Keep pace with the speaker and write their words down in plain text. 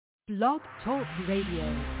Blog Talk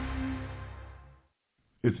Radio.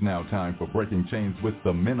 It's now time for Breaking Chains with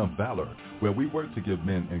the Men of Valor, where we work to give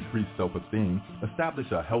men increased self-esteem, establish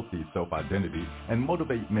a healthy self-identity, and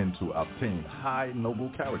motivate men to obtain high, noble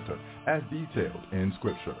character as detailed in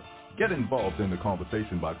Scripture. Get involved in the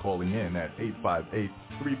conversation by calling in at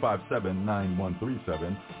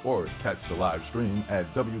 858-357-9137 or catch the live stream at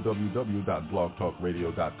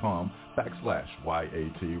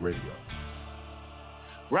www.blogtalkradio.com/YAT Radio.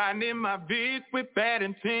 Riding in my Vic with bad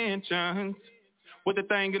intentions, with the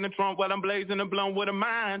thing in the trunk while I'm blazing the blunt with a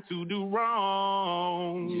mind to do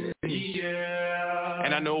wrong. Yeah.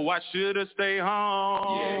 And I know I should've stayed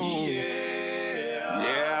home. Yeah.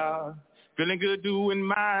 Feeling good doing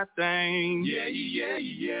my thing.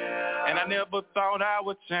 Yeah. And I never thought I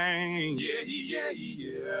would change.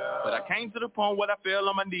 Yeah. But I came to the point where I fell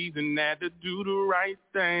on my knees and had to do the right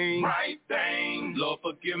thing. Lord,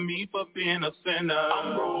 forgive me for being a sinner.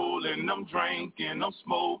 I'm rolling, I'm drinking, I'm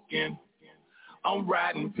smoking, I'm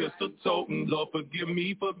riding, pistol toting. Lord, forgive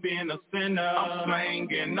me for being a sinner. I'm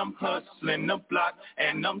slanging, I'm hustling the block,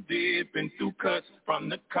 and I'm dipping through cuts from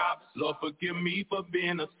the cops. Lord, forgive me for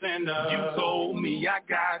being a sinner. You told me I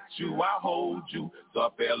got you, I hold you. So I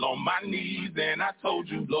fell on my knees and I told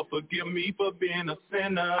you, Lord, forgive me for being a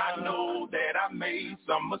sinner. I know that I made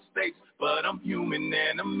some mistakes, but I'm human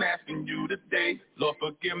and I'm asking you today, Lord,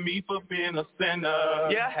 forgive me for being a sinner.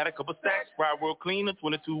 Yeah, I had a couple stacks, ride real clean, a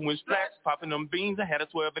 22-inch flats, popping them beans. I had a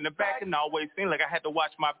 12 in the back and always seemed like I had to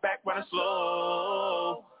watch my back running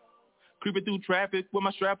slow. Creeping through traffic with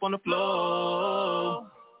my strap on the floor.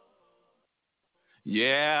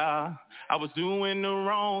 Yeah, I was doing the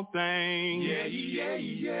wrong thing.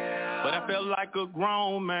 Yeah. But I felt like a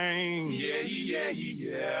grown man. Yeah.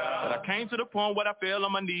 But I came to the point where I fell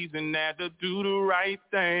on my knees and had to do the right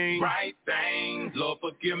thing. Lord,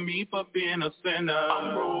 forgive me for being a sinner.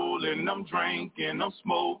 I'm rolling, I'm drinking, I'm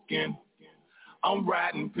smoking, I'm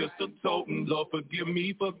riding, pistol toting. Lord, forgive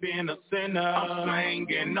me for being a sinner. I'm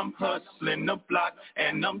slanging, I'm hustling the block,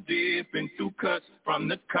 and I'm dipping through cuts from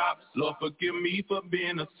the cops. Lord, forgive me for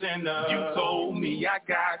being a sinner. You told me I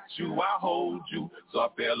got you, I hold you. So I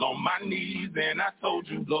fell on my knees and I told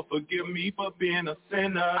you, Lord, forgive me for being a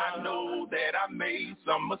sinner. I know that I made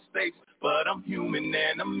some mistakes, but I'm human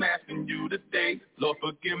and I'm asking you today, Lord,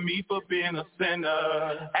 forgive me for being a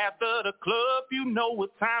sinner. After the club, you know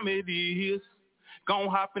what time it is. Gon'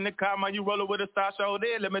 hop in the car, man, you rollin' with a star show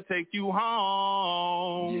there, let me take you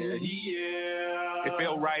home. Yeah. It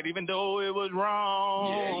felt right even though it was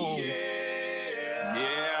wrong. Yeah.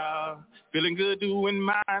 Feeling good doing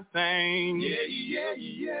my thing.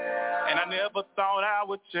 Yeah. And I never thought I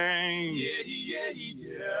would change.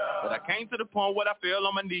 But I came to the point where I fell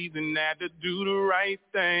on my knees and had to do the right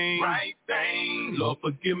thing. Lord,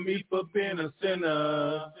 forgive me for being a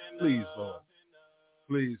sinner. Please, Lord.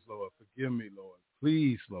 Please, Lord, forgive me, Lord.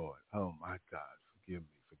 Please, Lord. Oh, my God, forgive me.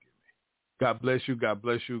 God bless you, God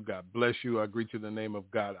bless you, God bless you. I greet you in the name of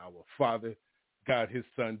God, our Father, God, his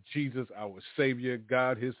Son, Jesus, our Savior,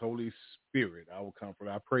 God, his Holy Spirit, our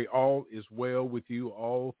Comforter. I pray all is well with you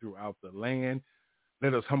all throughout the land.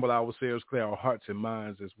 Let us humble ourselves, clear our hearts and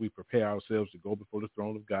minds as we prepare ourselves to go before the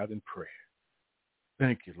throne of God in prayer.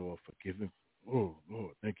 Thank you, Lord, for giving. Oh,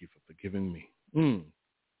 Lord, thank you for forgiving me.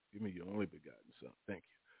 Give me your only begotten Son. Thank you.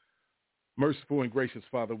 Merciful and gracious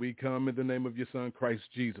Father, we come in the name of your Son, Christ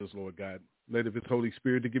Jesus, Lord God. Let of his Holy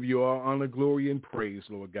Spirit to give you all honor, glory, and praise,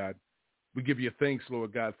 Lord God. We give you thanks,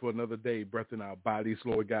 Lord God, for another day, breath in our bodies,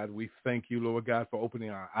 Lord God. We thank you, Lord God, for opening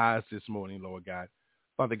our eyes this morning, Lord God.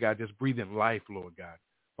 Father God, just breathing life, Lord God.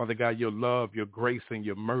 Father God, your love, your grace, and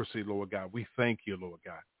your mercy, Lord God. We thank you, Lord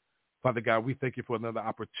God. Father God, we thank you for another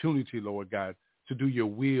opportunity, Lord God, to do your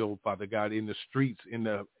will, Father God, in the streets,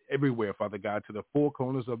 everywhere, Father God, to the four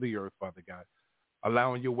corners of the earth, Father God,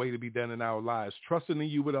 allowing your way to be done in our lives, trusting in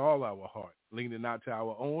you with all our heart, leaning not to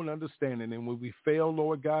our own understanding. And when we fail,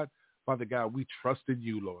 Lord God, Father God, we trust in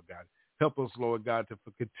you, Lord God. Help us, Lord God, to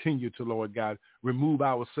continue to, Lord God, remove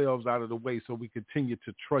ourselves out of the way so we continue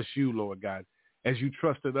to trust you, Lord God, as you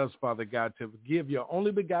trusted us, Father God, to give your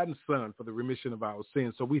only begotten Son for the remission of our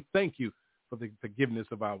sins. So we thank you for the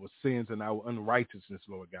forgiveness of our sins and our unrighteousness,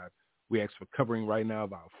 Lord God. We ask for covering right now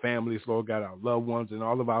of our families, Lord God, our loved ones, and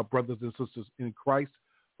all of our brothers and sisters in Christ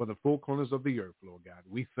for the four corners of the earth, Lord God.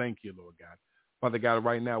 We thank you, Lord God. Father God,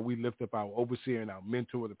 right now we lift up our overseer and our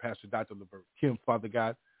mentor, the Pastor Dr. Levert Kim, Father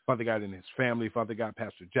God, and his family, Father God,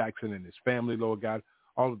 Pastor Jackson and his family, Lord God,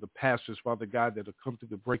 all of the pastors, Father God, that have come to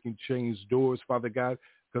the Breaking Chains doors, Father God,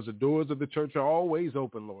 because the doors of the church are always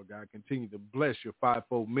open, Lord God. Continue to bless your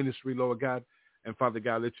fivefold ministry, Lord God. And Father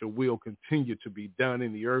God, let your will continue to be done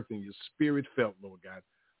in the earth and your spirit felt, Lord God.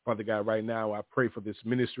 Father God, right now I pray for this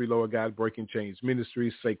ministry, Lord God, Breaking Chains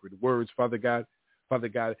Ministries, Sacred Words, Father God,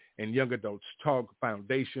 and Young Adults Talk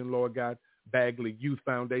Foundation, Lord God, Bagley Youth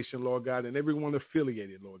Foundation, Lord God, and everyone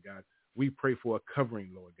affiliated, Lord God. We pray for a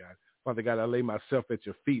covering, Lord God. Father God, I lay myself at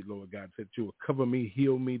your feet, Lord God, that you will cover me,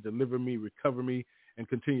 heal me, deliver me, recover me, and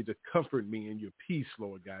continue to comfort me in your peace,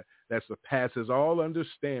 Lord God, that surpasses all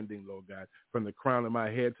understanding, Lord God, from the crown of my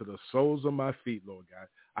head to the soles of my feet, Lord God.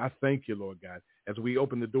 I thank you, Lord God, as we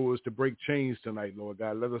open the doors to break chains tonight, Lord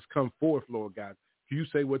God. Let us come forth, Lord God. You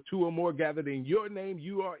say, where two or more gathered in your name,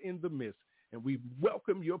 you are in the midst. And we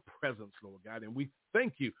welcome your presence, Lord God. And we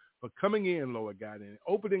thank you for coming in, Lord God, and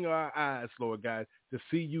opening our eyes, Lord God, to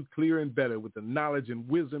see you clear and better with the knowledge and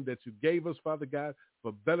wisdom that you gave us, Father God,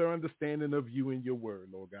 for better understanding of you and your word,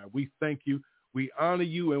 Lord God. We thank you, we honor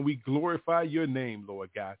you, and we glorify your name, Lord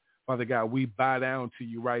God. Father God, we bow down to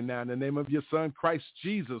you right now in the name of your Son, Christ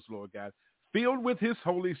Jesus, Lord God, filled with his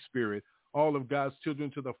Holy Spirit. All of God's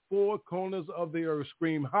children to the four corners of the earth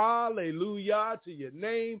scream, hallelujah to your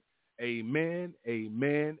name. Amen,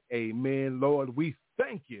 amen, amen. Lord, we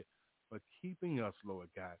thank you for keeping us, Lord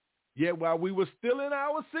God. Yet while we were still in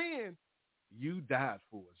our sin, you died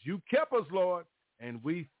for us. You kept us, Lord, and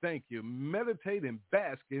we thank you. Meditate and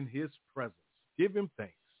bask in his presence. Give him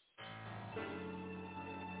thanks.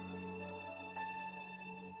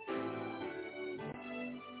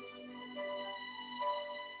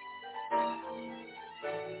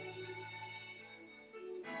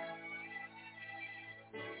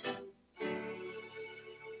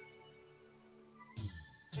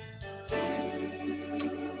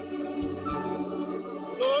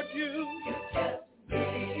 Lord, you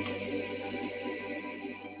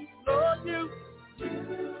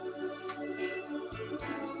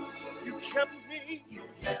kept me.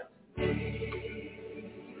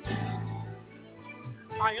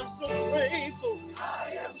 I am so grateful.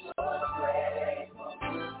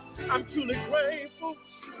 I'm truly grateful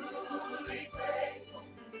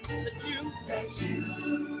that you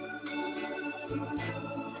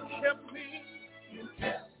kept me.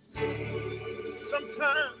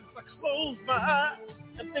 Sometimes I close my eyes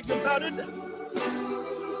and think about it. I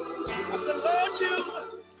said, Lord, you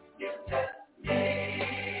kept me.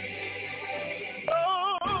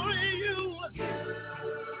 Oh,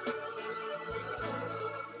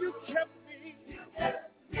 you kept me.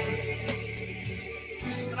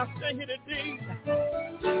 And I stand here today so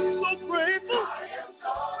grateful. I am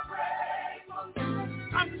so grateful.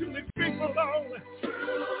 I'm truly grateful, Lord.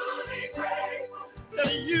 Truly grateful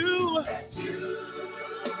that you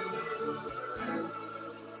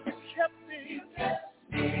kept me.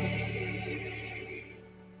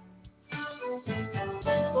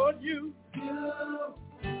 Lord, you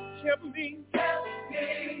kept me.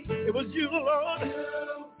 It was you, Lord,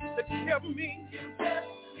 that kept me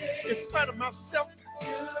in spite of myself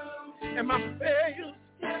and my failures,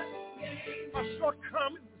 my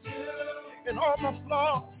shortcomings, and all my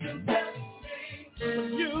flaws. But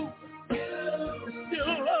you still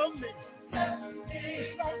love me. You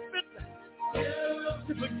saw fit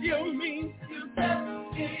to forgive me.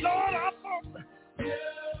 Lord, I thought I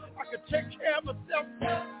could take care of myself, but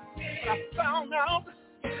I found out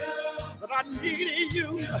that I needed you.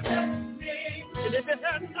 And if it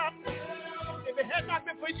had not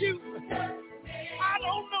been for you, I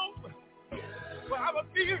don't know where I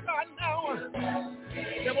would be right now.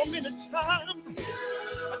 There were many times I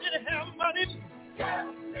didn't have money.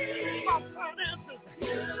 My finances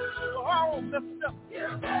were all messed up.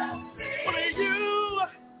 But Lord,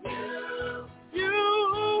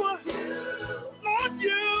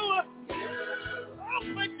 oh,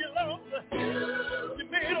 thank you, Lord. You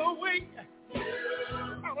made a way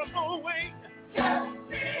out of no way.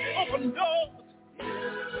 Open doors,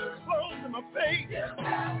 closed in my face. I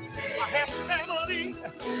had family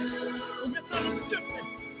who misunderstood me.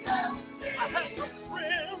 I had some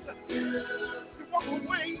friends who walked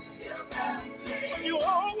away. But you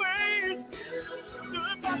always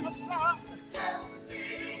stood by my side.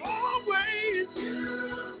 Always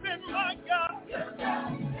been my God.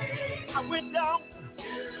 I went down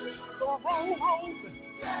the wrong road.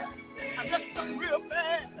 I messed up real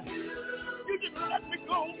bad. You didn't let me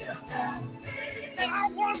go. And I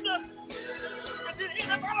wonder, did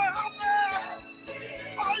anybody out there,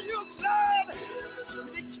 are you glad that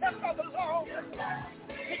he kept us alone?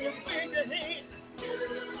 Can you wave your hand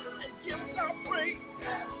and give God praise?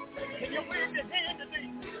 Can you wave your hand today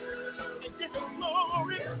and give him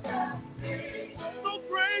glory? I'm so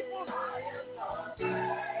grateful.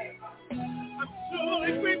 I'm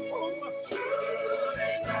truly grateful.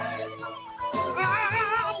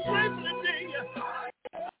 I'm grateful today.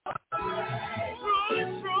 Truly,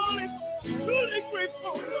 truly. so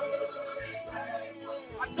much.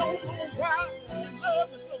 I don't know why you love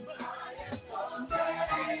me so much. I'm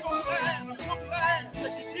so glad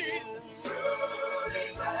that you did.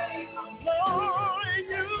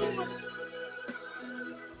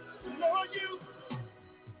 Lord, you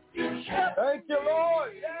Thank you,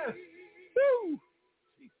 Lord. Yes. Woo.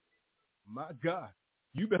 My God.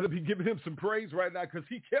 You better be giving him some praise right now because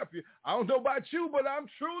he kept you. I don't know about you, but I'm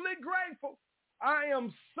truly grateful. I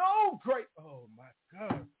am so grateful. Oh, my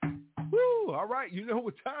God. Woo. All right. You know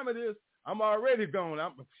what time it is. I'm already gone.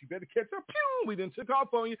 You better catch up. Pew. We done took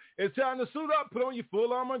off on you. It's time to suit up. Put on your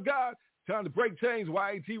full armor of God. Time to break chains.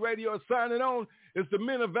 YAT Radio is signing on. It's the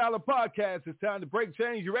Men of Valor podcast. It's time to break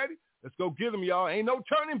chains. You ready? Let's go get them, y'all. Ain't no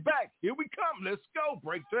turning back. Here we come. Let's go.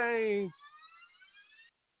 Break chains.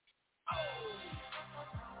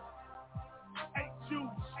 Hey, Juice.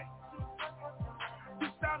 You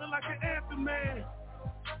sounding like an anthem, man.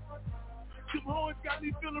 Them horns got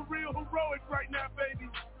me feeling real heroic right now, baby.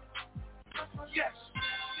 Yes.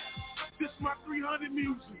 This is my 300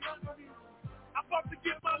 music. I'm about to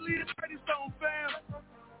get my lid ready, Stone fam.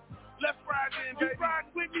 Let's ride in, baby. Ride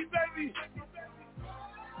with me, baby.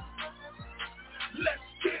 Let's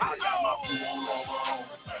get it. I got my full on,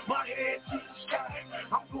 my head to the sky.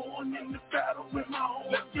 I'm going in the battle with my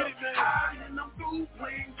own. Let's get it, man. And I'm through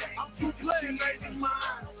playing games. I'm through playing, baby,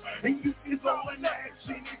 mine. And you can go and ask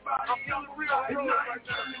anybody. I'm the real hero. I ain't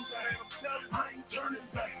turning back. I ain't turning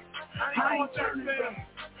back. I ain't turning back.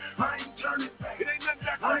 I ain't turning back. It ain't nothing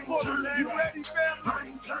back and forth. You ready, fam?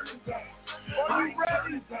 I ain't turning back. Are you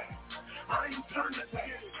ready? I ain't turning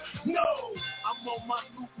back. No, I'm on my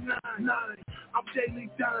Luke 9. I'm daily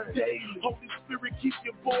dying. Holy Spirit, keep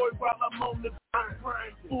your boy while I'm on the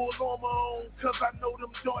grind. Full on my own, cause I know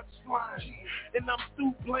them darts flying. And I'm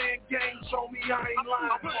through playing games, show me I ain't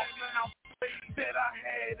lying. That I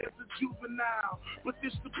had as a juvenile, but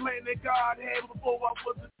this the plan that God had before I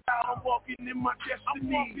was a child. I'm walking in my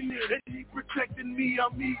destiny, and He protecting me.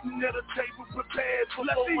 I'm eating at a table prepared for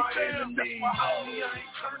my enemies. I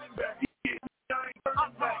ain't turning back. I ain't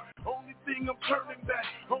turning back. Only thing I'm turning back,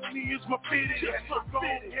 homie, is my fitted. So go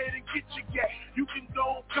ahead and get your gat. You can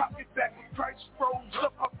go and cop it back. When Christ rose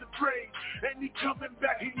up off the grave, and He coming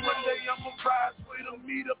back. One day I'ma rise with Him,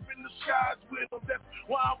 meet up in the skies with Him. That's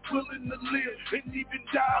why I'm willing to live and even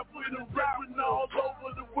die with Him. Rapping all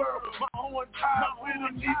over the world, my own time with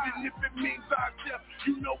Him. Even if it means I death,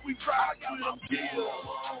 you know we ride with Him.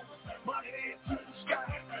 My head to the sky,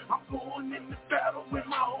 I'm going in the battle with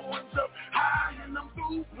my horns up high, and I'm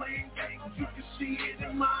through playing games. You can see it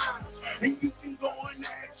in my eyes, and you can go and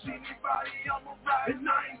ask anybody. I'm a ride, and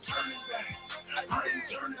I ain't turning back. I ain't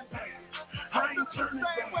turning back. I ain't turning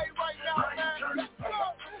back. I ain't turning back.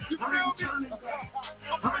 I ain't turning back.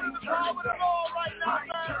 I ain't turning back. I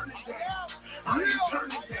ain't turning back. I ain't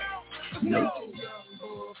turning back. No.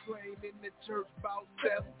 Flame in the church about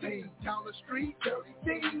 17. Down the street,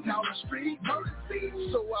 30 down the street, murder scene.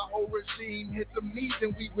 So our whole regime hit the knees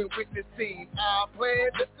and we went with the scene. Our plan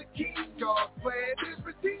is the king, God's plan is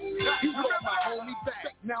redeemed. He brought my homie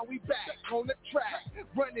back, now we back on the track,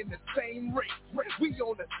 running the same race. We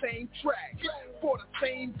on the same track, for the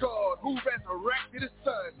same God who resurrected His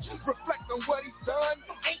Son. Reflect on what He's done,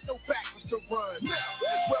 ain't no backwards to run.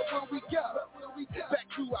 Where will we go? Back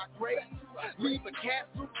to our grave, leave a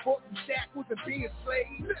castle, port and shackles and being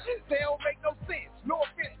slaves. They don't make no sense. No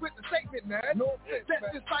offense with the statement, man. No offense, that's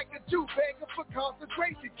man. Just like a Jew begging for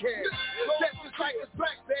concentration camps. That's just like a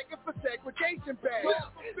black begging for segregation bags.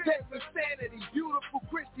 That's insanity, beautiful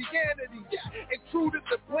Christianity, and true to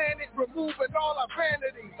the planet, removing all our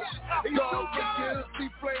vanity. God, we guilty,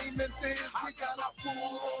 flaming things. We got our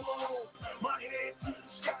full my head to the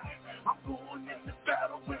sky. I'm going in the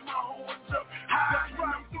battle with my horns up high.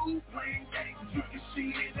 I'm through playing games. You can see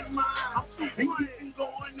it in my eyes. And you can go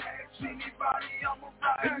and ask anybody. I'm a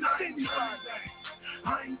ride. And I ain't turning back.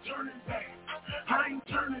 I ain't turning back. I ain't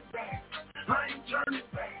turning back. I ain't turning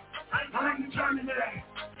back. I ain't turning back.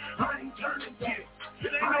 I ain't turning back.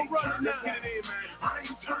 It ain't no running now. I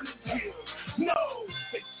ain't turning back. No,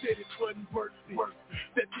 they said it wasn't worth it.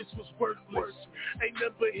 That this was worthless. Ain't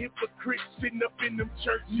nothing but hypocrites sitting up in them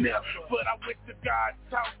churches. Never. But I went to God's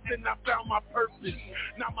house and I found my purpose.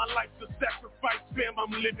 Now my life's a sacrifice, fam,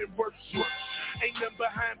 I'm living worship. Ain't nothing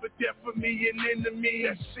behind but death for me and enemy.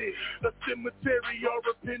 That's it. A cemetery or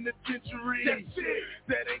a penitentiary. That's it.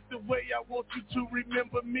 That ain't the way I want you to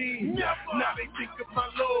remember me. Never. Now they think of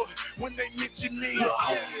my Lord when they mention me.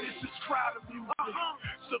 This is Friday music.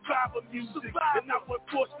 survivor music, and I was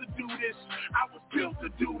forced to do this. I was built to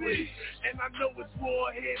do it, and I know it's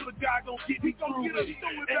war ahead, but God gon' get me through it.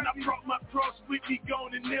 And I brought my cross with me,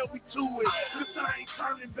 gone and nailed me to it. Cause I ain't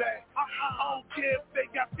turning back. I don't care if they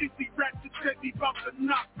got 50 rats to take me, about to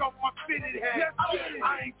knock off my fitted hat.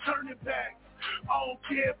 I ain't turning back. I don't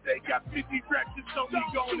care if they got 50 ratchets on me,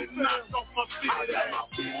 going and knock off my fitted hat.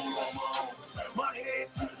 My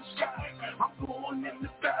head to the sky. I'm going in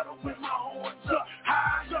the battle with my horns up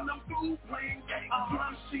high, and I'm through playing games.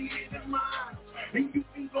 You see it in my eyes, and you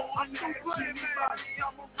can go on and ask anybody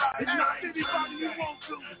I'm a ride. And I ain't anybody you want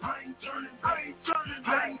to. I ain't turning back.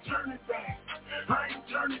 I ain't turning back. I ain't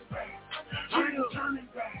turning back. I ain't turning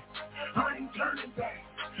back. I ain't turning back.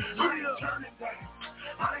 I ain't turning back.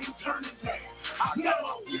 I ain't turning back. I got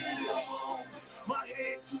my feet on, my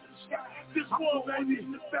head to the sky. This war, baby,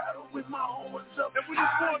 in the battle with my horns up. And when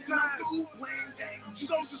it's war time, playing games,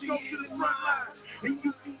 soldiers go to the front line, and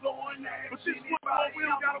you can go on there. But this war, we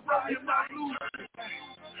don't gotta worry about losing.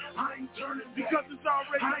 I ain't turning back. Because it's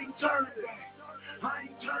already. I ain't turning back. I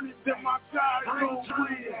ain't turning back. My God gon'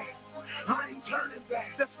 win. I ain't turning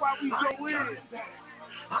back. That's why we go in.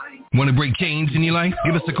 Want to break chains in your life?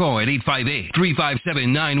 Give us a call at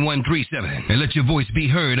 858-357-9137 and let your voice be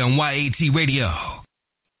heard on YAT Radio.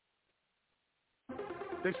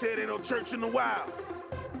 They said ain't no church in a while.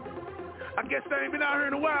 I guess they ain't been out here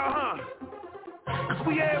in a while, huh? Cause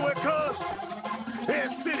we everywhere, cuz. Head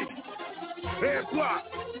city, head block,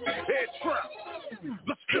 head trap.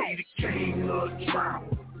 Let's go. He the king of the trap.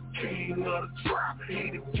 King of the trap. He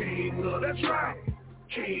the king of the trap.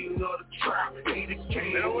 King of the trap, he the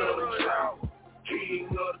king of the trap. King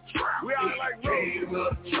of the trap, we all like king of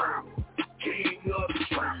the trap. King of the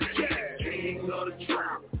trap, yeah. King of the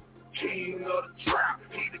trap. King of the trap,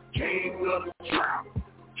 he the king of the trap.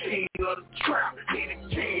 King of the trap, he the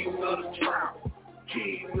king of the trap.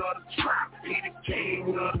 King of the trap, he the king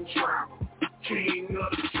of the trap. King of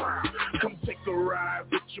the trap. Come take a ride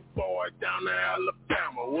with your boy down to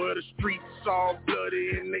Alabama, where the streets all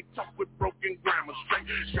bloody and they talk with broken grammar. Straight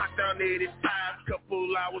shot down 85,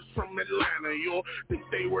 couple hours from Atlanta. You'll think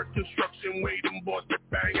they work construction, way them boys be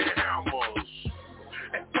banging hammers.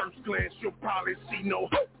 At first glance, you'll probably see no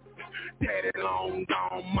hope. Daddy long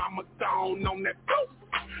gone, mama gone on that boat.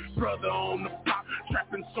 Brother on the block,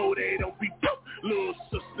 trapping so they don't be broke. Little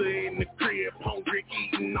sister in the crib, hungry,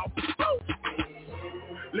 eating off the boat.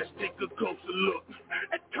 Let's take a closer look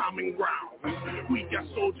at common ground. We got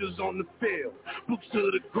soldiers on the field, boots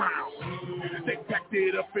to the ground. They packed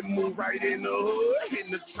it up and moved right in the hood, in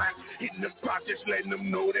the trap, in the projects, letting them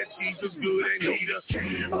know that Jesus good and he the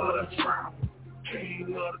king of the trap.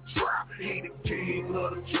 King of the trap, he the king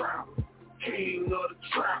of the trap. King of the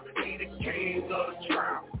trap, he the king of the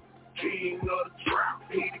trap. King of the trap,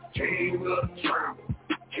 he the king of the trap.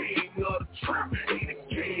 King of the trap, he the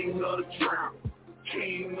king of the trap.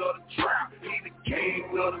 King of the trap, he the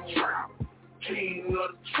king of the trap. King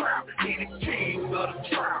of the trap, he the king of the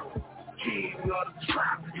trap. King of the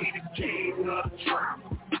trap, he the king of the trap.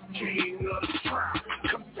 King of the trap.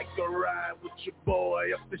 Come take a ride with your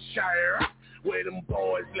boy up the Shire, where them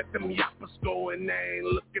boys let them yappers go and they ain't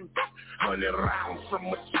looking back. 100 rounds from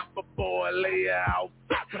a chopper, boy, lay out.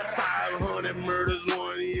 500 murders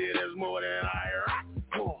 1 year, that's more than I rock.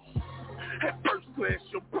 At first glance,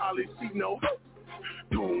 you'll probably see no hope.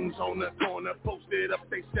 Goons on the corner, posted up,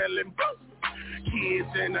 they selling books. Kids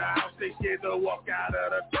in the house, they scared to walk out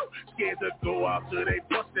of the door. Scared to go out till they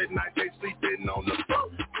bust at night, they sleeping on the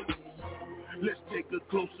boat. Let's take a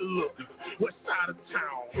closer look, west side of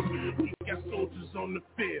town. We got soldiers on the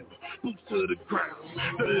field, boots to the ground.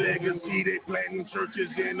 The legacy, they planting churches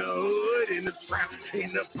in the hood, in the trap,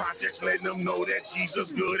 in the projects, letting them know that Jesus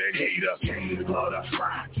good and he the king of the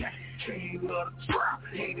trap. King of the trap,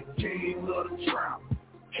 he the king of the trap.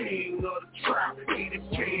 King of the trap, he the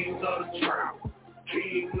king of the trap.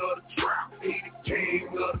 King of the trap, he the king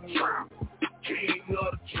of the trap. King of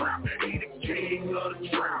the trap, he the king of the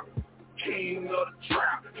trap. King of the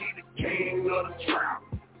trap, he the king of the trap.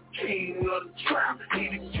 King of the trap, he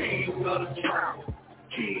the king of the trap.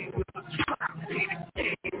 King of the trap, he the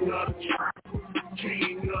king of the trap.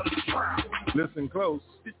 King of the trap. Listen close.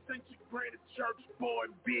 This ain't your greater church boy,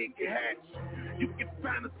 big hats. You can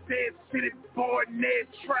find a dead city boy, Ned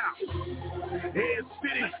Trap. Head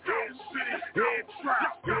city, head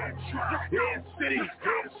trap. Head city,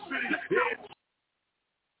 head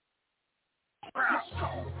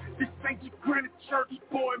this ain't your granite church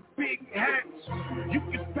boy in big hats. You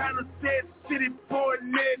can find a dead city boy,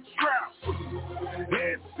 Ned Trap.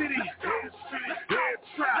 Head city, head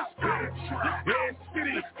trap. Head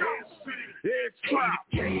city, head trap.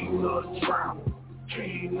 King of the trap.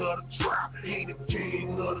 King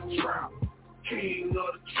the trap. King of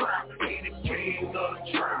the trap, he the king of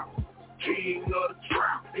the trap. King of the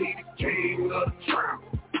trap, he the king of the trap.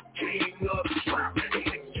 King of the trap, he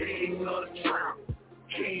the king of the trap.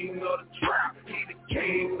 King of the trap, he the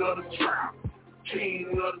king of the trap.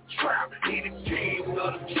 King of the trap, he the king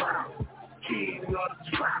of the trap. King of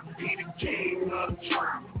the trap, he the king of the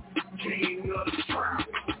trap. King of the trap.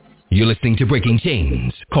 You're listening to Breaking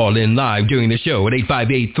Chains. Call in live during the show at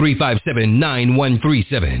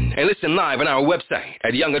 858-357-9137. And listen live on our website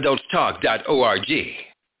at youngadultstalk.org.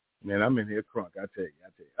 Man, I'm in here crunk, I tell you.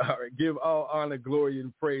 All right, give all honor, glory,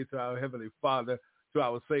 and praise to our Heavenly Father, to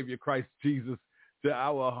our Savior Christ Jesus, to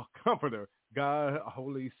our Comforter, God,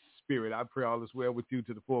 Holy Spirit. I pray all is well with you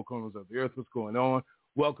to the four corners of the earth. What's going on?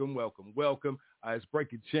 Welcome, welcome, welcome. It's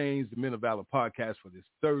Breaking Chains, the Men of Valor podcast for this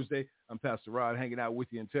Thursday. I'm Pastor Rod hanging out with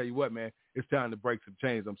you and tell you what, man, it's time to break some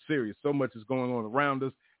chains. I'm serious. So much is going on around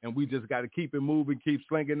us, and we just got to keep it moving, keep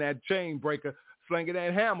slinging that chain breaker, slinging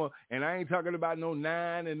that hammer. And I ain't talking about no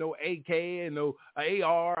 9 and no AK and no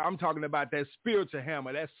AR. I'm talking about that spiritual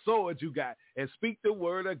hammer, that sword you got, and speak the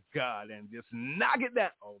word of God and just knock it down.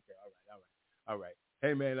 Okay, all right.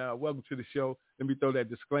 Hey, man, welcome to the show. Let me throw that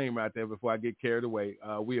disclaimer out there before I get carried away.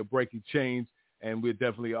 We are Breaking Chains, and we're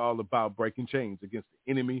definitely all about breaking chains against the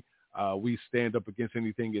enemy. We stand up against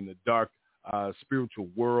anything in the dark spiritual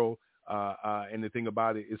world. And the thing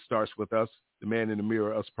about it, it starts with us, the man in the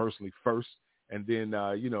mirror, us personally first. And then,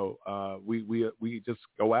 we just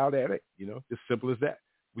go out at it, just simple as that.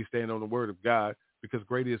 We stand on the word of God, because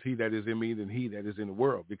greater is he that is in me than he that is in the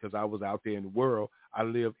world, because I was out there in the world. I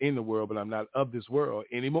live in the world, but I'm not of this world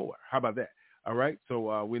anymore. How about that? All right.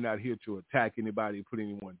 So we're not here to attack anybody, put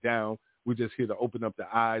anyone down. We're just here to open up the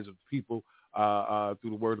eyes of people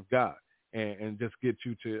through the word of God and just get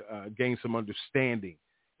you to gain some understanding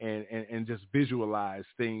and just visualize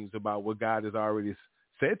things about what God has already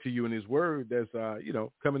said to you in his word that's,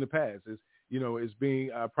 coming to pass. It's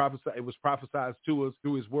being prophesied. It was prophesied to us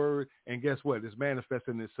through his word. And guess what? It's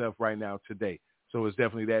manifesting itself right now today. So it's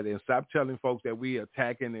definitely that. And stop telling folks that we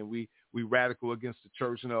attacking and we radical against the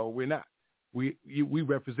church. No, we're not. We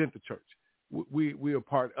represent the church. We are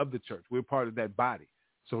part of the church. We're part of that body.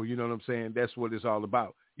 So you know what I'm saying? That's what it's all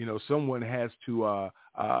about. Someone has to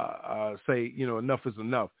say, enough is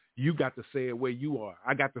enough. You got to say it where you are.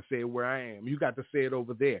 I got to say it where I am. You got to say it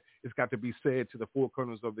over there. It's got to be said to the four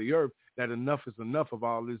corners of the earth that enough is enough of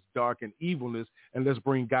all this dark and evilness, and let's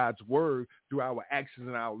bring God's word through our actions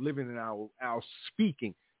and our living and our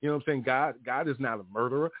speaking. You know what I'm saying? God is not a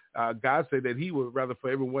murderer. God said that he would rather for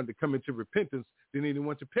everyone to come into repentance than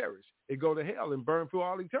anyone to perish and go to hell and burn for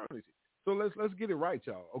all eternity. So let's get it right,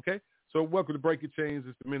 y'all, okay? So welcome to Breaking Chains.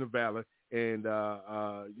 It's the Men of Valor, and,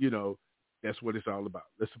 that's what it's all about.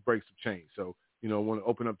 Let's break some chains. So, I want to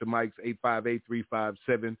open up the mics,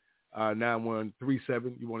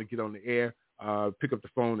 858-357-9137. You want to get on the air, pick up the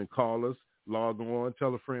phone and call us, log on,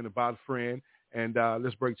 tell a friend about a friend, and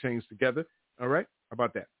let's break chains together. All right? How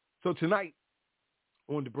about that? So tonight,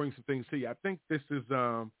 I wanted to bring some things to you. I think this is,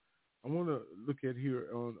 I want to look at here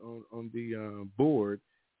on the board,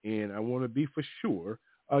 and I want to be for sure.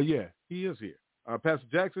 Yeah, he is here. Pastor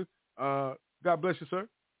Jackson, God bless you, sir.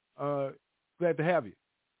 Glad to have you.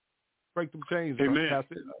 Break them chains. Amen.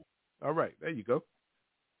 Pastor. All right, there you go.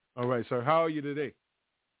 All right, sir. How are you today?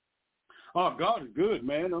 Oh, God is good,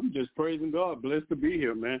 man. I'm just praising God. Blessed to be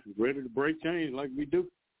here, man. Ready to break chains like we do.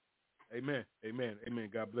 Amen. Amen. Amen.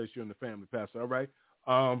 God bless you and the family, Pastor. All right.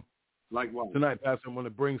 Likewise. Tonight, Pastor, I want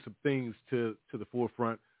to bring some things to the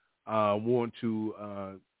forefront. I want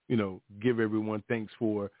to, give everyone thanks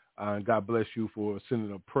for, God bless you for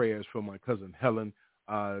sending up prayers for my cousin Helen,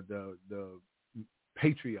 the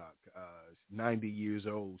patriarch, 90 years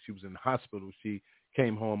old. She was in the hospital. She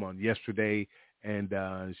came home on yesterday, and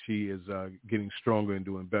she is getting stronger and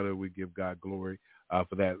doing better. We give God glory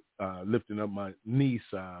for that. Lifting up my niece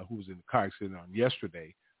who was in the car accident on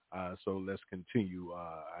yesterday. So let's continue.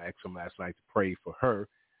 I asked him last night to pray for her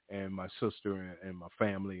and my sister and my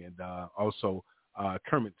family, and also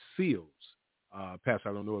Kermit Seals. Pastor,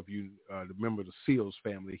 I don't know if you remember the Seals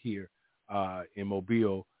family here in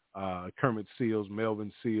Mobile. Kermit Seals,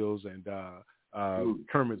 Melvin Seals, and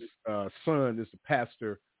Kermit's son is the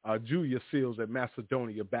pastor, Julius Seals at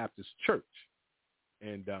Macedonia Baptist Church.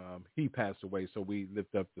 And he passed away, so we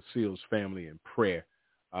lift up the Seals family in prayer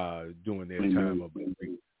during their time of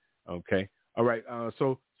grief. Okay. All right.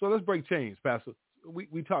 So let's break chains, Pastor.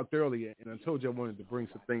 We talked earlier, and I told you I wanted to bring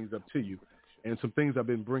some things up to you, and some things I've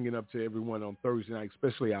been bringing up to everyone on Thursday night,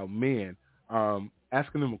 especially our men,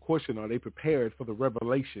 asking them a question: are they prepared for the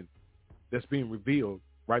revelation that's being revealed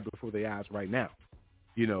right before their eyes right now?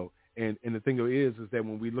 And the thing is that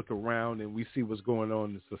when we look around and we see what's going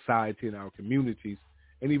on in society, in our communities,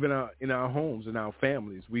 and even in our homes, in our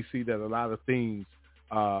families, we see that a lot of things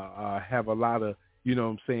have a lot of, you know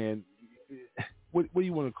what I'm saying, what do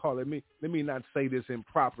you want to call it? Let me not say this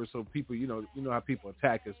improper so people, you know how people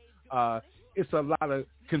attack us. It's a lot of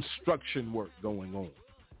construction work going on.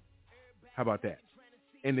 How about that?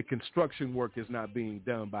 And the construction work is not being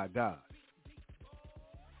done by God.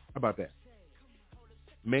 How about that?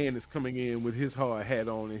 Man is coming in with his hard hat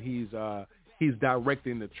on, and he's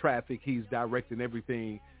directing the traffic. He's directing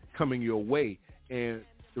everything coming your way. And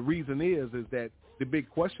the reason is that the big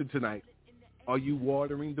question tonight, are you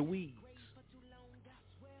watering the weeds?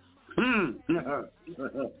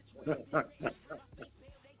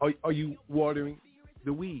 Are you watering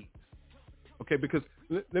the weeds? Okay, because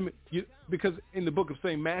because in the book of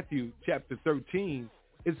St. Matthew, chapter 13,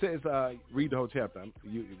 it says, read the whole chapter.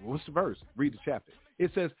 What's the verse? Read the chapter.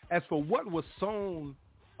 It says, as for what was sown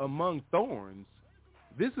among thorns,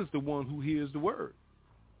 this is the one who hears the word.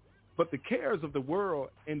 But the cares of the world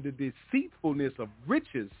and the deceitfulness of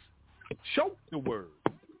riches choke the word,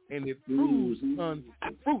 and it proves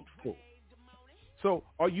unfruitful. So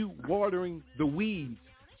are you watering the weeds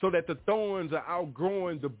so that the thorns are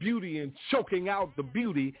outgrowing the beauty and choking out the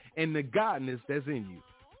beauty and the godness that's in you?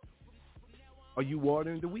 Are you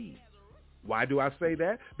watering the weeds? Why do I say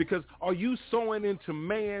that? Because are you sowing into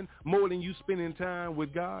man more than you spending time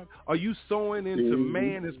with God? Are you sowing into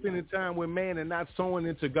man and spending time with man and not sowing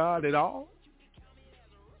into God at all?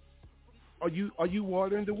 Are you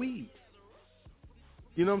watering the weeds?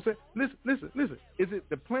 You know what I'm saying? Listen. Is it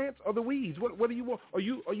the plants or the weeds? What do you want? Are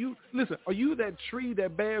you that tree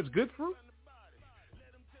that bears good fruit?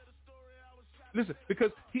 Listen,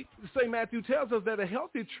 because St. Matthew tells us that a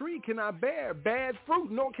healthy tree cannot bear bad fruit,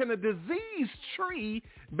 nor can a diseased tree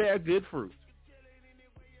bear good fruit.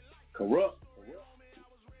 Corrupt.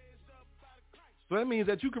 So that means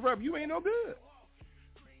that you corrupt, you ain't no good.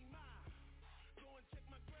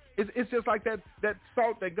 It's just like that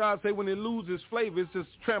salt that God say when it loses flavor, it's just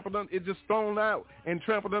trampled on, it's just thrown out and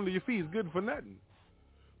trampled under your feet. It's good for nothing.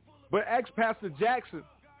 But ask Pastor Jackson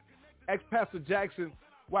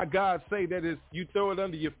why God say that is you throw it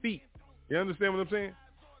under your feet. You understand what I'm saying?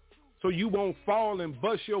 So you won't fall and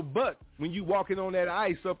bust your butt when you walking on that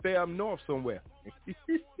ice up there up north somewhere.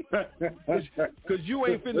 Because you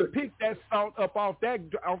ain't finna pick that salt up off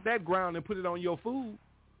that ground and put it on your food.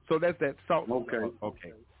 So that's that salt.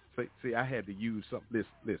 Okay. See, I had to use some.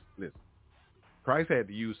 Listen. Christ had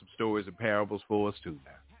to use some stories and parables for us too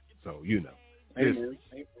now. So, Listen,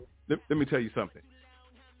 let me tell you something.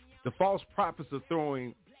 The false prophets are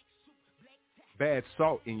throwing bad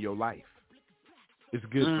salt in your life. It's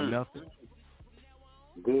good for nothing.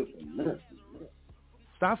 Good for nothing.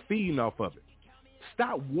 Stop feeding off of it.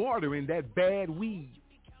 Stop watering that bad weed.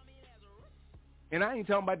 And I ain't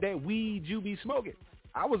talking about that weed you be smoking.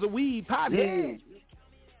 I was a weed pothead.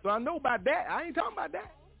 So I know about that. I ain't talking about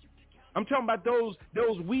that. I'm talking about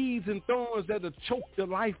those weeds and thorns that'll choke the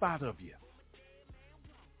life out of you.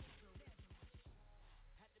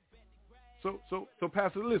 So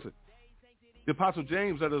Pastor, listen. The Apostle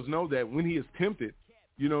James let us know that when he is tempted,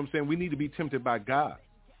 you know what I'm saying, we need to be tempted by God.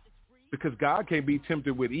 Because God can't be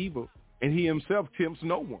tempted with evil, and he himself tempts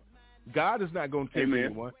no one. God is not going to tempt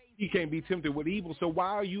anyone. He can't be tempted with evil. So why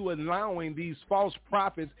are you allowing these false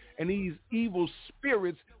prophets and these evil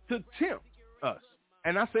spirits to tempt us?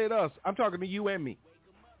 And I said us. I'm talking to you and me.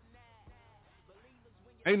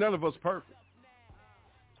 Ain't none of us perfect.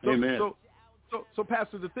 Amen. So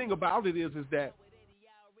Pastor, the thing about it is that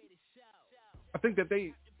I think that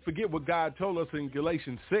they forget what God told us in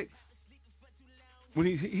Galatians 6. When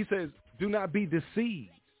he says, do not be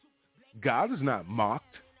deceived. God is not mocked.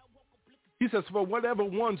 He says, for whatever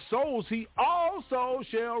one sows, he also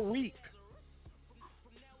shall reap.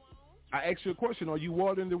 I ask you a question. Are you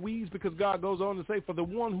watering the weeds? Because God goes on to say, for the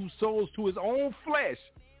one who sows to his own flesh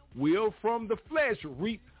will from the flesh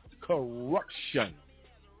reap corruption.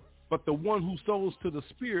 But the one who sows to the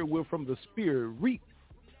Spirit will from the Spirit reap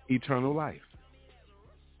eternal life.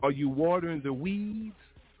 Are you watering the weeds?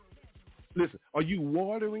 Listen, are you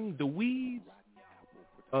watering the weeds?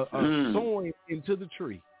 Sowing into the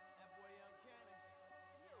tree?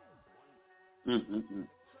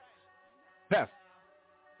 Pastor,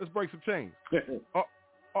 let's break some chains.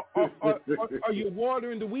 Are you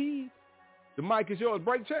watering the weeds? The mic is yours.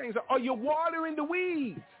 Break chains. Are you watering the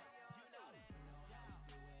weeds?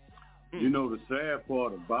 You know, the sad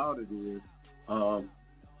part about it is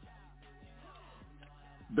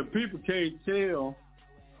the people can't tell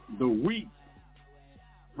the wheat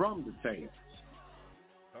from the tares.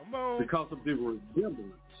 Come on. Because of the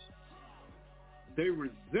resemblance they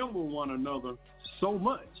resemble one another so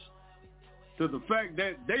much to the fact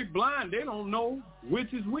that they blind, they don't know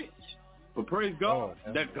which is which. But praise God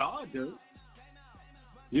that God does.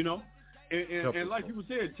 You know? And like you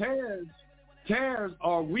said, tares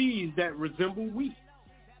are weeds that resemble wheat.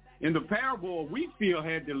 In the parable, a wheat field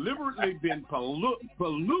had deliberately been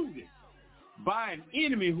polluted by an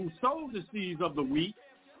enemy who sowed the seeds of the wheat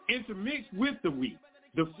intermixed with the wheat.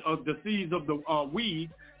 The seeds of the weed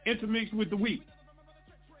intermixed with the wheat.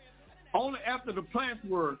 Only after the plants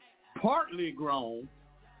were partly grown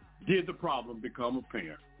did the problem become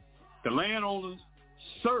apparent. The landowner's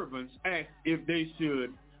servants asked if they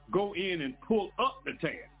should go in and pull up the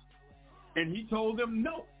tares. And he told them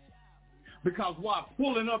no. Because while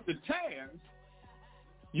pulling up the tares,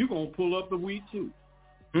 you're going to pull up the wheat too.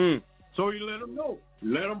 So he let them know.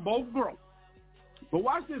 Let them both grow. But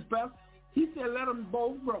watch this, Pastor. He said let them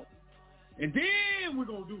both grow. And then we're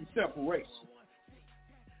going to do the separation.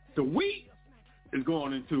 The wheat is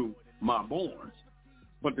going into my barns,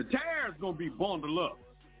 but the tares going to be bundled up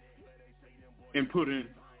and put in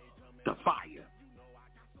the fire.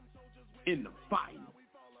 In the fire.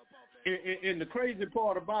 And the crazy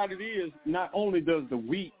part about it is not only does the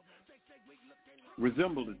wheat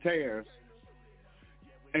resemble the tares,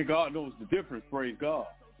 and God knows the difference, praise God.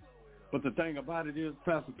 But the thing about it is,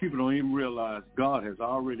 Pastor, people don't even realize God has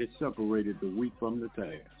already separated the wheat from the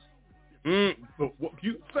tares.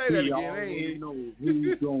 You say that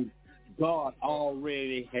again. God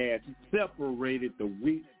already has separated the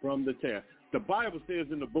wheat from the tares. The Bible says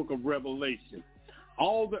in the book of Revelation,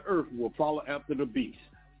 all the earth will follow after the beast,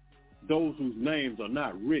 those whose names are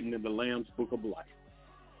not written in the Lamb's book of life.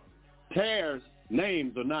 Tares'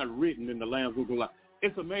 names are not written in the Lamb's book of life.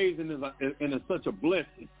 It's amazing and it's such a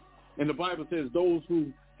blessing. And the Bible says, those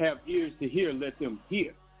who have ears to hear, let them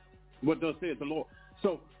hear what thus saith the Lord.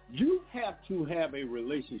 So you have to have a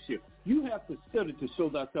relationship. You have to study to show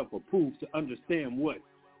thyself approved, to understand what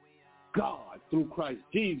God, through Christ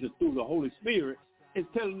Jesus, through the Holy Spirit, is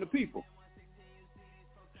telling the people.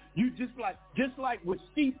 You just like with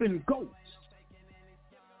sheep and goats.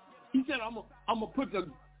 He said, I'm gonna put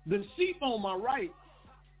the sheep on my right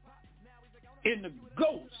and the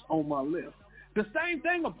goats on my left. The same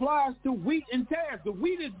thing applies to wheat and tares. The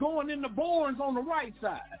wheat is going in the barns on the right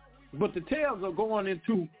side, but the tares are going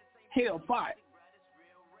into hellfire.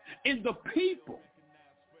 And the people,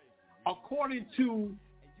 according to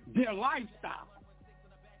their lifestyle,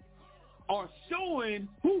 are showing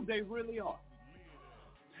who they really are.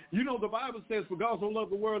 You know, the Bible says, for God so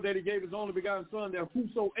loved the world that he gave his only begotten son, that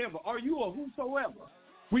whosoever, are you a whosoever?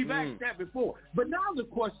 We've asked that before. But now the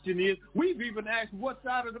question is, we've even asked, what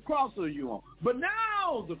side of the cross are you on? But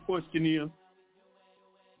now the question is,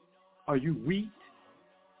 are you wheat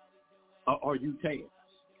or are you tares?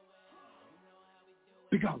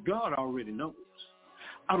 Because God already knows.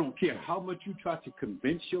 I don't care how much you try to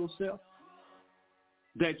convince yourself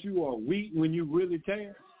that you are wheat when you really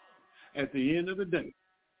tares. At the end of the day,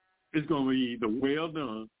 it's going to be either well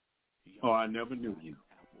done or I never knew you.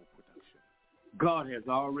 God has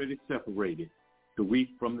already separated the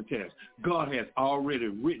wheat from the tares. God has already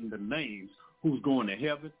written the names who's going to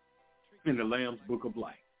heaven in the Lamb's book of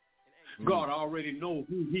life. God already knows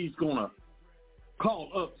who he's going to call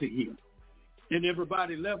up to him. And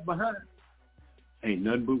everybody left behind ain't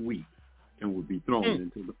nothing but wheat and will be thrown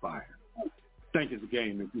into the fire. Think it's a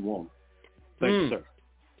game if you want. Thank you, sir.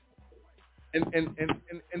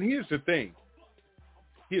 And here's the thing.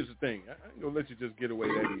 I ain't going to let you just get away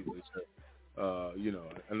that easily, sir. You know,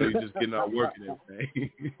 I know you're just getting out work and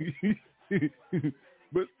everything.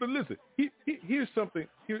 but listen, here's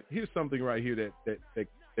something right here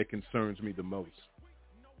that concerns me the most.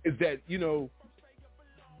 Is that, you know,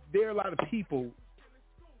 there are a lot of people,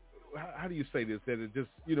 how do you say this, that are just,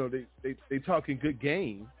 you know, they talking good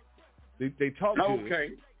game. They talk good. Okay.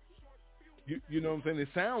 You know what I'm saying? It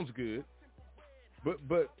sounds good.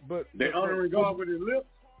 But they honoring God with their lips.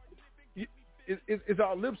 It's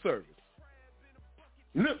all lip service.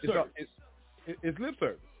 It's lip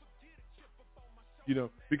service. You know,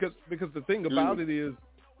 because the thing about it is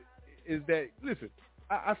that, listen,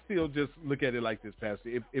 I still just look at it like this,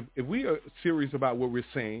 Pastor. If we are serious about what we're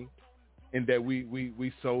saying, and that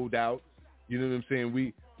we sold out, you know what I'm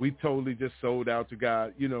saying? We totally just sold out to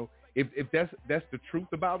God. You know, if that's the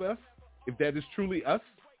truth about us, if that is truly us,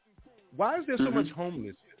 why is there so much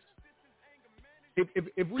homelessness?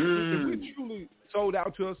 If we truly sold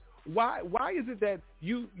out to us, why is it that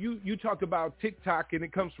you talk about TikTok and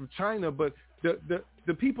it comes from China, but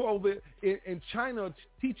the people over in China are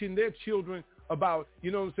teaching their children about,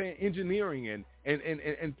 you know what I'm saying, engineering and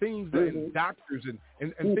things and doctors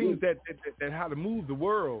and things that how to move the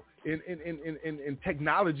world in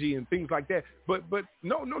technology and things like that. But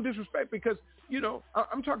no disrespect, because, you know,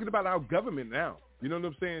 I'm talking about our government now. You know what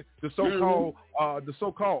I'm saying? The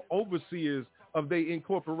so-called overseers of the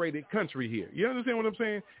incorporated country here. You understand what I'm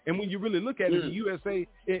saying? And when you really look at it,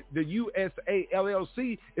 the USA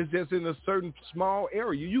LLC is just in a certain small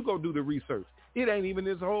area. You go do the research. It ain't even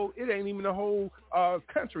the whole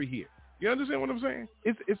country here. You understand what I'm saying?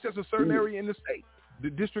 It's just a certain area in the state, the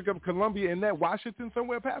District of Columbia, and that Washington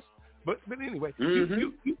somewhere past. But anyway,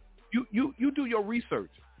 you do your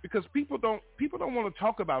research, because people don't want to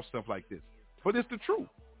talk about stuff like this, but it's the truth.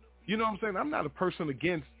 You know what I'm saying? I'm not a person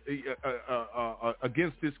against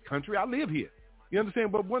this country. I live here. You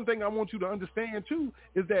understand? But one thing I want you to understand too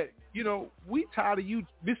is that, you know, we tired of you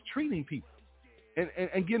mistreating people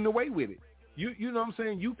and getting away with it. You know what I'm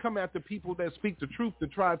saying? You come after people that speak the truth to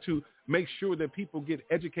try to make sure that people get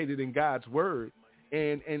educated in God's word,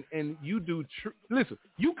 and you do. Listen,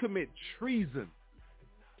 you commit treason.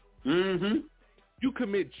 You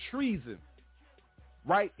commit treason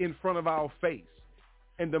right in front of our face,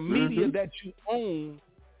 and the media that you own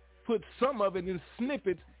put some of it in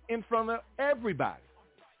snippets in front of everybody.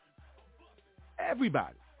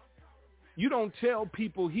 Everybody. You don't tell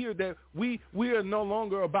people here that we are no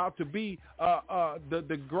longer about to be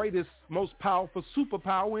the greatest, most powerful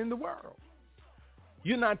superpower in the world.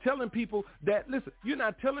 You're not telling people that, listen, you're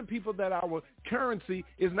not telling people that our currency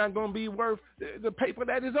is not going to be worth the paper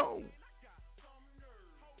that is on.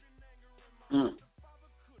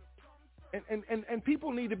 And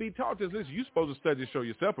people need to be taught this. Listen, you're supposed to study to show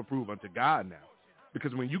yourself approved unto God now.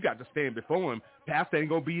 Because when you got to stand before him, Pastor ain't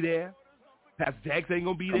going to be there. Pastor Jackson ain't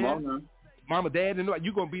going to be there. On, man. Mama, Dad, and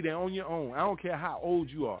you're going to be there on your own. I don't care how old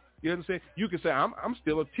you are. You understand? You can say, I'm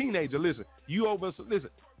still a teenager. Listen, listen,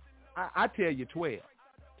 I tell you 12.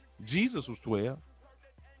 Jesus was 12.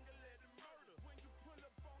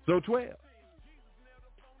 So 12.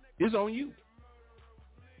 It's on you.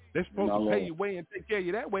 They're supposed to pay your way and take care of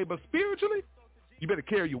you that way, but spiritually, you better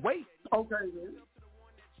carry your weight. Okay, man.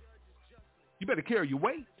 You better carry your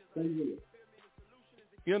weight.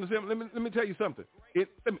 You understand? Let me tell you something.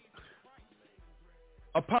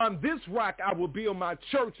 Upon this rock I will build my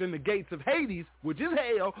church, and the gates of Hades, which is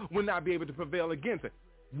hell, will not be able to prevail against it.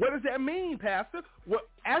 What does that mean, Pastor? Well,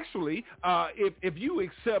 actually, if you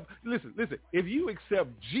accept, listen, if you accept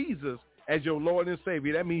Jesus as your Lord and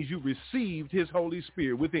Savior, that means you received his Holy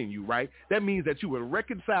Spirit within you, right? That means that you were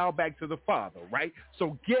reconciled back to the Father, right?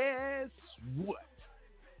 So guess what?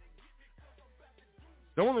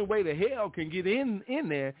 The only way to hell can get in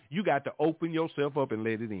there, you got to open yourself up and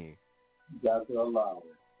let it in. You got to allow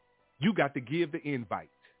it. You got to give the invite.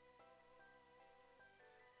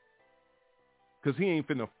 Because he ain't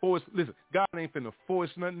finna force, listen, God ain't finna force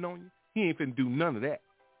nothing on you. He ain't finna do none of that.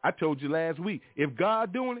 I told you last week, if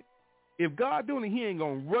God doing it, he ain't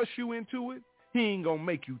going to rush you into it. He ain't going to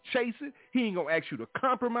make you chase it. He ain't going to ask you to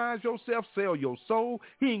compromise yourself, sell your soul.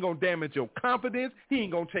 He ain't going to damage your confidence. He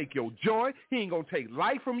ain't going to take your joy. He ain't going to take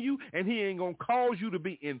life from you, and he ain't going to cause you to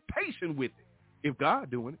be impatient with it. If God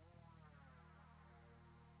doing it.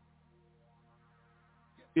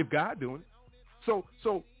 If God doing it.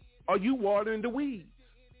 So are you watering the weeds?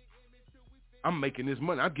 I'm making this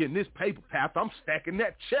money. I'm getting this paper, Pastor. I'm stacking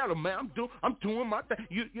that cheddar, man. I'm doing my thing.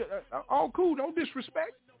 You all cool. No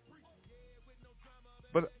disrespect.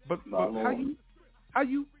 But how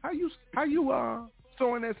you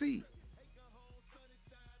sowing that seed?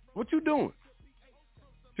 What you doing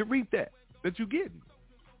to reap that you getting?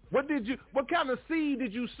 What kind of seed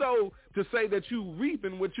did you sow to say that you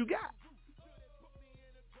reaping what you got?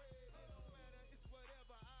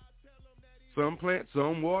 Some plant,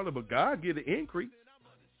 some water, but God get an increase.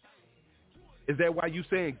 Is that why you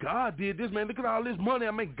saying God did this, man? Look at all this money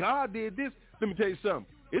I make. God did this. Let me tell you something.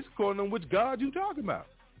 It's according on which God you talking about.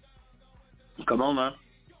 Come on, man.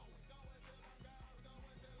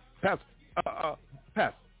 Pastor,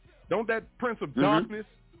 don't that prince of darkness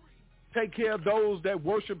take care of those that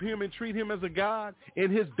worship him and treat him as a god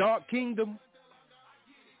in his dark kingdom?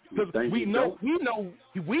 Because we know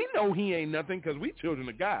he ain't nothing, because we children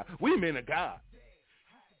of God. We men of God.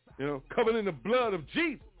 You know, covered in the blood of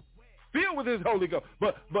Jesus, filled with his Holy Ghost.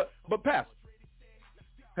 But Pastor,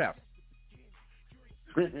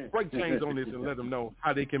 break chains on this and let them know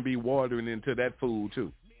how they can be watering into that food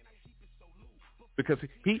too. Because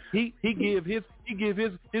he give his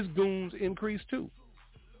goons increase too.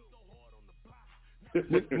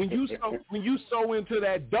 When you sow into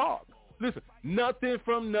that dark, Listen, nothing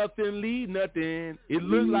from nothing lead nothing. It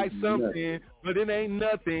looks like something, but it ain't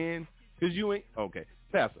nothing because you ain't. Okay,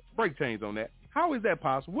 Pastor, break chains on that. How is that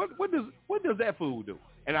possible? What does that fool do?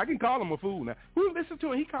 And I can call him a fool now. Who listen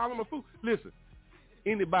to him? He call him a fool. Listen,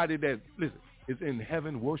 anybody that is in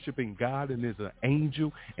heaven worshiping God and is an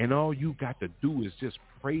angel, and all you got to do is just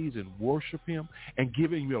praise and worship him and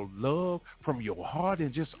give him your love from your heart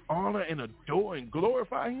and just honor and adore and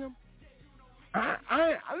glorify him.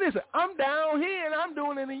 I listen, I'm down here and I'm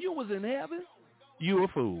doing it and you was in heaven. You a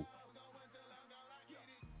fool.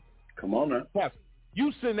 Come on now. Pastor,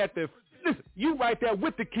 you sitting at the, listen, you right there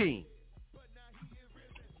with the king.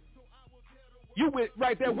 You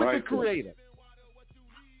right there with the creator.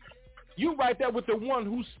 You right there with the one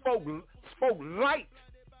who spoke light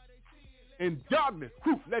in darkness.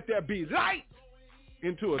 Whew, let there be light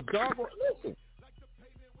into a dark world. Listen,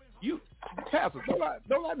 you, Pastor,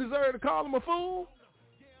 don't I deserve to call him a fool?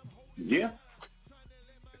 Yeah.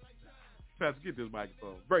 Pastor, get this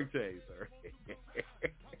microphone. Break chains, sir.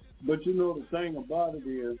 But you know, the thing about it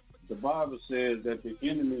is, the Bible says that the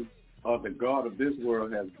enemy or the God of this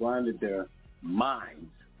world has blinded their minds.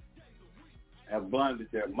 And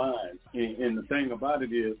the thing about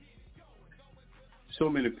it is, so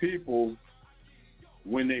many people,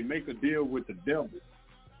 when they make a deal with the devil,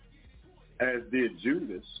 as did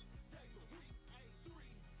Judas,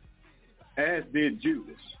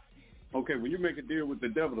 okay, when you make a deal with the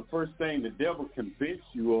devil, the first thing the devil convinces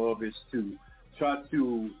you of is to try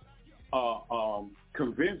to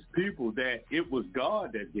convince people that it was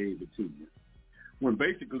God that gave it to you. When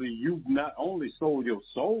basically you've not only sold your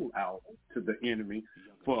soul out to the enemy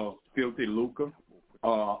for filthy lucre,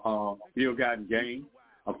 ill-gotten gain,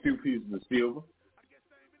 a few pieces of silver,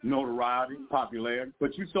 notoriety, popularity,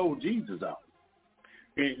 but you sold Jesus out.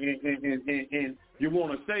 And you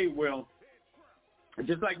want to say, well,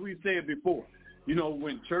 just like we said before, you know,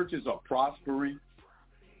 when churches are prospering,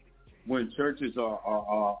 when churches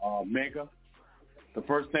are mega, the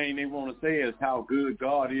first thing they want to say is how good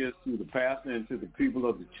God is to the pastor and to the people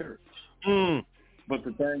of the church. But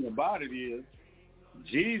the thing about it is,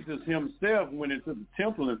 Jesus himself went into the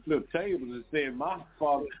temple and flipped tables and said, my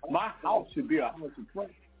house should be a house of prayer.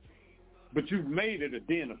 But you've made it a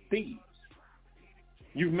den of thieves.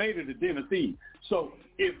 So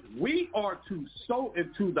if we are to sow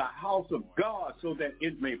into the house of God so that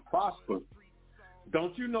it may prosper,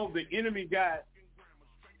 don't you know the enemy got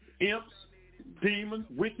imps, demons,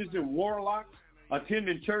 witches, and warlocks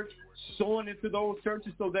attending church, sowing into those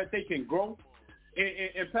churches so that they can grow?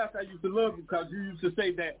 And Pastor, I used to love you because you used to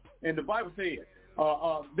say that, and the Bible said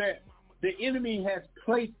that the enemy has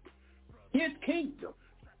placed his kingdom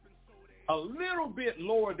a little bit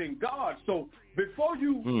lower than God. So before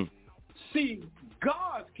you see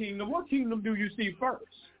God's kingdom, what kingdom do you see first?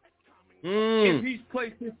 If he's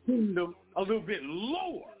placed his kingdom a little bit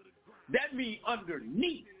lower, that means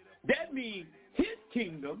underneath. That means his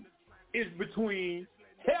kingdom is between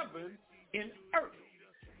heaven and earth.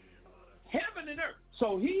 Heaven and earth.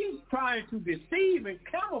 So he's trying to deceive and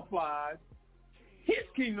camouflage his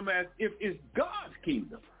kingdom as if it's God's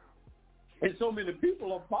kingdom. And so many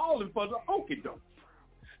people are falling for the okie doke.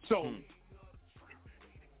 So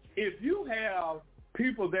if you have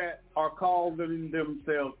people that are calling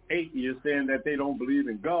themselves atheists, saying that they don't believe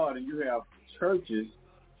in God, and you have churches,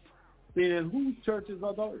 then whose churches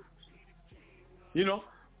are those? You know,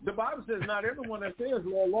 the Bible says not everyone that says,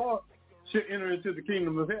 Lord, Lord, should enter into the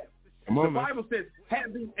kingdom of heaven. The Bible says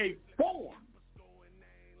having a form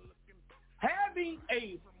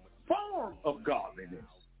of godliness.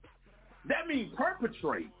 That means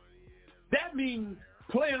perpetrate. That means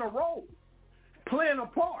playing a role, playing a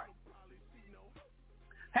part.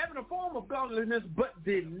 Having a form of godliness, but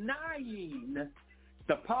denying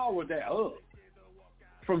the power thereof.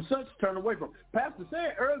 From such turn away from. Pastor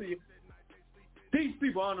said earlier, these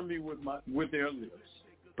people honor me with their lips,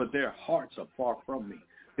 but their hearts are far from me.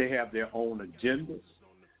 They have their own agendas.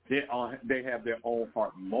 They have their own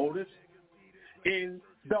heart motives. And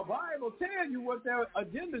the Bible tells you what their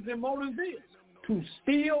agendas and motives is. To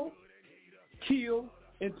steal, kill,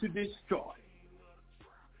 and to destroy.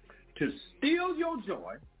 To steal your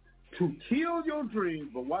joy, to kill your dreams,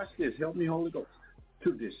 but watch this, help me Holy Ghost,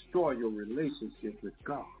 to destroy your relationship with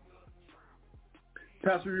God.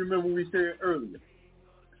 Pastor, remember we said earlier,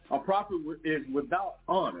 a prophet is without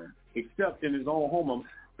honor except in his own home.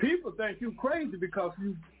 People think you crazy because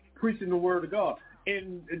you preaching the word of God.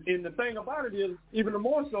 And the thing about it is, even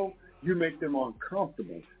more so, you make them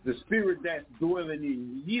uncomfortable. The spirit that's dwelling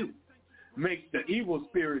in you makes the evil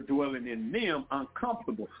spirit dwelling in them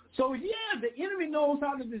uncomfortable. So, yeah, the enemy knows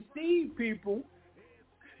how to deceive people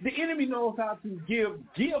The enemy knows how to give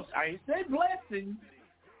gifts. I ain't said blessings.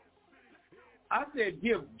 I said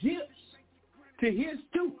give gifts to his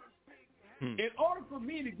too. In order for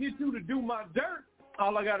me to get you to do my dirt,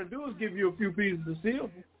 all I got to do is give you a few pieces of silver.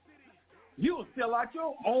 You'll sell out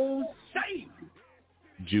your own Savior.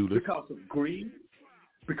 Judas. Because of greed,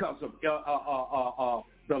 because of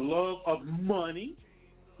the love of money,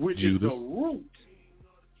 which Judas. is the root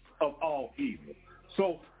of all evil.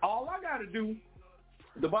 So all I got to do,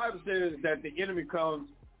 the Bible says that the enemy comes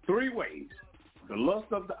three ways: the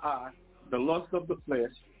lust of the eye, the lust of the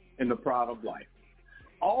flesh, and the pride of life.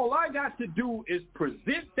 All I got to do is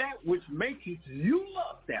present that which makes you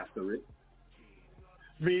lust after it.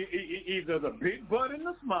 Either the big butt and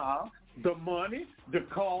the smile, the money, the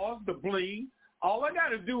cars, the bling. All I got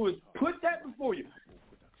to do is put that before you.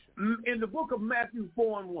 In the book of Matthew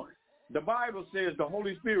 4:1, the Bible says the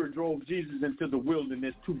Holy Spirit drove Jesus into the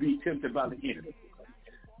wilderness to be tempted by the enemy.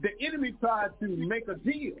 The enemy tried to make a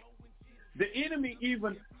deal. The enemy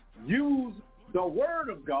even used the word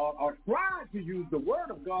of God, or tried to use the word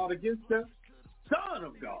of God against the Son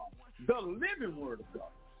of God, the living word of God.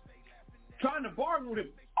 Trying to bargain with him.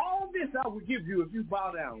 All this I will give you if you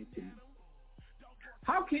bow down to me.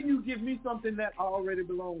 How can you give me something that already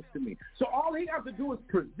belongs to me? So all he got to do is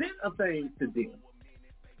present a thing to them.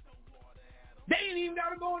 They ain't even got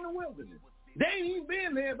to go in the wilderness. They ain't even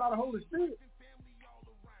been there by the Holy Spirit.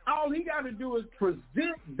 All he got to do is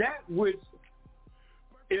present that which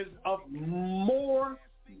is of more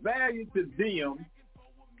value to them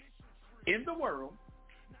in the world,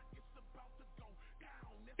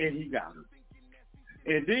 and he got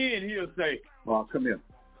it. And then he'll say, "Oh, come here."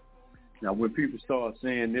 Now, when people start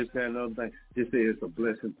saying this, that, and other thing, they say it's a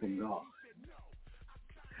blessing from God.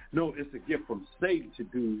 No, it's a gift from Satan to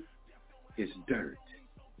do his dirt.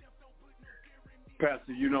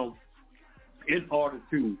 Pastor, you know, in order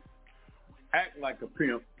to act like a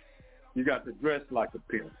pimp, you got to dress like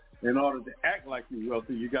a pimp. In order to act like you're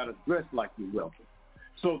wealthy, you got to dress like you're wealthy.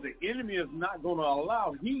 So the enemy is not going to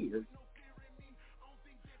allow his,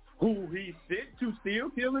 who he sent to steal,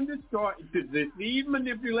 kill, and destroy, to deceive,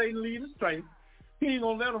 manipulate, and lead astray. He ain't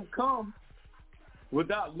going to let them come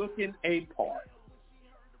without looking a part.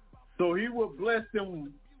 So he will bless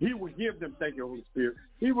them. He will give them, thank you, Holy Spirit.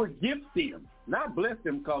 He will gift them, not bless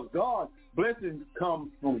them, because God, blessings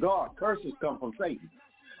come from God. Curses come from Satan.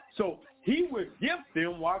 So he will gift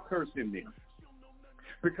them while cursing them,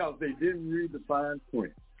 because they didn't read the fine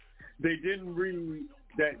print. They didn't read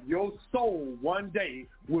that your soul one day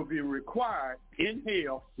will be required in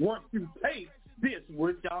hell once you pay this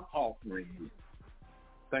which I'm offering you.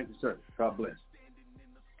 Thank you, sir. God bless.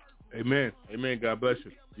 Amen. Amen. God bless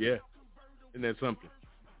you. Yeah. Isn't that something?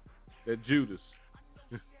 That Judas.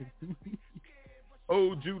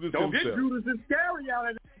 Oh, Judas Don't himself. get Judas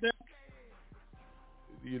Iscariot.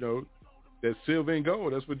 You know, that silver and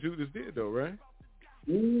gold. That's what Judas did, though, right?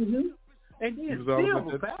 Mm-hmm. And then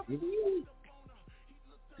silver, Pastor.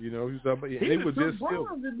 You know, he was talking about, they were just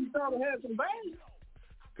silver. He thought it had some value.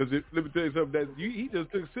 Because let me tell you something. He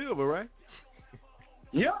just took silver, right?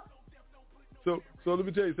 Yeah. So let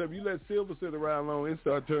me tell you something. You let silver sit around long, it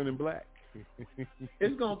start turning black.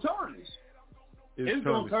 It's gonna tarnish. It's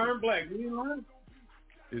gonna turn black. You know?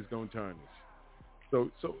 It's gonna tarnish.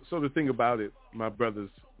 So the thing about it, my brothers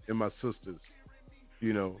and my sisters,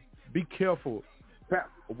 you know, be careful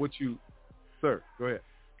of what you, sir. Go ahead.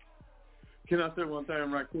 Can I say one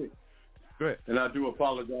thing right quick? Go ahead. And I do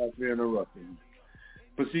apologize for interrupting.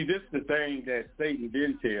 But see, this is the thing that Satan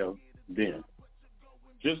didn't tell them.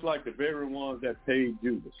 Just like the very ones that paid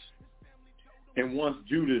Judas. And once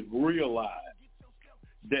Judas realized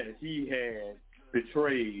that he had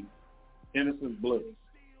betrayed innocent blood,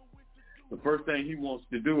 the first thing he wants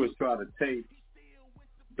to do is try to take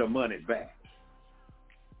the money back.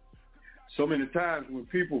 So many times when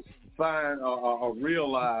people find or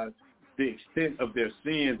realize the extent of their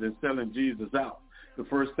sins and selling Jesus out, the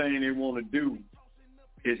first thing they want to do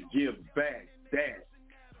is give back that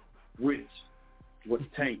which was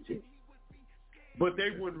tainted. But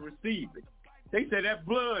they wouldn't receive it. They say that's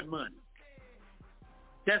blood money.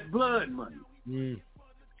 That's blood money. Mm.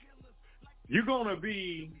 You're going to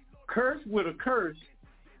be cursed with a curse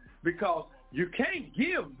because you can't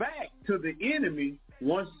give back to the enemy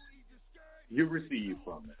once you receive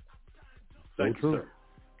from it. Thank you, sir.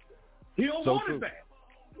 He don't want it back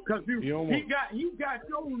because he got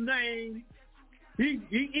your name.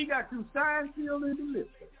 He got you signed, sealed, and delivered.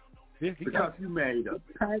 Yeah, because you made a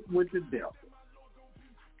pact with the devil.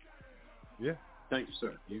 Yeah. Thank you,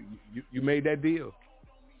 sir. You made that deal.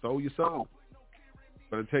 Sold your soul.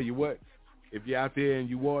 But I tell you what, if you're out there and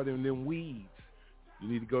you watering them weeds, You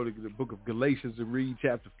need to go to the book of Galatians and read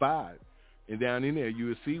chapter 5. And down in there, you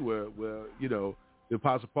will see where you know, the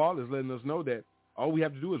Apostle Paul is letting us know that all we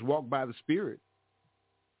have to do is walk by the Spirit,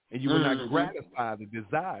 and you will not gratify the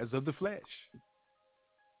desires of the flesh.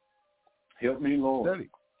 Help me, Lord. Study.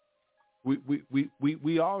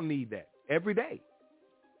 We all need that every day,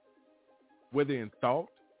 whether in thought,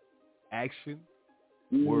 action,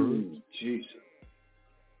 words. Jesus.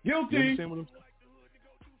 Guilty.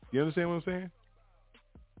 You understand what I'm saying?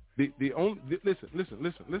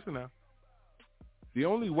 Listen now. The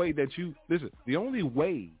only way that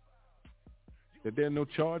there are no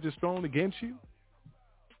charges thrown against you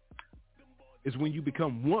is when you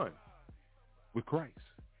become one with Christ.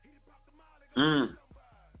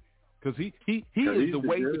 Because he is the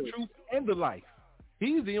way, the truth, and the life.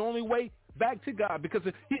 He's the only way back to God, because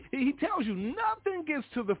he tells you nothing gets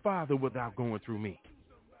to the Father without going through me.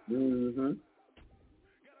 Mm-hmm.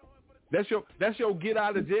 That's your get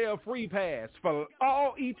out of jail free pass for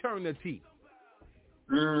all eternity.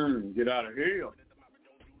 Get out of hell.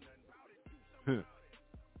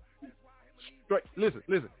 Straight. Listen.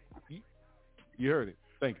 You heard it.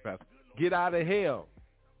 Thank you, Pastor. Get out of hell.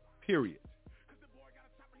 Period.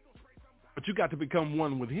 But you got to become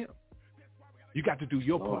one with him. You got to do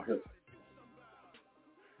your part.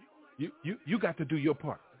 You got to do your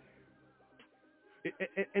part.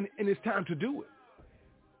 And it's time to do it.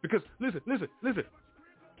 Because listen.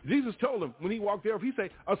 Jesus told him when he walked the earth, he said,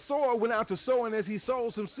 a sower went out to sow, and as he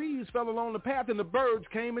sowed, some seeds fell along the path, and the birds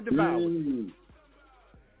came and devoured.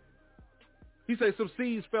 He said some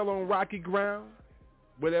seeds fell on rocky ground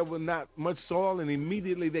where there was not much soil, and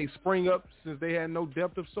immediately they sprang up since they had no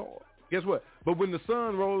depth of soil. Guess what? But when the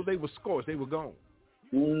sun rose, they were scorched. They were gone.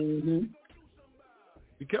 Be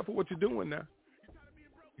careful what you're doing now.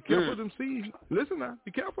 Be careful with them seeds. Listen now. Be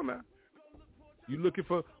careful now. You're looking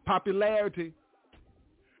for popularity.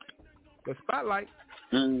 The spotlight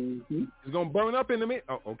is going to burn up in a minute.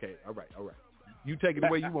 Oh, okay. All right. You take it the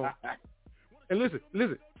way you want. And listen.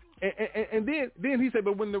 And then he said,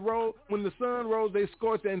 but when the sun rose, they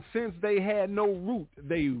scorched, and since they had no root,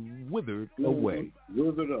 they withered away.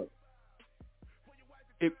 Withered up.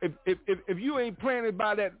 If you ain't planted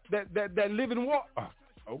by that living water,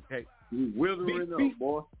 okay. You withering up,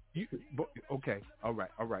 boy. Okay, all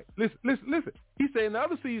right. Listen. He said, and the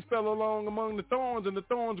other seeds fell along among the thorns, and the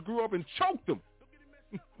thorns grew up and choked them.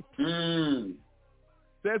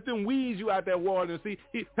 That's them weeds you out there watering. See,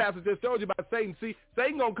 Pastor just told you about Satan. See,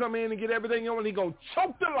 Satan gonna come in and get everything you want, and he gonna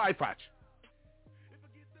choke the life out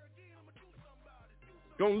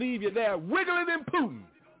you. Gonna leave you there wiggling and pooting.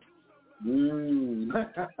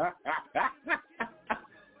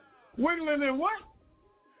 Wiggling and what?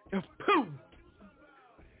 Pooting.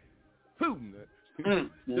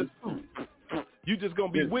 Just pooting. You just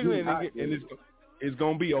gonna be wiggling, and it's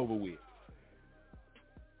gonna be over with.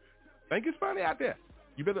 Think it's funny out there.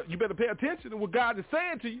 You better pay attention to what God is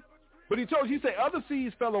saying to you. But he told you, he said, other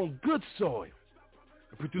seeds fell on good soil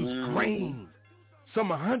and produced grain, some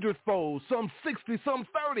 100-fold, some 60, some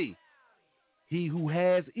 30. He who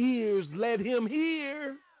has ears, let him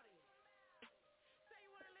hear.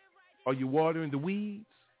 Are you watering the weeds?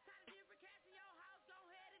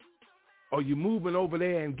 Are you moving over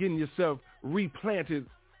there and getting yourself replanted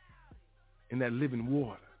in that living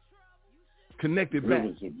water? Connected back.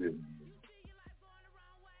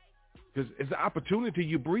 Because it's an opportunity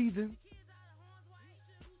you're breathing.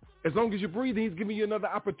 As long as you're breathing, he's giving you another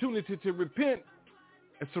opportunity to repent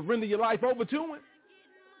and surrender your life over to him.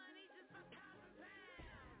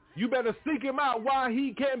 You better seek him out while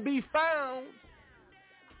he can be found.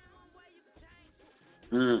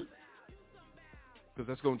 Because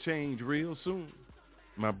that's going to change real soon,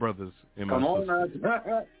 my brothers and my sisters. Come on now.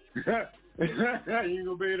 You ain't going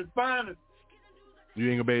to be able to find it.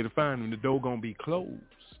 You ain't going to be able to find him. The door going to be closed.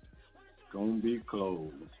 Gonna be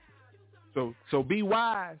closed. So be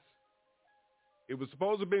wise. It was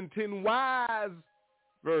supposed to have been 10 wise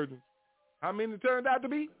virgins. How many turned out to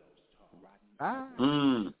be?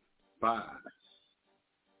 5.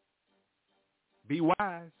 Be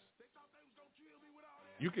wise.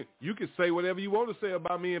 You can say whatever you want to say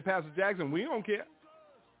about me and Pastor Jackson. We don't care.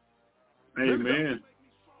 Amen.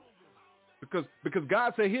 Because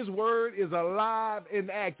God said his word is alive and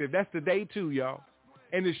active. That's today too, y'all.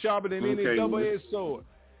 And it's sharper than any double-edged sword.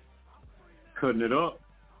 Cutting it up.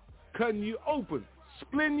 Cutting you open.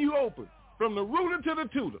 Splitting you open. From the rooter to the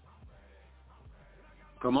tutor.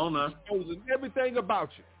 Come on now. Exposing everything about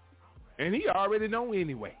you. And he already know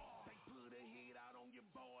anyway.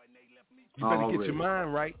 You better get your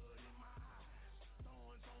mind right.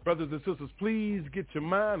 Brothers and sisters, please get your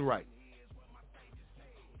mind right.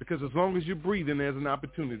 Because as long as you're breathing, there's an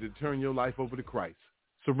opportunity to turn your life over to Christ.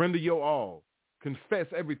 Surrender your all. Confess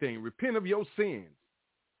everything. Repent of your sins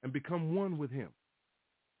and become one with him.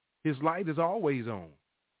 His light is always on.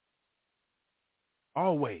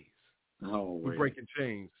 Always. We're breaking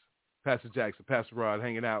chains. Pastor Jackson, Pastor Rod,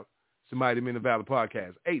 hanging out. It's the Mighty Men of Valor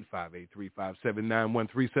podcast,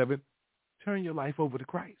 858-357-9137. Turn your life over to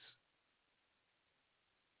Christ.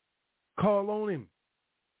 Call on him.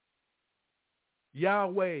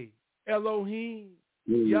 Yahweh, Elohim,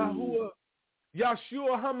 Yahuwah,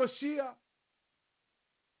 Yahshua HaMashiach.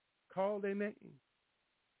 Call their name.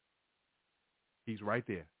 He's right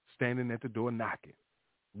there, standing at the door knocking,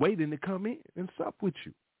 waiting to come in and sup with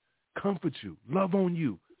you, comfort you, love on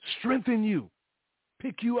you, strengthen you,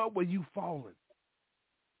 pick you up where you've fallen.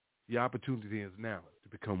 The opportunity is now to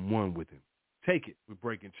become one with him. Take it with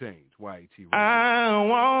Breaking Chains, YAT Radio. I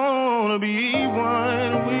want to be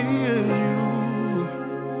one with you.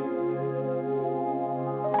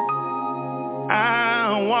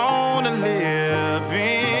 I want to live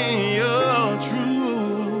in your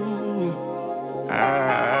truth. I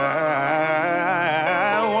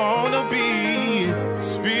want to be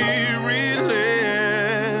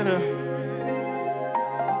spirit-led.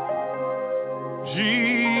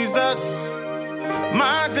 Jesus,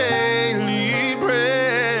 my daily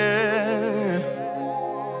bread.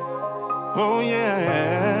 Oh yeah.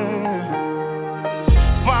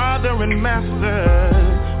 Father and Master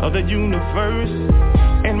of the universe,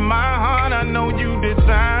 in my heart I know you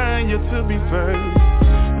desire to be first.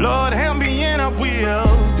 Lord, help me and I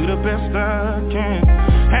will do the best I can.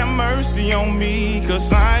 Have mercy on me,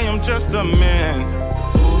 cause I am just a man.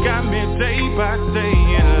 Got me day by day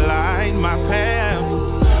and light my path.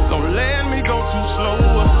 Don't let me go too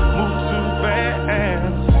slow, move too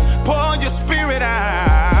fast. Pour your spirit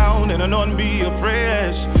out and anoint me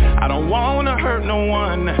afresh. I don't wanna hurt no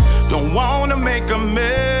one, don't wanna make a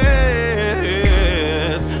mess.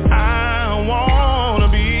 I wanna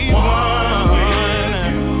be one with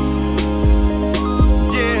you.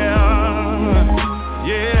 Yeah,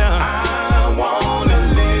 yeah. I wanna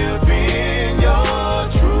live in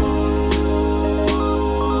your truth.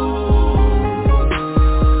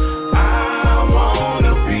 I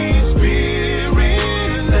wanna be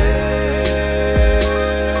spirit-led.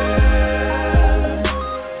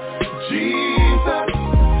 Jesus,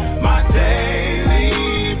 my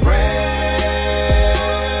daily bread.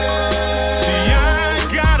 See, I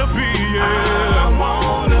gotta be, I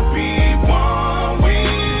wanna be one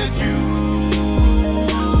with you.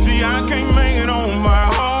 See, I can't make it on my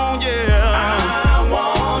own, yeah. I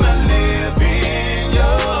wanna live in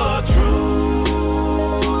your truth.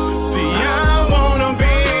 See, I wanna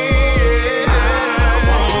be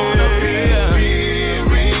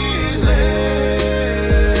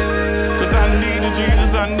spirit-led. Cause I need you,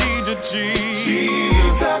 Jesus, I need you,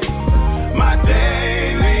 Jesus, my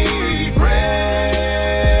daily bread.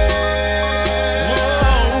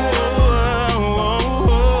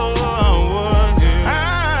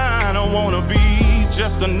 I don't wanna be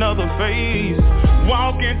just another face,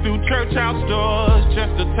 walking through church house doors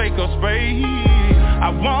just to take up space. I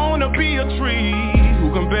wanna be a tree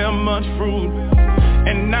who can bear much fruit,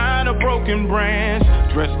 and not a broken branch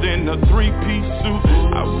dressed in a three-piece suit.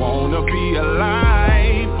 I wanna be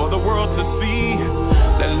alive for the world to see,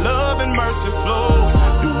 that love and mercy flow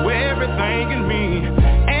through everything in me.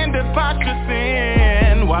 And if I should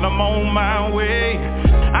sin while I'm on my way,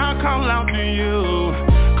 I'll call out to you,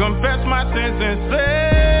 confess my sins and say,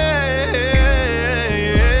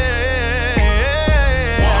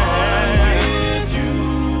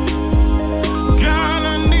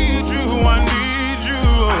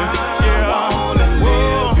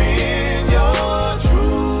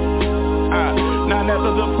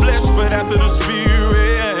 after the flesh, but after the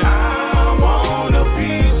spirit. I wanna be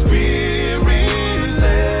spirit-led.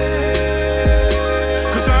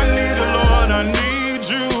 Cause I need the Lord, I need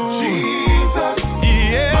you. Jesus,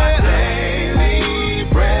 yeah, my daily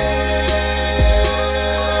bread.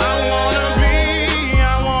 I wanna be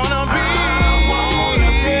one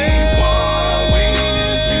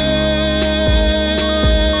with you.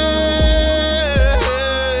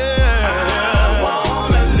 I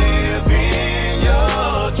wanna live in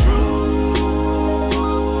your truth.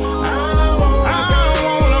 I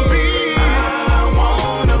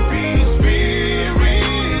wanna be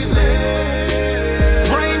spirit-led.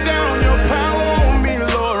 Bring down your power on me,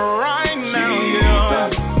 Lord, right now, yeah.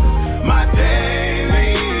 My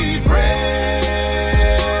daily bread.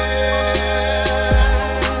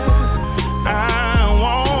 I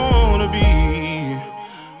wanna be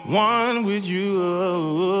one with you.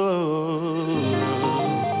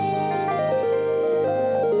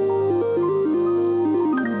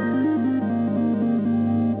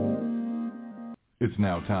 It's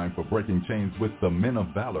now time for Breaking Chains with the Men of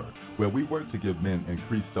Valor, where we work to give men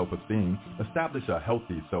increased self-esteem, establish a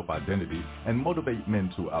healthy self-identity, and motivate men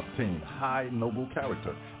to obtain high, noble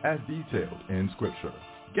character, as detailed in Scripture.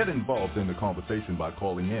 Get involved in the conversation by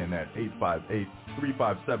calling in at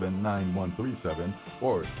 858-357-9137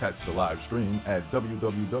 or catch the live stream at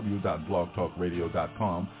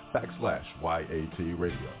www.blogtalkradio.com/YAT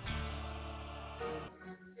Radio.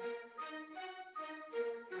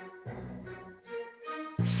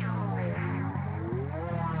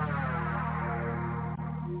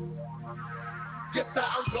 Yes,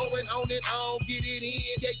 I'm going on and on, get it in,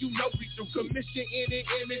 yeah, you know we do. Commission in the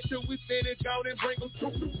image till we finish out and bring them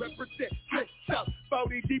through. Represent, flip, top,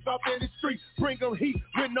 40 deep up in the street. Bring them heat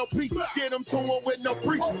with no peace, get them to them with no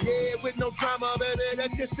preach. Yeah, with no drama, baby,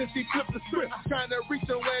 that distance he flip the script. Trying to reach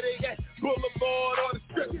them where they at, boulevard on the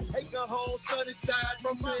strip. Take a home, sunny side,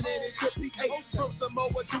 from Trinity to PA. From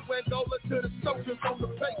Samoa to Angola to the soldiers on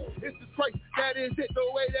the place. It's the grace, that is it, the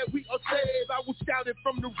way that we are saved. I will shout it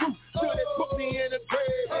from the roof till they put me in the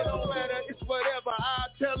grave. It don't matter, it's whatever. I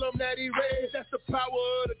tell them that he raised. That's the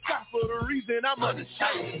power of the gospel, the reason I'm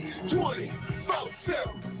unashamed.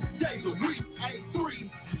 24/7 days a week,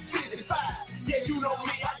 365. Yeah, you know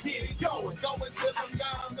me, I get it going. Going till I'm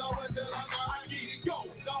down, going till I'm out, I get it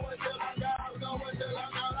going. Going till I'm down, going till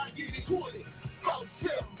I'm out, I get it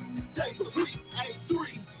 24/7 days a week,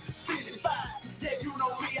 365. Yeah, you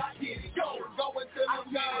know me, I get it going. Going till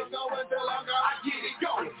I'm down, going till I'm out, I get it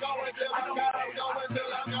going. Going till I'm down, going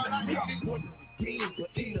till I'm out, I get it going. But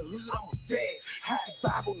in the hood, I'm a dad. Used to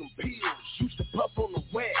vibe on them pills, used to puff on the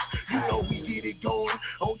web. You know we get it going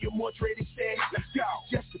on your more ready set. Let's go,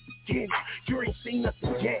 just the beginning. You ain't seen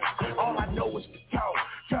nothing yet. All I know is the talk.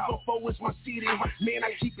 244 is my city. Man,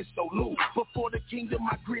 I keep it so loose. Before the kingdom,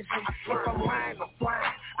 I grizzly. If I'm lying, I'm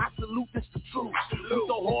flying. I salute, that's the truth. We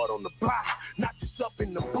so hard on the block, not just up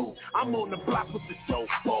in the booth. I'm on the block with the dope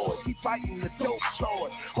boys. He fighting the dope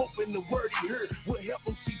charge. Hoping the word he heard will help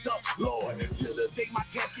him see the Lord. Till the day my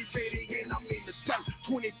cash is ready and I'm in the dirt.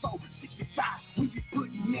 24/65, we be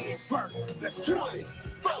putting in first. That's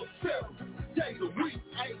 24/7 days a week,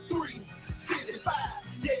 365.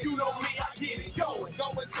 Yeah, you know me, I get it going.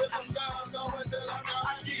 Going till I'm down, going till I'm out,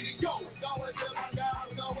 I get it going. Going till I'm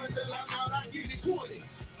down, going till I'm out, I get it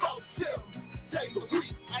 24/7 days a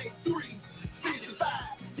week,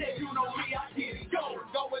 365. Yeah, you know me, I get it going.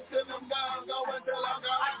 Going till I'm down, going till I'm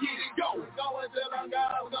out, I get it going. Going till I'm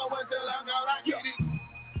down, going till I'm out, I get it.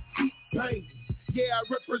 Pain. Yeah, I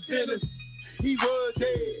represent him. He was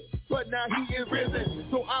dead, but now he is risen.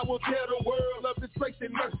 So I will tell the world of his grace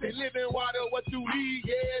and mercy. Living water, what you need,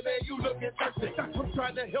 yeah, man, you looking thirsty. I'm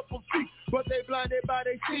trying to help them see, but they blinded by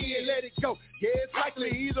they see and let it go. Yeah, it's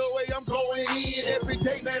likely either way I'm going in. Every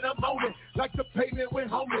day, man, I'm on it, like the pavement went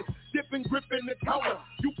homeless. Dipping, gripping the counter.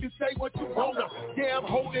 You can say what you wanna. Yeah, I'm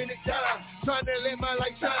holding it down, trying to let my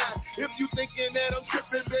light shine. If you thinking that I'm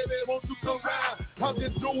tripping, baby, won't you come round? I'm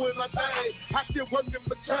just doing my thing. I still working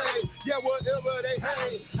for change. Yeah, whatever they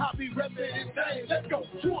hang, I'll be repping his name. Let's go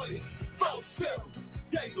 24/7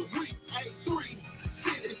 days a week,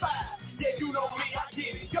 365. Yeah, you know me, I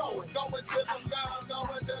get it going. Going till I'm down,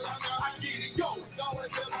 going till I'm out, I get it going. Going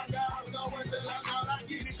till I'm down, going till I'm out, I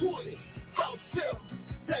get it 24/7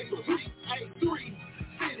 days a week,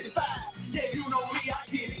 365. Yeah, you know me, I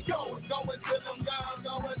get it going. Going till I'm down,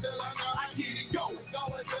 going till I'm out, I get it going.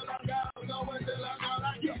 Going till I'm down, going till I'm out,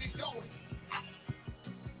 I get it going.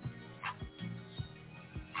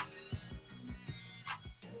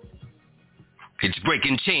 It's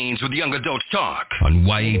Breaking Chains with Young Adult Talk on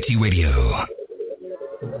YAT Radio.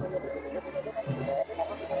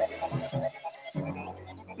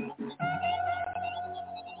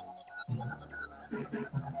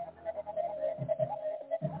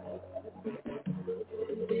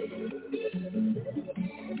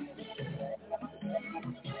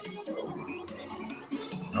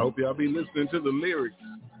 I hope y'all be listening to the lyrics.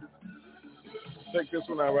 Check this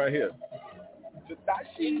one out right here.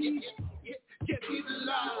 Tadashi. Get these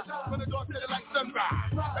alive, when the door to the light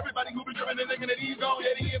sunrise. Everybody who be driven and thinking that he's gone,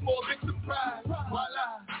 yeah, they in for a big surprise.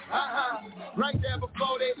 Voila, right there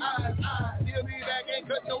before their eyes. He'll be back, ain't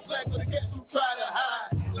cut no slack for the cats who try to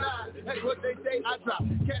hide. That's what they say, I drop,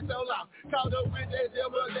 cats all out. Called up with they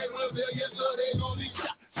deal, but they will deal, yes, so they only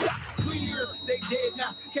shot. Clear, they dead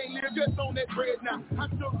now, can't live just on that bread now. I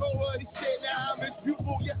still go what he said now, I'm as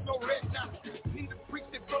beautiful, yes, no red now. Need to preach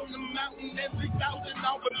it from the mountain, and 3,000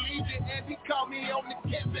 don't believe it. And he called me on the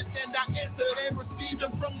campus, and I answered and received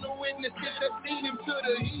him from the witnesses that seen him to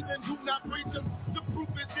the heathen who not preach him. The proof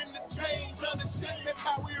is in the change, understand that's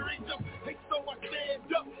how we reach them. Hey, so I stand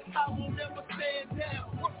up, I will never stand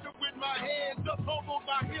down. Worship with my hands up over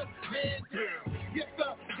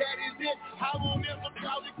I won't ever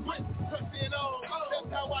call it quits, pressing on. That's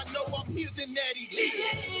how I know I'm his and that he lives.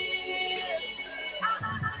 I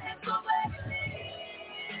am so glad he lives.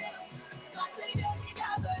 I say that he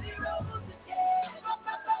died, but he rose again.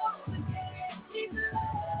 He's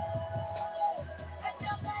alive. And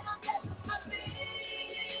now that I'm dead to my feet,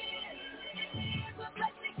 he is a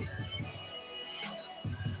blessing to live.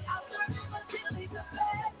 I'll serve him until he comes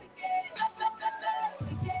back again.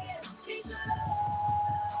 He's alive.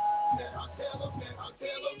 Man, I'll tell him that. What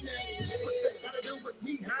they gotta do with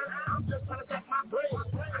me, huh? I'm just trying to get my bread.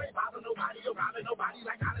 I ain't bothering nobody or robbing nobody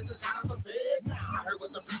like I just got out of bed. I heard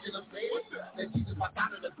what the preacher said, that Jesus walked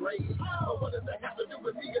out of the grave. But what does that have to do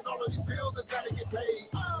with me and all of these bills that gotta get paid?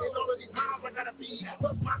 And all of these miles I gotta feed.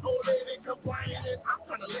 Plus my old lady complaining. I'm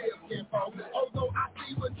trying to live, kinfolk. Although I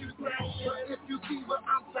see what you're saying, but if you see what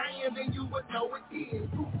I'm saying, then you would know it is.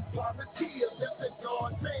 Positive, that's a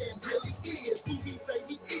God man really is. Who he say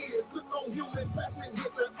he is. Look on human flesh and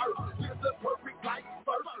hit the earth. Live the perfect life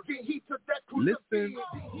first. Then he took that crucifix. Then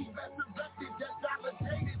he resurrected, that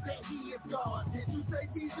validated that he is God. Did you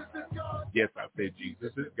say Jesus is God? Yes, I said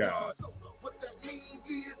Jesus is God. What that means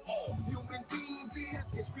is all human beings is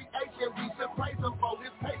his creation. We should praise him for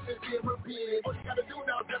his patience and repent. All you gotta do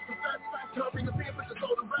now is just confess. Covering the sin, but just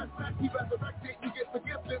throw the rest back. He resurrected, you get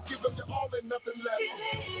forgiveness. Give him your all and nothing left.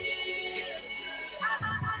 I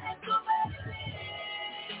am so glad he lives.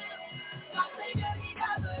 I say that he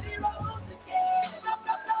died, but he rose again.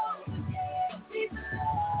 He's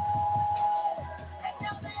alive. And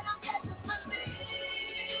now that I'm dead to my feet,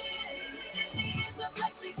 he is a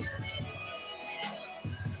blessing to live.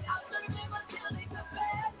 I'll serve him until he comes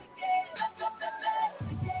back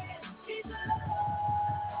again. He's alive.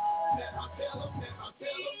 Man, I'll tell him that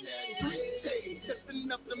he's 3 days. Just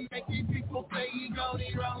enough to make these people say he gone,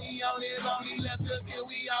 he wrong, he on his own, he left us here,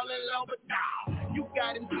 we all alone, but nah. You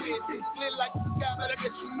got him twisted, split like the sky, but I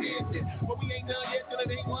guess you missed it. But we ain't done yet, till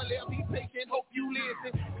it ain't one left. Be patient, hope you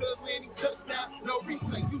listen. Cause when he touched down, no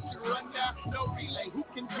replay. You should run down, no relay. Who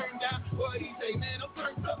can turn down what he say? Man, I'm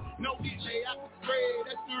turned up, no delay. I can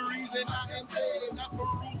spread, that's the reason I am dead. Not for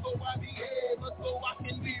rules, so I be head, but so I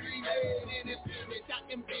can be remade. In his spirit, I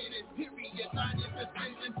can be this period. Find his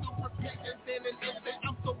decision, super patience in an instant.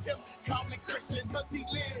 I'm so hip, call me Christian, cause he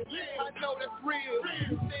lives. I know that's real.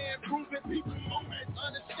 Stand proving people moving,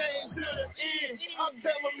 unashamed to the end. I'll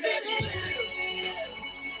tell him that he lives.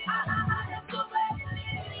 I am so glad he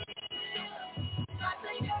lives. I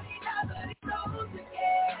say that he died, but he rose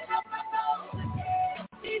again.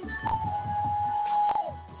 He's alive.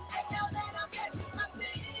 And now that I'm dead to my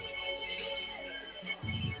feet,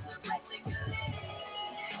 he is a blessing to live.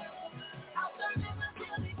 I'll serve him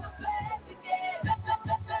until he comes back again.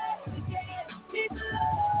 He's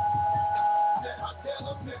alive. I'll tell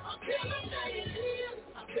him that he lives.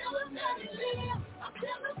 I'll tell him that he lives. I'll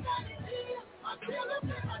tell him that he lives. I'll tell him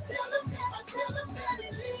that he lives. I'll tell him that he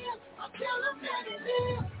lives. I'll tell him that he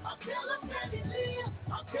lives. I'll tell him that he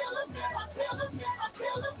lives. I'll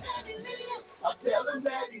tell him that he lives. I'll tell him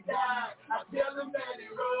that he died. I'll tell him that he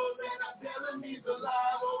rose, and I'll tell him he's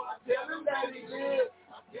alive. Oh, I'll tell him that he lives.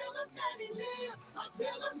 I'll tell him that he lives. I'll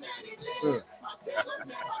tell him that he lives. I'll tell him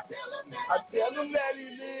that he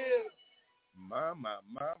lives. My,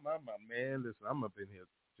 man. Listen, I'm up in here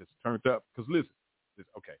just turned up. Because listen,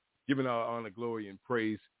 okay. Giving our honor, glory, and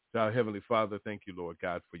praise to our Heavenly Father. Thank you, Lord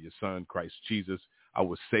God, for your Son, Christ Jesus,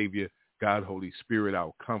 our Savior. God, Holy Spirit,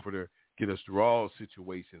 our Comforter. Get us through all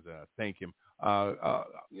situations. And I thank him.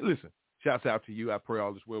 Listen, shouts out to you. I pray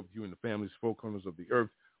all is well with you and the families, 4 corners of the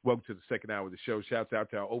earth. Welcome to the second hour of the show. Shouts out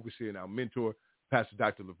to our overseer and our mentor, Pastor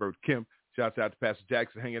Dr. Levert Kemp. Shouts out to Pastor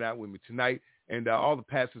Jackson hanging out with me tonight. And all the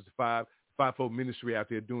pastors of fivefold ministry out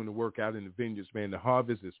there doing the work out in the vineyards, man. The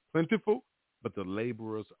harvest is plentiful, but the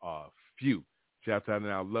laborers are few. Shouts out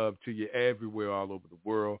and our love to you everywhere, all over the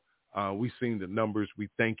world. We've seen the numbers. We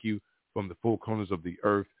thank you from the 4 corners of the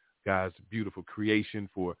earth, God's beautiful creation,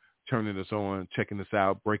 for turning us on, checking us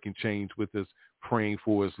out, breaking chains with us, praying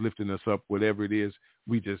for us, lifting us up, whatever it is.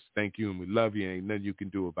 We just thank you and we love you. Ain't nothing you can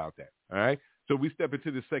do about that. All right. So we step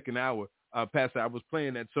into the second hour. Pastor, I was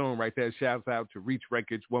playing that song right there. Shouts out to Reach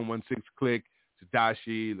Records, 116 Click, to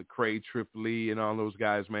Dashi, Lecrae, Triple E, and all those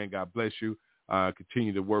guys, man. God bless you.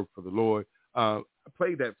 Continue to work for the Lord. I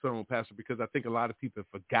played that song, Pastor, because I think a lot of people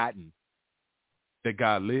have forgotten that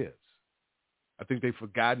God lives. I think they've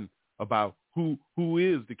forgotten about who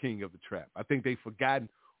is the king of the trap. I think they've forgotten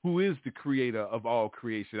who is the creator of all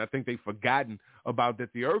creation. I think they've forgotten about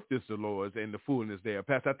that the earth is the Lord's and the fullness there.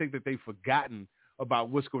 Pastor, I think that they've forgotten about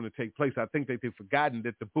what's going to take place. I think that they've forgotten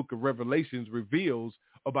that the book of Revelations reveals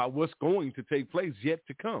about what's going to take place yet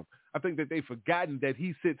to come. I think that they've forgotten that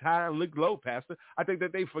he sits high and looks low, Pastor. I think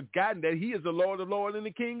that they've forgotten that he is the Lord of Lords and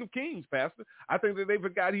the King of Kings, Pastor. I think that they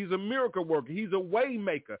forgot he's a miracle worker. He's a way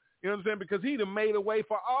maker. You know what I'm saying? Because he'd have made a way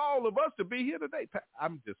for all of us to be here today.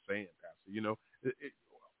 I'm just saying, Pastor, you know,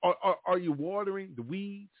 are you watering the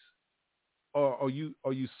weeds, or are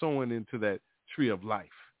you sowing into that tree of life?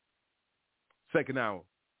 Second hour,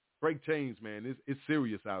 break chains, man. It's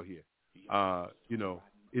serious out here. You know,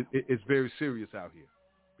 it's very serious out here,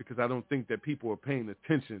 because I don't think that people are paying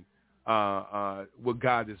attention what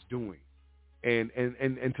God is doing. And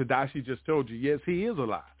Tadashi just told you, yes, he is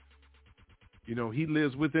alive. You know, he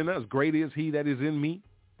lives within us. Great is he that is in me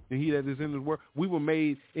and he that is in the world. We were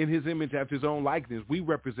made in his image after his own likeness. We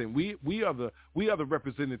represent. We are the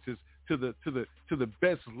representatives to the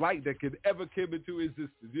best light that could ever come into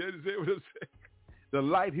existence. You understand what I'm saying? The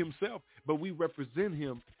light himself, but we represent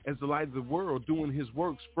him as the light of the world, doing his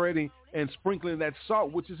work, spreading and sprinkling that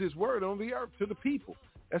salt, which is his word, on the earth to the people.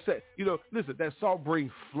 That's it. You know, listen, that salt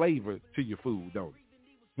brings flavor to your food, don't it?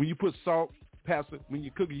 When you put salt, Pastor, when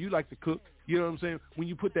you're cooking, you like to cook. You know what I'm saying? When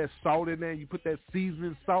you put that salt in there, you put that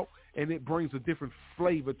seasoning salt, and it brings a different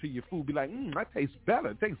flavor to your food. Be like, that tastes better.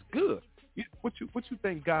 It tastes good. What you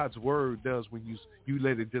think God's word does when you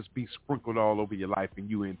let it just be sprinkled all over your life, and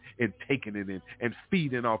you and taking it in and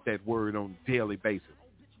feeding off that word on a daily basis?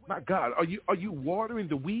 My God, are you watering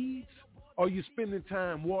the weeds? Or are you spending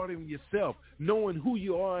time watering yourself, knowing who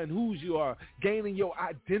you are and whose you are, gaining your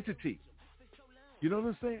identity? You know what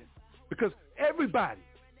I'm saying? Because everybody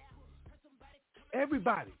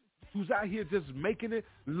who's out here just making it,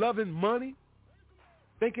 loving money,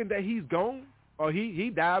 thinking that he's gone, or he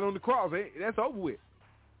died on the cross, that's over with.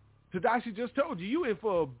 Tadashi just told you, you in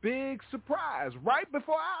for a big surprise right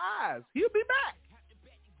before our eyes. He'll be back.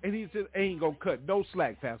 And he just ain't going to cut no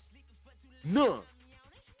slack, Pastor. None.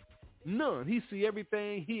 He see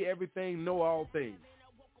everything, hear everything, know all things.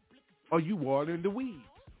 Are you watering the weeds?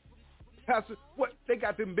 Pastor, what? They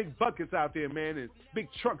got them big buckets out there, man, and big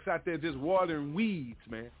trucks out there just watering weeds,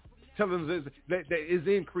 man. Telling us that is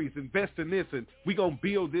increase, invest in this, and we going to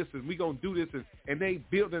build this, and we going to do this, and they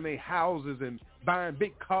building their houses and buying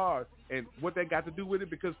big cars, and what they got to do with it,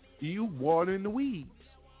 because you watering the weeds.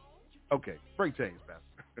 Okay, break change, Pastor.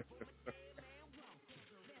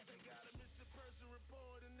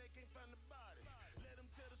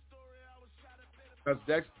 Pastor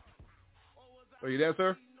Jackson, are you there,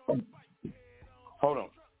 sir? Hold on.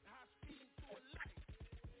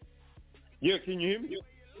 Yeah, can you hear me?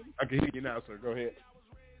 I can hear you now, sir. Go ahead.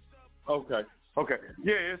 Okay.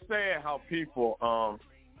 Yeah, it's sad how people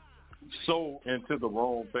sow into the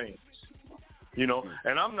wrong things, you know.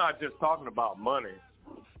 And I'm not just talking about money.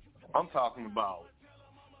 I'm talking about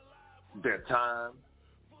their time,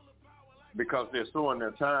 because they're sowing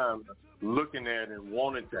their time looking at and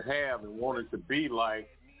wanting to have and wanting to be like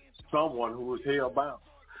someone who is hell-bound.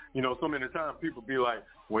 You know, so many times people be like,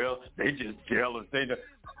 well, they just jealous.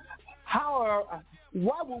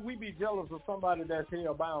 Why would we be jealous of somebody that's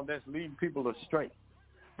hell-bound, that's leading people astray,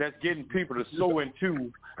 that's getting people to sow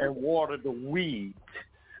into and water the weeds,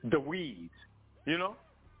 you know,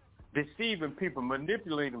 deceiving people,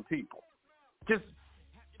 manipulating people, just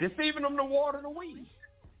deceiving them to water the weeds,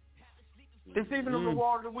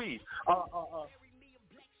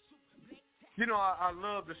 You know, I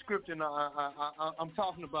love the scripture, and I'm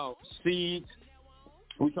talking about seeds.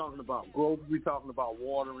 We're talking about growth. We're talking about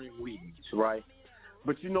watering weeds, right?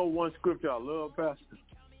 But you know one scripture I love, Pastor?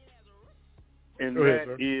 And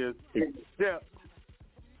that is, except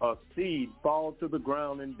a seed fall to the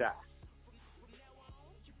ground and die.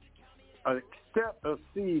 Except a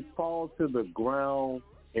seed fall to the ground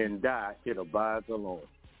and die, it abides alone.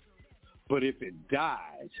 But if it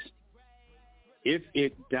dies,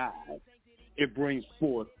 it brings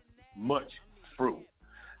forth much fruit.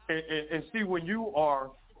 And see, when you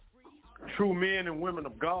are true men and women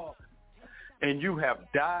of God and you have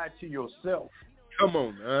died to yourself, come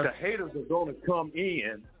on, man. The haters are going to come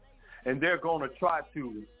in and they're going to try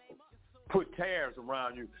to put tares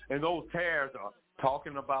around you. And those tares are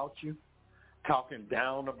talking about you, talking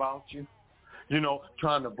down about you, you know,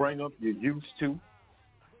 trying to bring up your used to,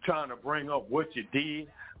 trying to bring up what you did.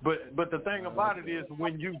 But the thing about it is,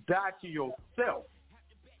 when you die to yourself,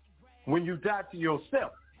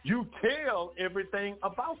 you tell everything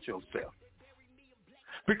about yourself,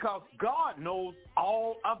 because God knows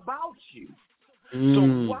all about you. So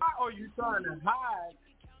why are you trying to hide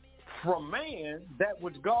from man that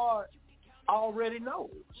which God already knows?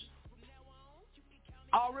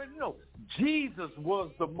 I already know. Jesus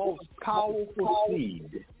was the most powerful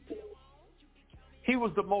seed. He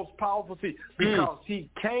was the most powerful seed because he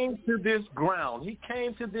came to this ground. He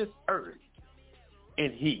came to this earth,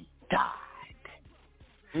 and he died.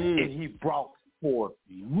 And he brought forth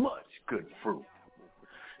much good fruit.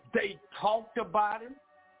 They talked about him.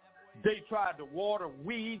 They tried to water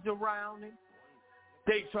weeds around him.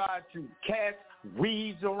 They tried to cast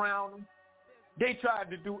weeds around him. They tried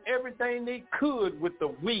to do everything they could with the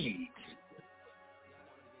weeds,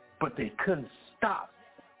 but they couldn't stop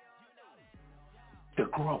the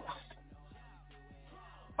growth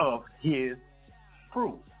of his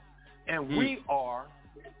fruit. And we are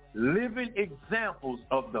living examples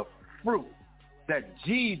of the fruit that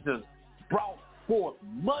Jesus brought forth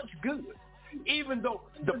much good. Even though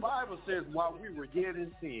the Bible says while we were yet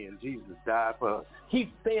in sin, Jesus died for us.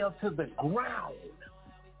 He fell to the ground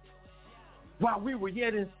while we were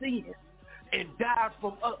yet in sin and died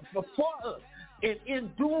for us. And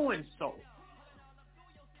in doing so,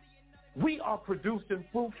 we are producing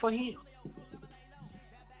fruit for him.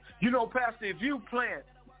 You know, Pastor, if you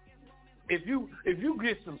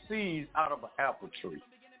get some seeds out of an apple tree,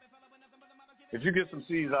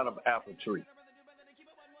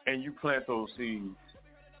 and you plant those seeds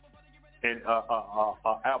and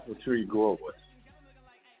an apple tree grows,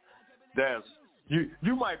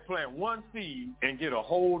 you might plant one seed and get a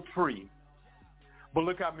whole tree, but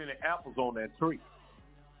look how many apples on that tree.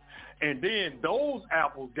 And then those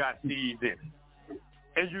apples got seeds in it.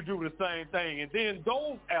 And you do the same thing. And then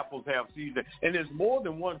those apples have seeds in it. And there's more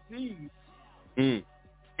than one seed in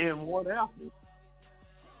one apple.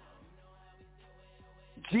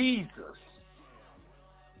 Jesus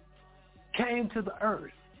came to the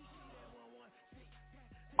earth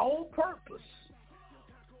on purpose,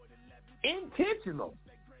 intentional,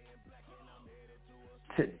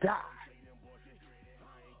 to die.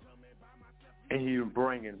 And he's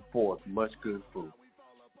bringing forth much good fruit.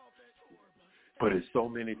 But there's so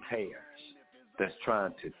many tares that's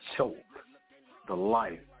trying to choke the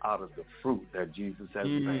life out of the fruit that Jesus has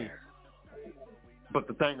bared. But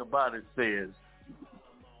the thing about it says,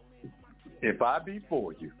 if I be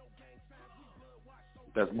for you,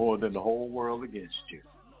 that's more than the whole world against you.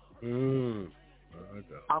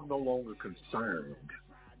 I'm no longer concerned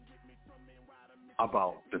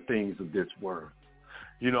about the things of this world.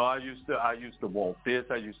 You know, I used to want this.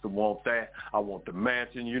 I used to want that. I want the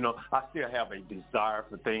mansion. You know, I still have a desire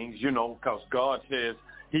for things, you know, because God says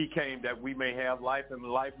he came that we may have life and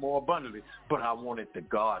life more abundantly. But I want it the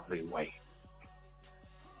godly way.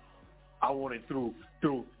 I want it through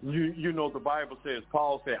you know, the Bible says,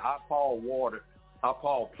 Paul said,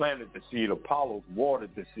 Paul planted the seed, Apollos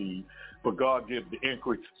watered the seed, but God gives the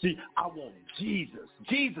increase. See, I want Jesus.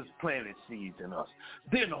 Jesus planted seeds in us.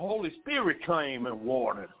 Then the Holy Spirit came and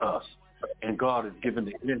watered us, and God has given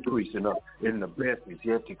the increase in us, and the best is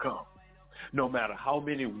yet to come. No matter how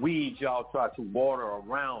many weeds y'all try to water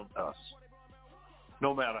around us,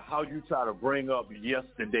 no matter how you try to bring up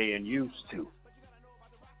yesterday and used to,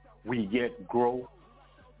 we yet grow,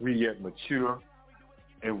 we yet mature,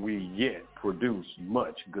 and we yet produce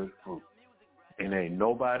much good fruit. And ain't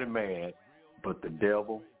nobody mad but the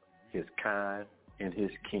devil, his kind, and his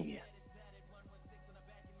kin.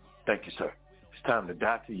 Thank you, sir. It's time to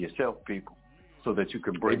die to yourself, people, so that you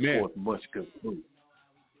can bring forth much good fruit.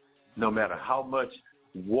 No matter how much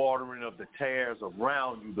watering of the tares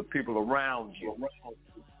around you, the people around you.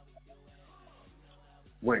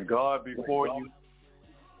 When God before you,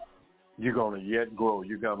 you're going to yet grow.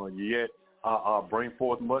 You're going to yet bring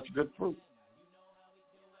forth much good fruit.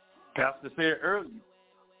 Pastor said earlier,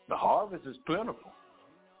 the harvest is plentiful.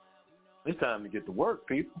 It's time to get to work,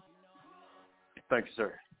 people. Thank you,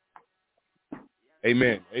 sir.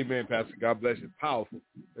 Amen. Amen, Pastor. God bless you. Powerful.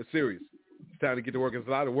 That's serious. It's time to get to work. It's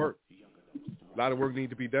a lot of work. A lot of work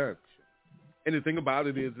needs to be done. And the thing about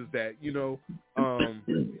it is that, you know,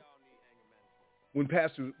 when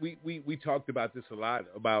Pastor, we talked about this a lot,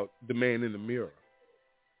 about the man in the mirror.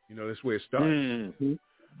 You know, that's where it starts. Mm-hmm.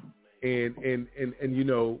 And you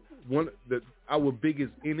know, our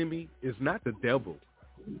biggest enemy is not the devil,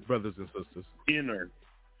 brothers and sisters.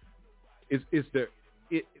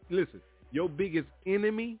 Listen, your biggest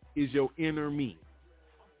enemy is your inner me.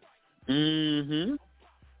 Mm-hmm.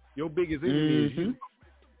 Your biggest enemy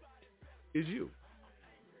is you.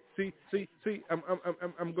 See.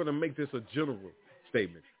 I'm going to make this a general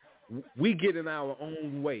statement. We get in our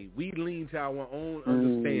own way. We lean to our own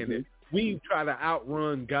understanding. We try to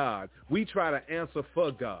outrun God. We try to answer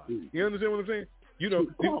for God. You understand what I'm saying? You know,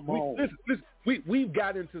 we've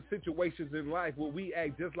got into situations in life where we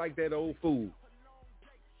act just like that old fool,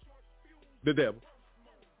 the devil.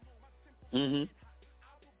 Mm-hmm.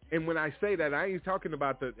 And when I say that, I ain't talking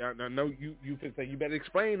about the. I know you can say you better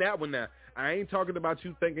explain that one now. I ain't talking about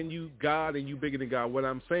you thinking you God and you bigger than God. What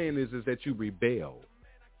I'm saying is that you rebel.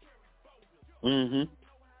 Mm-hmm.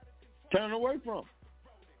 Turn away from.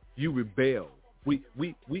 You rebel. We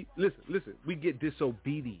listen. We get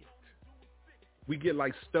disobedient. We get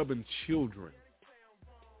like stubborn children.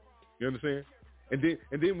 You understand? And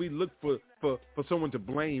then we look for someone to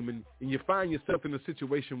blame, and you find yourself in a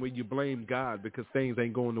situation where you blame God because things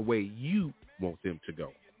ain't going the way you want them to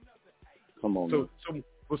go. Come on.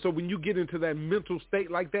 So when you get into that mental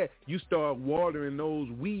state like that, you start watering those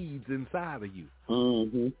weeds inside of you.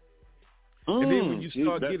 Mm-hmm. And then when you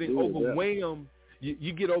start getting overwhelmed,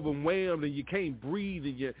 you get overwhelmed and you can't breathe,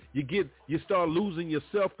 and you start losing your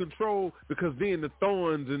self-control because then the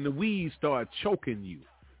thorns and the weeds start choking you.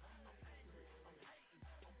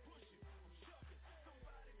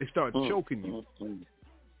 They start choking you.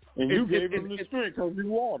 And you gave them the strength because you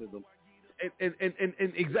watered them. And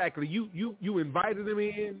exactly, you invited him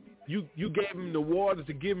in. You gave him the water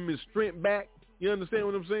to give him his strength back. You understand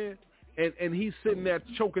what I'm saying? And he's sitting there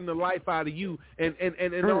choking the life out of you. And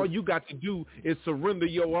all you got to do is surrender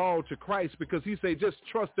your all to Christ, because he said, just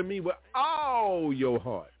trust in me with all your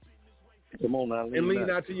heart. Come on now, and lean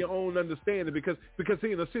out to your own understanding, because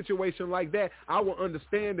see, in a situation like that, our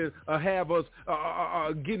understanding have us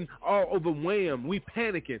getting all overwhelmed. We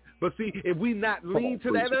panicking. But see, if we not lean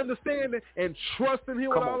to that understanding and trust in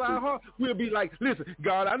him with all our heart, we'll be like, listen,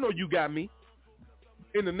 God, I know you got me.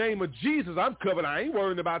 In the name of Jesus, I'm covered. I ain't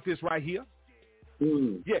worrying about this right here.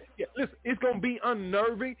 Yeah. Listen, it's going to be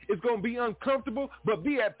unnerving. It's going to be uncomfortable, but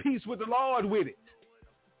be at peace with the Lord with it.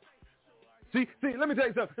 See, let me tell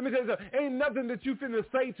you something. Ain't nothing that you finna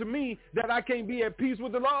say to me that I can't be at peace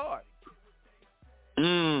with the Lord.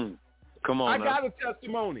 Come on. I got a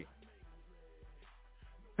testimony.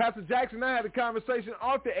 Pastor Jackson and I had a conversation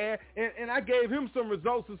off the air, and I gave him some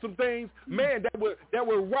results and some things, man, that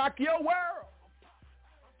would rock your world.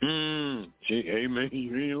 Amen. You ain't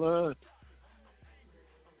lying.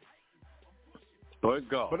 But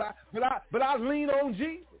God. But I lean on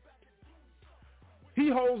Jesus. He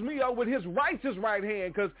holds me up with his righteous right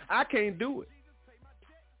hand, because I can't do it.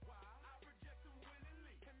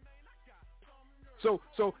 So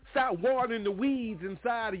stop watering the weeds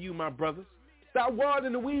inside of you, my brothers. Stop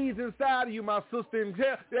watering the weeds inside of you, my sister, and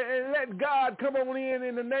let God come on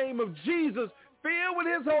in the name of Jesus, filled with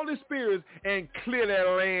his Holy Spirit, and clear that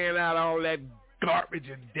land out, all that garbage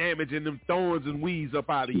and damage and them thorns and weeds up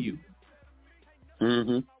out of you.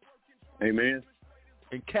 Amen.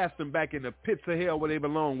 And cast them back in the pits of hell where they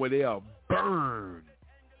belong, where they are burned.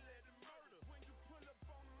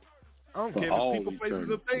 I don't care if people, places,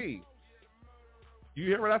 or things. You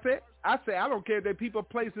hear what I said? I say I don't care if they're people,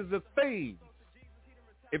 places, or things.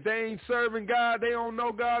 If they ain't serving God, they don't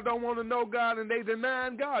know God, don't want to know God, and they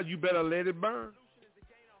denying God, you better let it burn.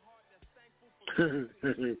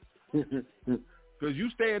 Because you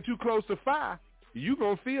staying too close to fire, you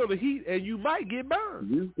going to feel the heat, and you might get burned.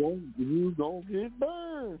 You gonna get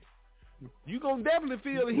burned. You going to definitely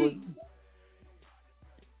feel the heat.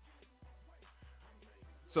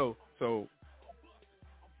 So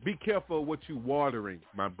be careful what you watering,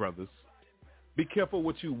 my brothers. Be careful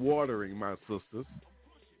what you watering, my sisters.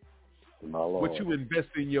 My Lord. What you invest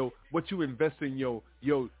in your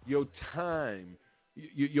time,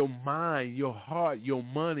 your mind, your heart, your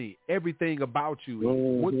money, everything about you.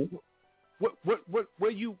 What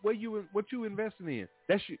you investing in?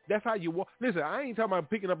 That's how you walk. Listen, I ain't talking about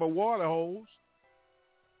picking up a water hose.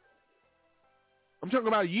 I'm talking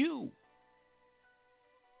about you.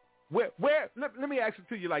 Where? Let me ask it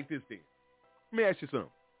to you like this, then. Let me ask you something.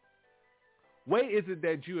 Where is it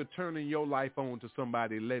that you are turning your life on to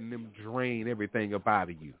somebody, letting them drain everything up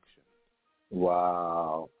out of you?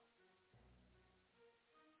 Wow.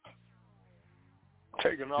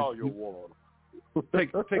 Taking all your water.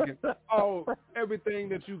 Taking all everything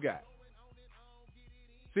that you got.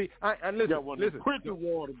 See, I listen. Quit the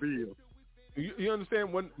water bill. You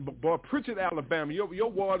understand? When boy, Pritchard, Alabama, your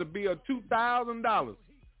water bill $2,000.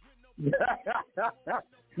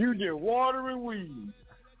 You just watering weeds.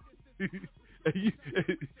 It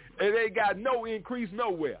ain't got no increase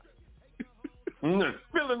nowhere.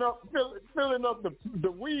 Filling up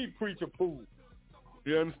the weed preacher pool.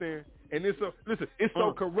 You understand? And it's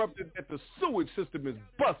so corrupted that the sewage system is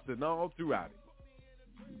busting all throughout it.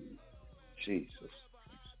 Jesus.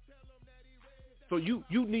 So you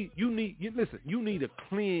need a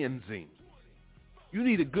cleansing. You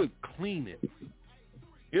need a good cleaning.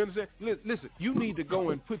 You understand? Listen, you need to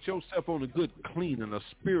go and put yourself on a good cleaning, a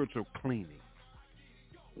spiritual cleaning.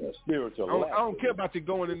 Yes, spiritual. I don't care about you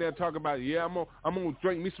going in there talking about, yeah, I'm gonna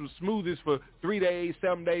drink me some smoothies for 3 days,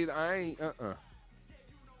 7 days. I ain't.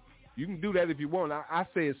 You can do that if you want. I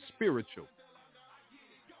say it's spiritual.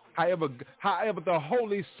 However, the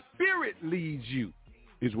Holy Spirit leads you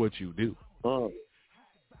is what you do.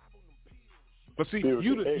 But see,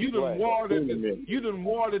 you done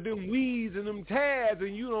watered them weeds and them tads,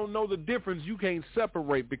 and you don't know the difference. You can't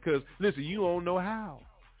separate because, listen, you don't know how.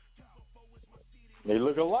 They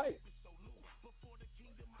look alike.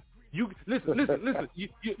 You listen.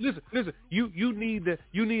 You need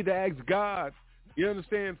to ask God. You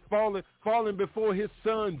understand? Falling before His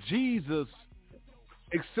Son Jesus,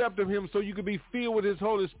 accepting Him so you can be filled with His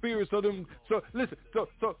Holy Spirit. So them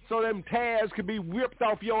tads can be ripped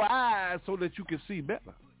off your eyes so that you can see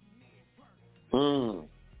better.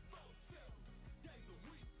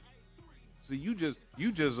 See, you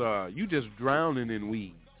just drowning in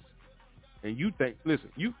weeds, and you think.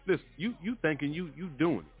 You thinking you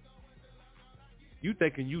doing it. You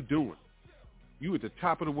thinking you doing it. You at the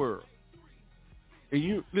top of the world, and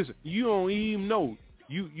you don't even know.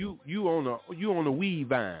 You on a weed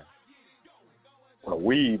vine. A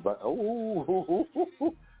weed vine. Ooh,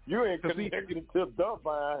 you ain't connected to the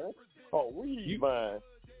vine. A weed vine.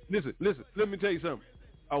 Listen. Let me tell you something.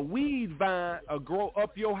 A weed vine will grow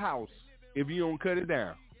up your house if you don't cut it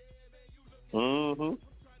down.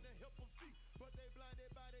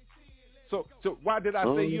 So why did I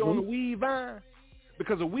say you on a weed vine?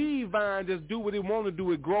 Because a weed vine just do what it want to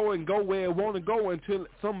do. It grow and go where it want to go until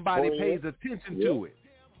somebody pays attention to it.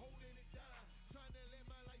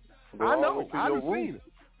 I know. I've seen it.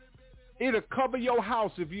 It'll cover your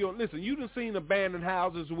house if you don't listen. You done seen abandoned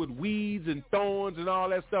houses with weeds and thorns and all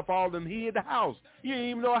that stuff all done hid the house. You didn't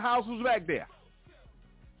even know a house was back there.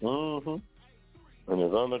 And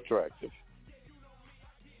it's unattractive.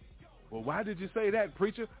 Well, why did you say that,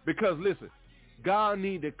 preacher? Because listen, God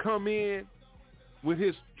need to come in with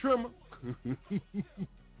His trimmer.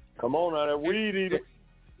 Come on now, that weed eater.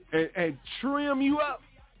 And trim you up.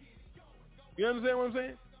 You understand what I'm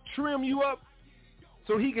saying? Trim you up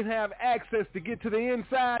so He can have access to get to the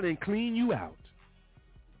inside and clean you out.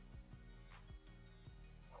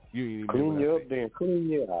 Clean you up, then clean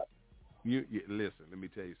you out. You listen, let me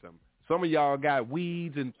tell you something. Some of y'all got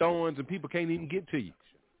weeds and thorns and people can't even get to you.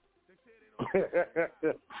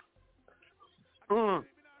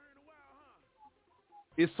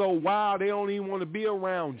 It's so wild they don't even want to be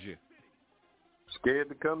around you. Scared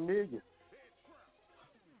to come near you.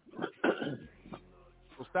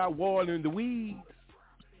 So stop watering the weeds.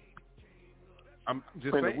 I'm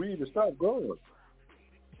just saying. And the weed will stop growing.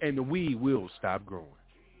 And the weed will stop growing.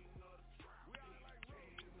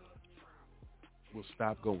 Will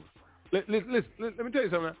stop going. Let me tell you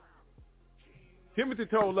something now. Timothy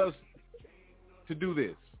told us to do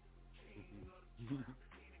this.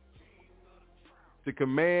 To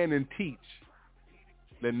command and teach.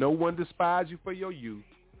 Let no one despise you for your youth,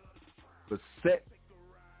 but set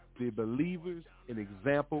the believers an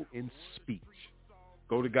example in speech.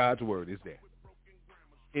 Go to God's word, it's there.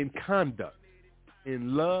 In conduct,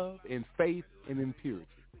 in love, in faith, and in purity.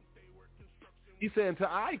 He said, until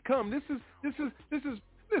I come, this is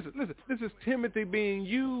Timothy being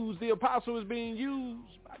used. The apostle is being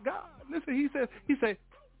used by God. Listen, he said,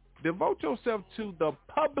 devote yourself to the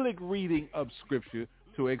public reading of Scripture,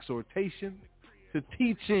 to exhortation, to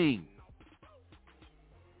teaching.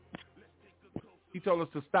 He told us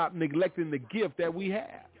to stop neglecting the gift that we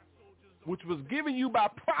have, which was given you by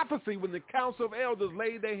prophecy when the council of elders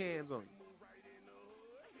laid their hands on you.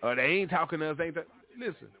 Oh, they ain't talking to us.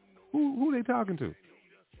 Listen, who they talking to?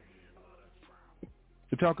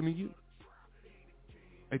 They're talking to you.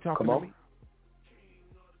 They talking to me.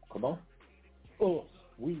 Come on. Oh,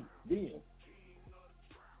 we did.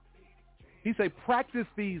 He say, practice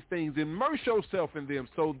these things, immerse yourself in them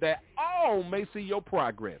so that all may see your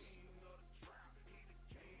progress.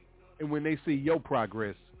 And when they see your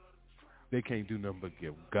progress, they can't do nothing but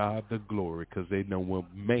give God the glory because they know what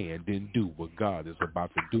man didn't do what God is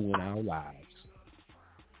about to do in our lives.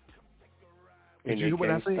 And you hear what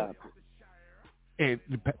I said? And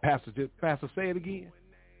Pastor, say it again.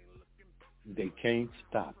 They can't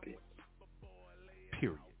stop it.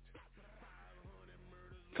 Period.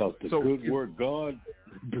 Because the good work God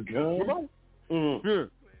begun, yeah,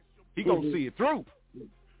 He gonna see it through.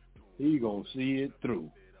 He gonna see it through.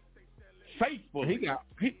 Faithful.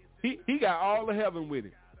 He got all of heaven with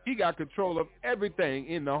him. He got control of everything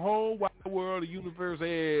in the whole wide world, the universe,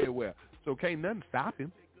 everywhere. So can't nothing stop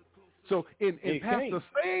him. So in Pastor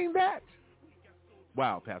saying that,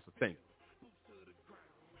 wow, Pastor, thank you.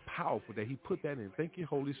 Powerful that he put that in. Thank you,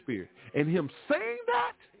 Holy Spirit. And him saying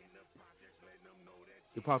that,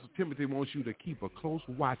 Apostle Timothy wants you to keep a close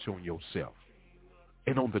watch on yourself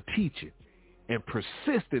and on the teaching and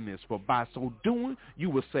persist in this, for by so doing, you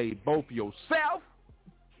will save both yourself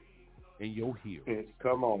and your hearers.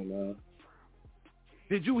 Come on, man.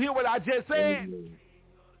 Did you hear what I just said?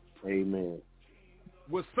 Amen.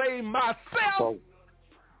 Will save myself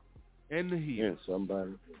and the hearers. Yeah,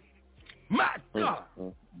 somebody. My God.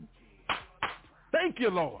 Thank you,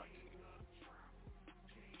 Lord.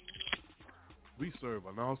 We serve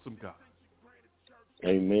an awesome God.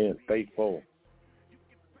 Amen. Faithful.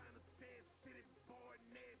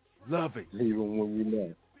 Loving. Even when we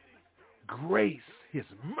know. Grace. His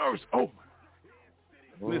mercy. Oh,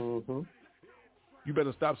 my. Listen. You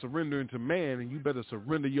better stop surrendering to man, and you better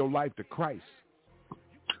surrender your life to Christ.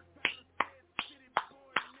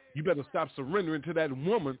 You better stop surrendering to that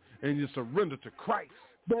woman, and you surrender to Christ.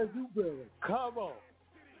 You better. Come on.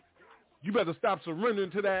 You better stop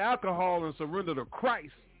surrendering to that alcohol and surrender to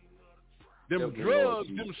Christ. Them drugs,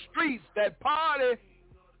 them streets, that party.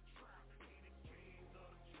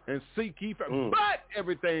 And seek ye first. But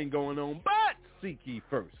everything going on, but seek ye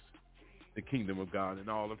first the kingdom of God and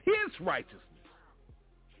all of his righteousness.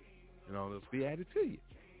 And all else be added to you.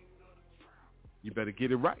 You better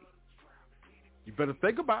get it right. You better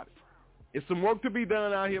think about it. It's some work to be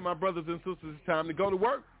done out here, my brothers and sisters. It's time to go to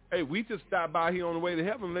work. Hey, we just stopped by here on the way to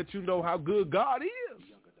heaven and let you know how good God is.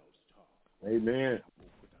 Amen.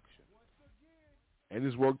 And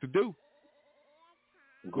there's work to do.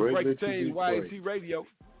 Breaking Change, YAT Radio.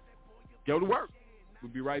 Go to work.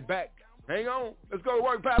 We'll be right back. Hang on. Let's go to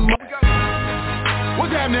work, Pastor.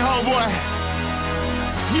 What's happening, homeboy?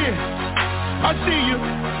 Yeah, I see you.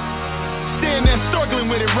 Standing there struggling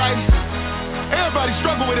with it, right? Everybody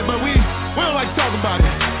struggle with it, but we don't like to talk about it.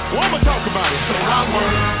 Well, I'm going to talk about it. So I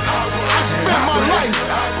spent my life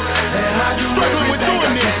struggling with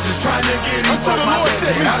doing this until the Lord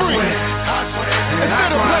set me free.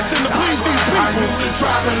 Instead of blessing to please these people, I'm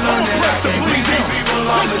going to bless to please Him.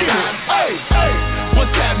 Let's get it. Hey,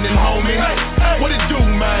 what's happening, homie? What it do,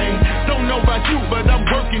 man? Don't know about you, but I'm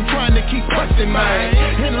working, trying to keep pressing, man.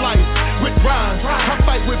 In life, with rhymes, I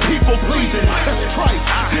fight with people pleasing. That's trite.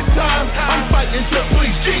 This time, I'm fighting to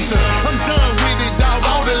please Jesus. I'm done with it, dog.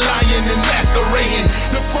 All the lying and masquerading,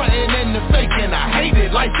 the fronting and the faking. I hate it,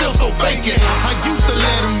 life feels so vacant. I used to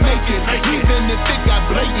let them make it, even if it got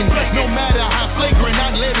blatant. No matter how flagrant,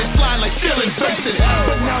 I let it slide like ceiling faces.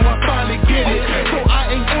 But now I finally get it, so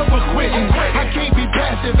I ain't ever quitting. I can't be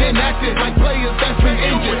passive and active like players that's been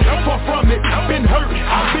injured. Far from it, I've been hurt,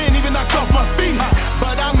 I've been even knocked off my feet.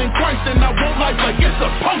 But I'm in Christ and I want life like it's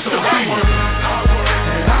supposed to be. I work,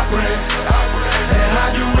 and I pray, and I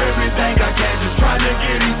do everything I can, just trying to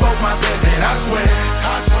get these folks my best. And I sweat,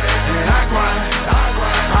 and I grind.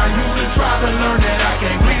 I used to try to learn that I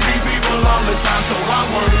can't please these people all the time. So I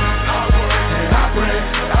work, and I pray,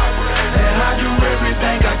 and I do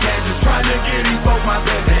everything I can, just trying to get these folks my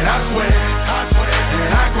best. And I sweat,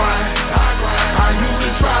 and I grind. I used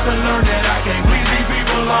to try to learn that I can't please these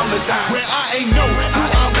people all the time. Where I ain't know who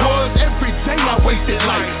I was, every day I wasted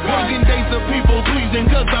life. Working days of people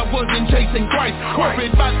pleasing, cause I wasn't chasing Christ.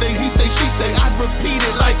 Worried about the he say, she say, I'd repeat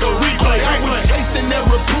it like a replay. I was chasing their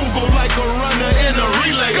approval like a runner in a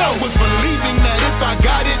relay. I was believing that if I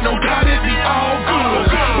got it, no doubt it'd be all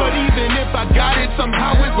good. But even if I got it,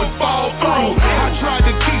 somehow it would fall through. I tried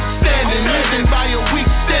to keep standing, living by a weak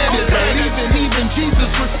standard. But even Jesus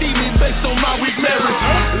received me based on my weak merits.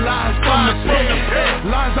 Lies from the pen,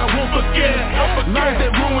 lies I won't forget. Lies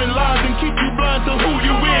that ruin lives and keep you blind to who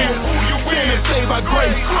you is. Sin is saved by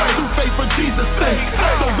grace, through faith for Jesus' sake.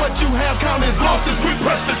 So what you have count as losses, we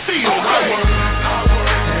press the seal. I work,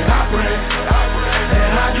 and I pray,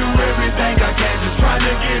 and I do everything I can, just trying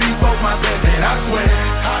to get these folks my best. And I sweat,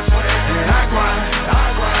 and I grind.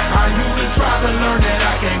 I used to try to learn that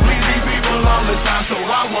I can't please these people all the time. So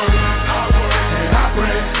I work, and I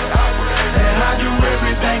pray, and I do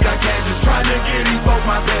everything I can, just trying to get these folks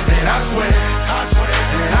my best. And I sweat,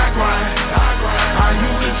 and I grind. I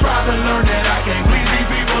used to try to learn that I can't please these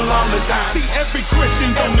people all the time. See, every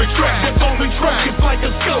Christian's on the track, that's on the track, it's like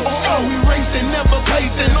a scope. Oh, we racing, never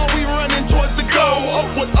pacing, or we running towards the goal.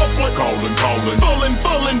 Upward, calling,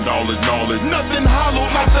 falling, knowledge, nothing hollow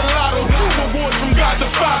like the lotto. Rewards from God the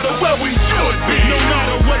Father, where we should be. No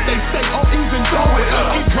matter what they say, or even throw it up.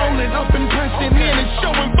 Keep rolling up and pressing in and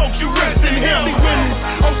showing folks you rest in Him. See, when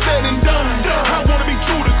it's all said and done, I wanna be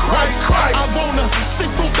true to Christ. I wanna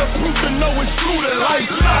stick with the proof to know it's true to life.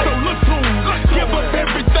 So look to Him, give up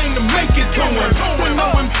everything to make it to Him. When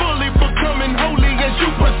knowing fully becoming holy as you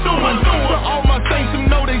pursuing. For all my saints who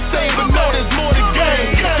know they saved but know there's more to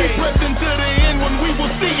gain. Keep pressing to the end when we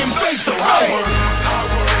will see Him face. So I work,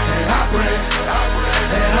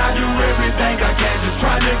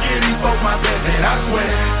 to get these folks my best, and I sweat,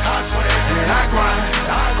 and I grind.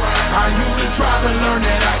 I usually try to learn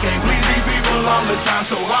that I can't please these people all the time,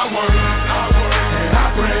 so I work, and I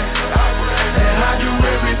pray, and I do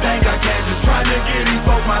everything I can, just trying to get these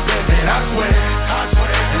folks my best, and I sweat,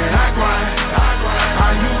 and I grind.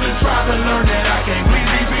 I usually try to learn that I can't please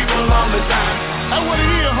these people all the time. That's what it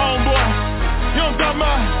is, homeboy. You know what I'm talking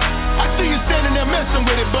about? I see you standing there messing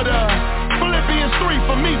with it, but Philippians 3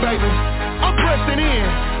 for me, baby. I'm pressing in.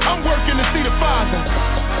 I'm working to see the Father.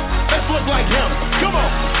 Let's look like him. Come on.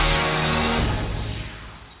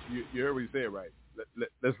 You heard what he said, right?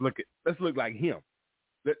 Let's look like him.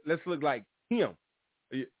 Let's look like him,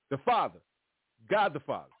 the Father, God the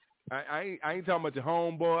Father. I ain't talking about your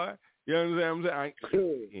homeboy. You know what I'm saying?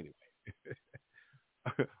 Anyway.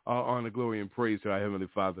 All honor, glory, and praise to our Heavenly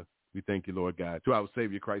Father. We thank you, Lord God. To our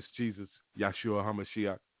Savior, Christ Jesus, Yahshua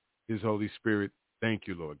HaMashiach, His Holy Spirit. Thank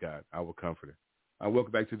you, Lord God, our Comforter.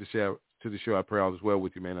 Welcome back to the show. I pray all is well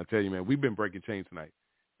with you, man. I tell you, man, we've been breaking chains tonight,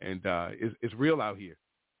 and it's real out here,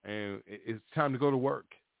 and it's time to go to work.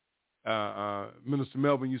 Minister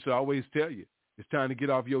Melvin used to always tell you, it's time to get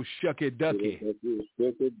off your shucky ducky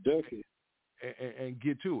and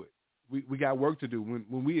get to it. We got work to do.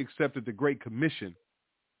 When we accepted the Great Commission,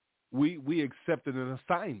 we accepted an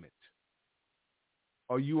assignment.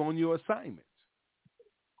 Are you on your assignment?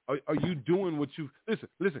 Are you doing what you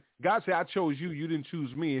listen? God said, "I chose you. You didn't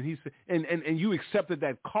choose me." And He said, and you accepted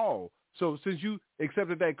that call. So since you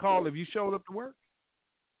accepted that call, have you showed up to work?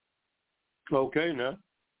 Okay, now.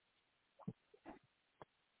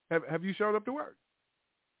 Have you showed up to work?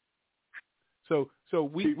 So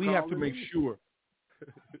we have to make sure.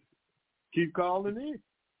 Keep calling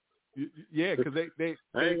in. Yeah, because they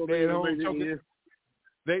at home choking.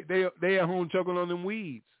 They at home choking on them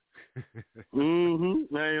weeds.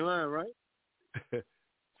 Mm-hmm. I ain't lying, right?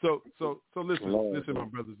 So listen, my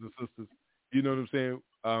brothers and sisters. You know what I'm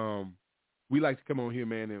saying? We like to come on here,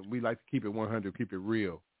 man, and we like to keep it 100, keep it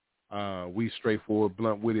real. We straightforward,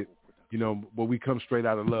 blunt with it, you know, but we come straight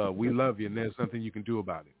out of love. We love you, and there's nothing you can do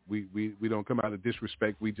about it. We don't come out of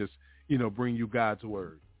disrespect. We just, bring you God's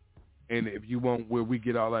word. And if you want where we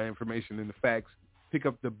get all our information and the facts, pick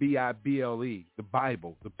up the Bible, the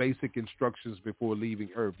Bible, the basic instructions before leaving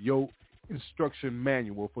earth, your instruction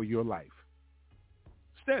manual for your life.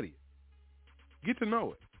 Study it. Get to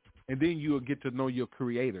know it. And then you'll get to know your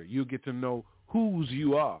Creator. You'll get to know whose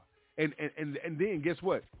you are. And then guess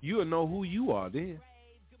what? You'll know who you are then.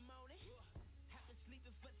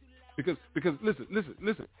 Because listen.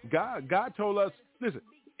 God told us, listen,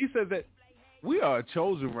 He said that we are a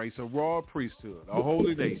chosen race, a royal priesthood, a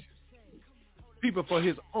holy nation. People for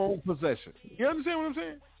His own possession. You understand what I'm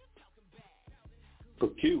saying?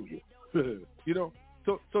 Peculiar.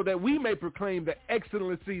 So that we may proclaim the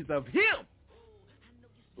excellencies of Him.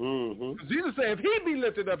 Mm-hmm. Jesus said, if He be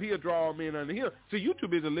lifted up, He'll draw all men unto Him. So you too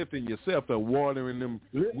busy lifting yourself to watering them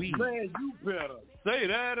weeds. Man, you better say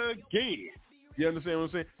that again. You understand what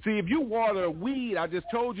I'm saying? See, if you water a weed, I just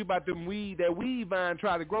told you about them that weed vine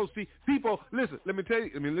try to grow. See, people, listen, let me tell you,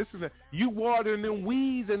 listen, you watering them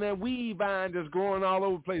weeds and that weed vine just growing all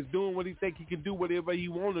over the place, doing what he think he can do, whatever he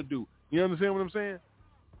want to do. You understand what I'm saying?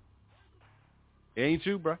 It ain't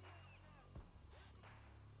you, bro.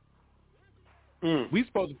 We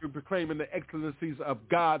supposed to be proclaiming the excellencies of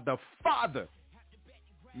God the Father,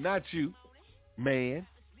 not you, man.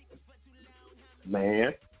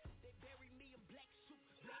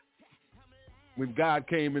 When God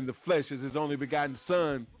came in the flesh as His only begotten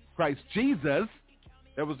Son, Christ Jesus,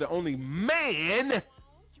 that was the only man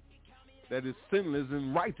that is sinless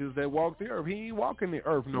and righteous that walked the earth. He ain't walking the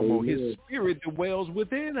earth no more. His Spirit dwells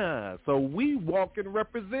within us. So we walk and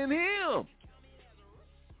represent Him.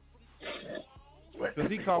 Because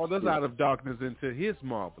He called us out of darkness into His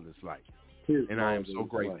marvelous light. And I am so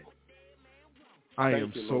grateful. I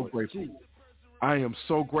am so grateful. I am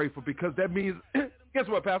so grateful because that means, guess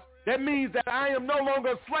what, Pastor? That means that I am no longer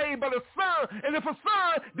a slave but a son. And if a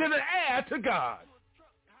son, then an heir to God.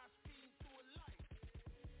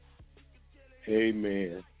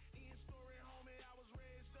 Amen.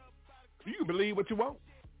 You can believe what you want.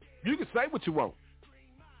 You can say what you want.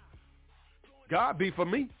 God be for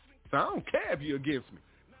me. So I don't care if you're against me.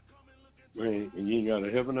 Man, and you ain't got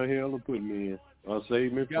a heaven or hell to put me in. I'll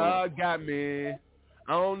save me. God got me.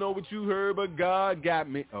 I don't know what you heard, but God got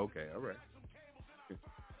me. Okay, all right.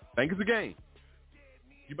 Think it's a game.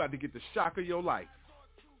 You about to get the shock of your life.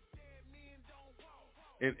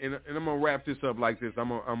 And I'm gonna wrap this up like this. I'm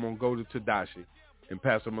gonna go to Tadashi, and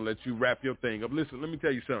Pastor, I'm gonna let you wrap your thing up. Listen, let me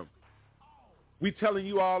tell you something. We telling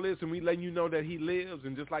you all this, and we letting you know that He lives,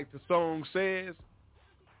 and just like the song says,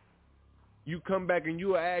 you come back and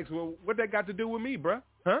you ask, well, what that got to do with me, bruh?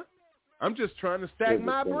 Huh? I'm just trying to stack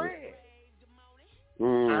my bread.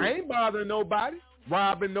 I ain't bothering nobody,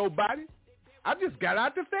 robbing nobody. I just got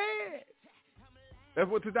out the fed. That's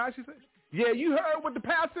what Tadashi said. Yeah, you heard what the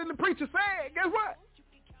pastor and the preacher said. Guess what?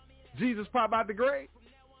 Jesus popped out the grave.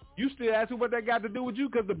 You still asking what that got to do with you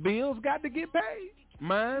because the bills got to get paid.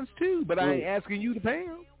 Mine's too, but I ain't asking you to pay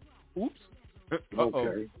them. Oops.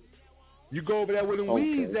 Okay. You go over there with them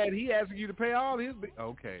weeds that he asking you to pay all his bills.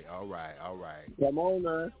 Okay, all right. Come on,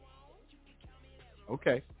 man.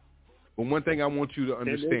 Okay. But one thing I want you to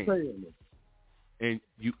understand, and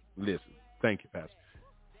you listen. Thank you, Pastor.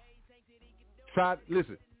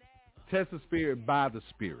 Test the spirit by the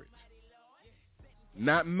Spirit,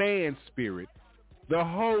 not man's spirit, the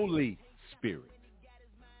Holy Spirit.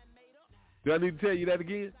 Do I need to tell you that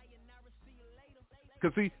again?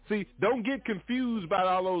 Because see, don't get confused by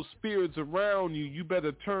all those spirits around you. You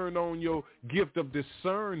better turn on your gift of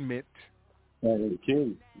discernment. The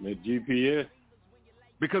GPS.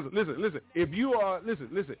 Because listen, if you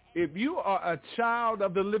are a child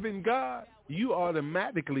of the living God, you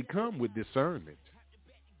automatically come with discernment.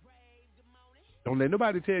 Don't let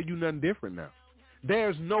nobody tell you nothing different now.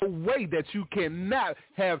 There's no way that you cannot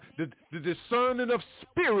have the discerning of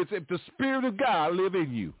spirits if the Spirit of God live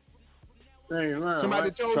in you.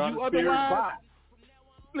 Somebody told you otherwise.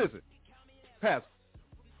 Listen, Pastor,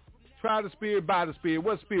 try the Spirit by the Spirit.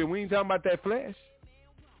 What Spirit? We ain't talking about that flesh.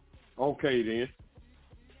 Okay, then.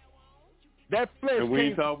 That flesh. And we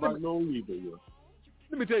ain't talking about no evil.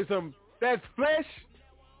 Let me tell you something. That flesh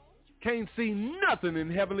can't see nothing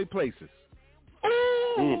in heavenly places.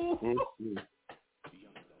 Ooh.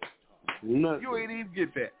 You ain't even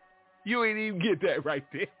get that. You ain't even get that right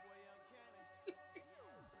there.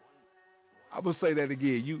 I'm going to say that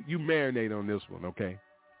again. You marinate on this one, okay?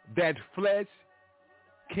 That flesh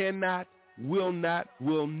cannot, will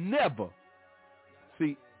never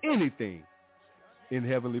see anything in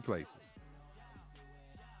heavenly places.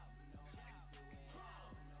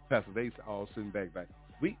 Pastor, they all sitting back.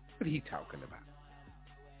 What he talking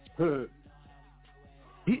about?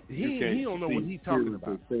 He don't know what he's talking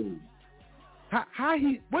about.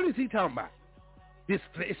 What is he talking about? This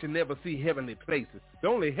flesh will never see heavenly places. The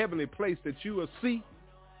only heavenly place that you will see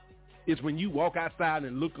is when you walk outside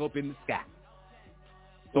and look up in the sky.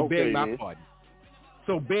 So beg my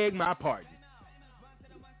pardon.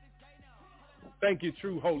 Thank you,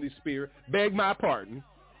 true Holy Spirit. Beg my pardon.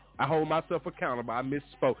 I hold myself accountable. I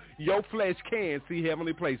misspoke. Your flesh can see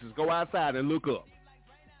heavenly places. Go outside and look up.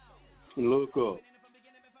 Look up.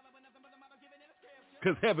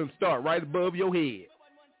 Because heaven start right above your head.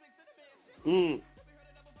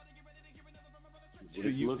 So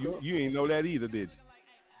you ain't know that either, did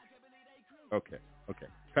you? Okay.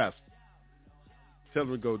 Pastor, tell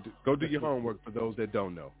them to go do your homework for those that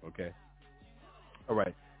don't know, okay? All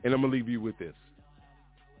right. And I'm going to leave you with this.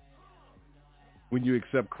 When you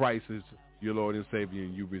accept Christ as your Lord and Savior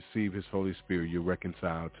and you receive his Holy Spirit, you're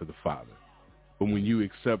reconciled to the Father. But when you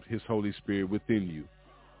accept his Holy Spirit within you,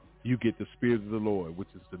 you get the Spirit of the Lord, which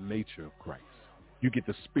is the nature of Christ. You get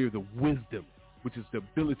the Spirit of wisdom, which is the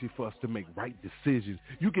ability for us to make right decisions.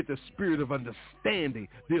 You get the Spirit of understanding,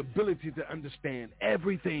 the ability to understand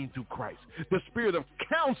everything through Christ. The Spirit of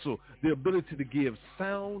counsel, the ability to give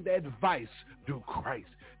sound advice through Christ.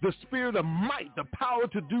 The Spirit of might, the power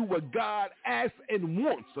to do what God asks and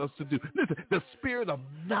wants us to do. Listen, the Spirit of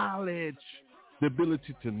knowledge, the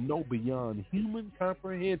ability to know beyond human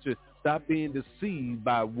comprehension. Stop being deceived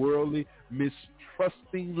by worldly,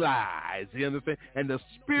 mistrusting lies. You understand? And the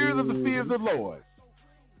spirit of the fear of the Lord.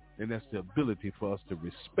 And that's the ability for us to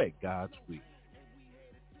respect God's will.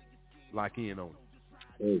 Lock in on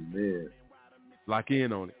it. Amen. Lock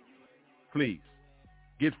in on it. Please.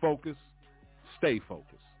 Get focused. Stay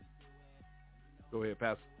focused. Go ahead,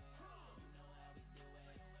 Pastor.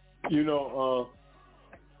 You know,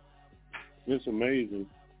 it's amazing.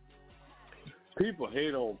 People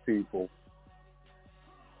hate on people.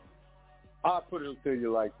 I'll put it to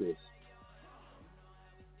you like this.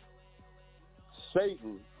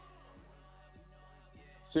 Satan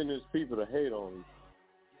sends his people to hate on him.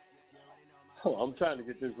 Oh, I'm trying to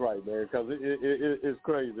get this right, man, because it's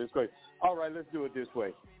crazy. It's crazy. All right, let's do it this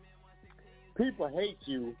way. People hate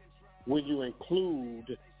you when you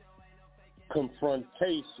include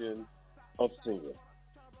confrontation of sin.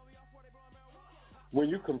 When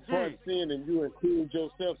you confront sin and you include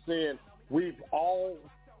yourself saying, we've all,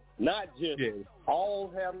 not just all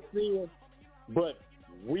have sin, but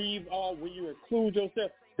we've all, when you include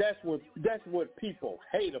yourself, That's what people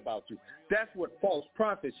hate about you. That's what false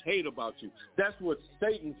prophets hate about you. That's what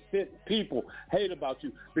Satan sent people hate about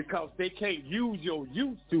you, because they can't use your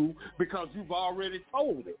used to, because you've already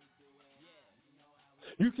told it.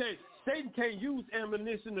 Satan can't use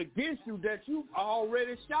ammunition against you that you've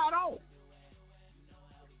already shot off.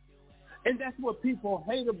 And that's what people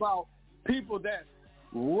hate about people that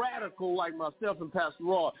radical like myself and Pastor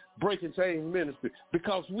Rod, Breaking Chains Ministry,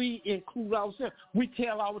 because we include ourselves. We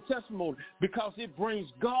tell our testimony because it brings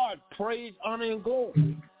God praise, honor, and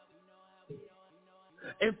glory.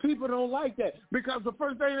 And people don't like that, because the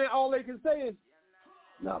first thing all they can say is,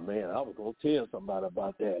 "Nah, man, I was going to tell somebody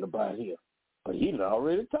about that, about him. But he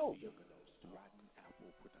already told you."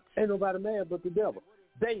 Ain't nobody mad but the devil.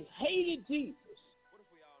 They hated Jesus.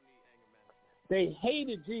 They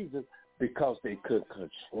hated Jesus because they could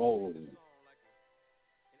control him.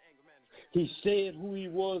 He said who he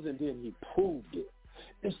was, and then he proved it.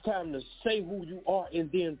 It's time to say who you are and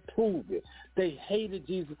then prove it. They hated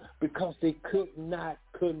Jesus because they could not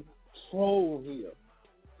control him.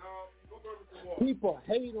 People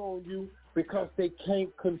hate on you because they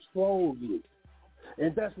can't control you.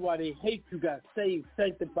 And that's why they hate you got saved,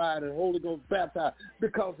 sanctified, and Holy Ghost baptized.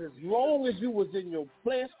 Because as long as you was in your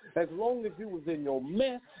flesh, as long as you was in your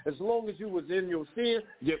mess, as long as you was in your sin,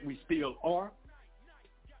 yet we still are,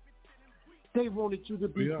 they wanted you to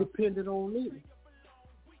be dependent on me.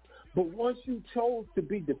 But once you chose to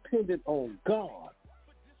be dependent on God,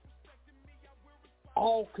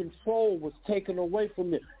 all control was taken away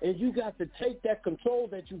from them. And you got to take that control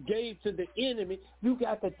that you gave to the enemy, you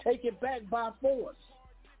got to take it back by force.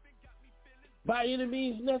 By any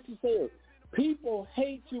means necessary. People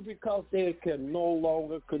hate you because they can no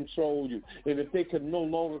longer control you. And if they can no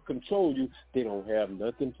longer control you, they don't have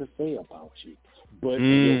nothing to say about you. But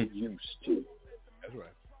they're used to. That's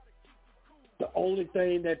right. The only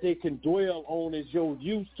thing that they can dwell on is your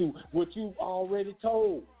used to, what you've already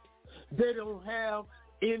told. They don't have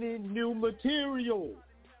any new material.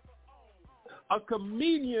 A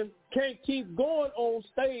comedian can't keep going on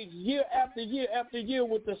stage year after year after year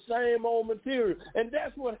with the same old material. And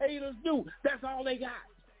that's what haters do. That's all they got.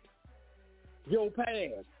 Your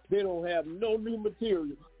past. They don't have no new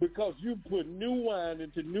material because you put new wine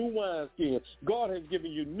into new wineskins. God has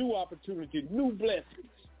given you new opportunity, new blessings,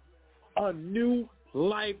 a new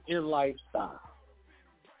life and lifestyle.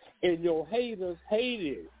 And your haters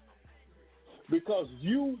hated it because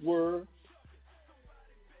you were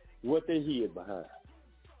what they hid behind.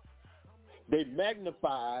 They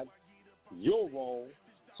magnified your wrong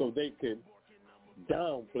so they could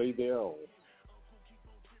downplay their own.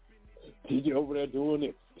 TJ over there doing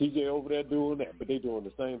it, TJ over there doing that, but they doing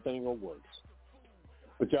the same thing or worse.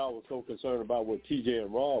 But y'all was so concerned about what TJ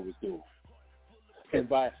and Rod was doing. And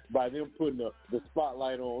by them putting the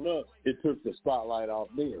spotlight on us, it took the spotlight off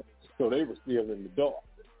them. So they were still in the dark.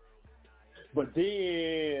 But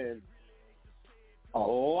then a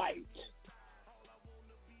light,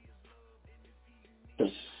 the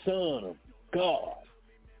Son of God,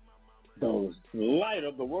 the light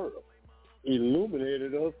of the world,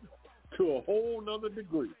 illuminated us to a whole nother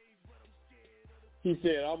degree. He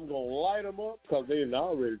said, I'm going to light them up because they've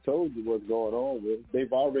already told you what's going on with them.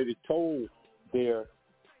 They've already told their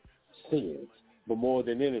sins. But more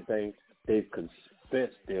than anything, they've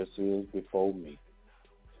confessed their sins before me.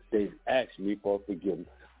 They've asked me for forgiveness.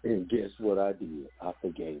 And guess what I did? I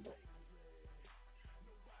forgave them.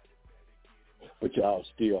 But y'all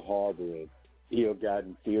still harboring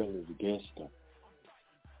ill-gotten feelings against them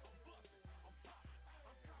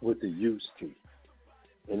with the used to.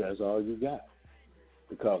 And that's all you got.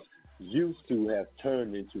 Because used to have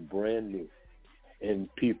turned into brand new.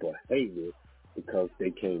 And people hate it because they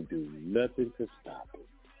can't do nothing to stop it.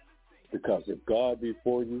 Because if God be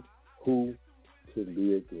for you, who can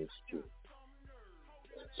be against you?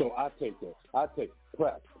 So I take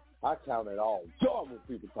prep. I count it all joy when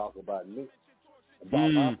people talk about me,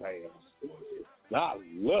 about my past. I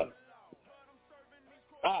love it.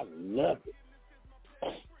 I love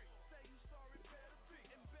it.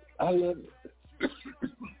 I love it.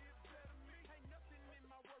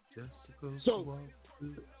 So,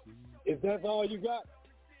 if that's all you got,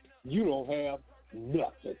 you don't have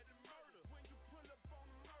nothing.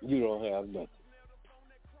 You don't have nothing.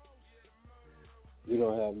 You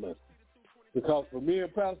don't have nothing. Because for me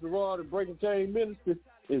and Pastor Rod and Breaking Chain Ministry,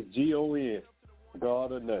 it's GON,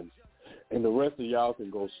 God or nothing. And the rest of y'all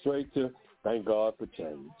can go straight to thank God for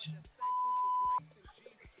change.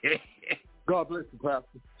 God bless you,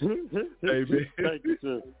 Pastor. Amen. Thank you,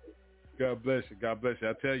 sir. God bless you. God bless you.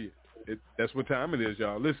 I tell you, that's what time it is,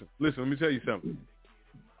 y'all. Listen, let me tell you something.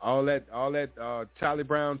 All that Charlie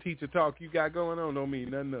Brown teacher talk you got going on don't mean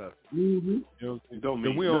nothing to us. Mm-hmm. You know, don't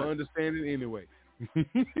mean we nothing. don't understand it anyway.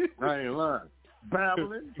 I ain't lying.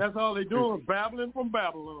 Babbling. That's all they doing. Babbling from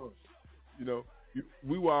Babylon. You know,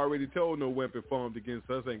 we were already told no weapon formed against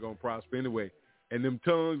us ain't gonna prosper anyway. And them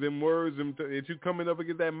tongues, them words, that you coming up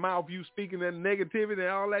against that mouth, you speaking that negativity and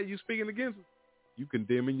all that, you speaking against us, you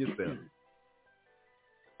condemning yourself.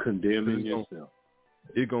 Condemning yourself.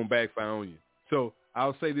 It's gonna backfire on you. So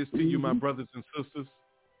I'll say this to you, my brothers and sisters.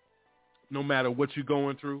 No matter what you're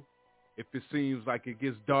going through, if it seems like it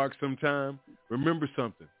gets dark sometime, remember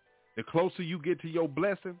something. The closer you get to your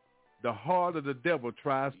blessing, the harder the devil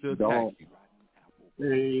tries to attack you.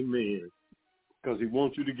 Amen. Because he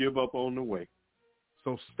wants you to give up on the way.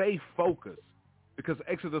 So stay focused, because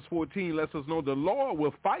Exodus 14 lets us know the Lord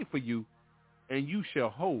will fight for you, and you shall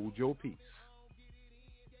hold your peace.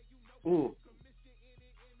 It's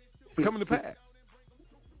coming to pass.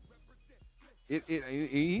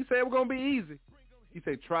 He said we're going to be easy. He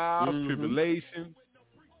said trials, tribulations,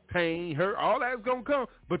 pain, hurt, all that's going to come.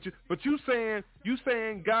 But you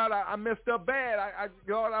saying, God, I messed up bad.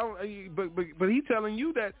 But he telling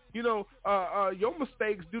you that, your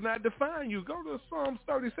mistakes do not define you. Go to Psalms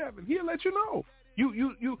 37. He'll let you know.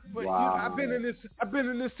 I've been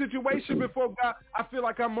in this situation before, God. I feel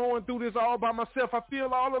like I'm going through this all by myself. I feel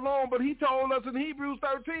all alone, but he told us in Hebrews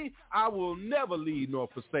 13, I will never leave nor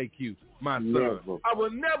forsake you, my son. Never. I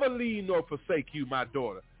will never leave nor forsake you, my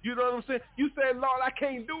daughter. You know what I'm saying? You said, Lord, I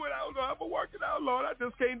can't do it. I don't know how to work it out, Lord. I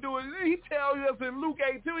just can't do it. And he tells us in Luke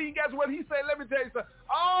 8:2, guess what he said? Let me tell you something.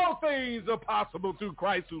 All things are possible through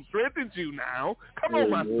Christ who strengthens you now. Come on,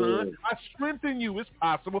 my son. I strengthen you. It's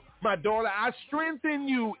possible. My daughter, I strengthen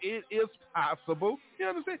you. It is possible. You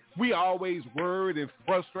understand? We always worried and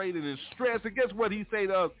frustrated and stressed. And guess what he said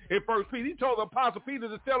to us in 1 Peter? He told the Apostle Peter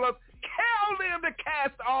to tell us, tell them to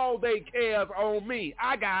cast all their cares on me.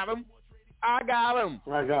 I got them. I got him.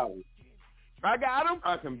 I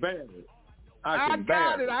can bear it. I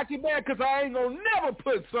got it. I can bear it because I ain't going to never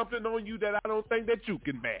put something on you that I don't think that you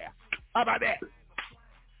can bear. How about that?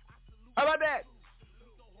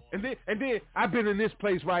 And then I've been in this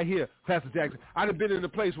place right here, Pastor Jackson. I've been in a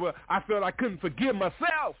place where I felt I couldn't forgive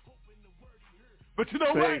myself. But you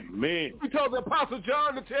know what? Amen. He told the Apostle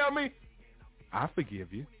John to tell me, I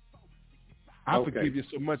forgive you. I forgive you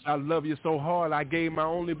so much. I love you so hard. I gave my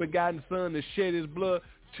only begotten son to shed his blood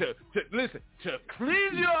to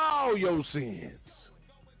cleanse you all your sins.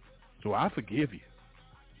 So I forgive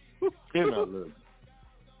you. And I love you.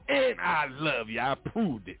 And I love you. I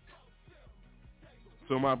proved it.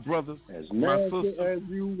 So my brothers, as my sisters, as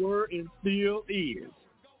you were and still is.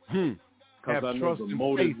 Because I know the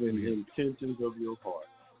motives and intentions of your heart.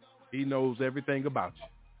 He knows everything about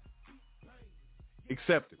you.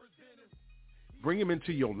 Accept it. Bring him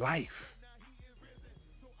into your life.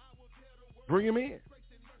 Bring him in.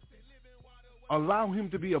 Allow him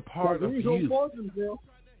to be a part of you.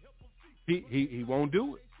 He won't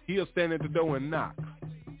do it. He'll stand at the door and knock.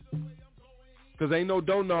 Because ain't no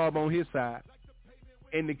doorknob on his side.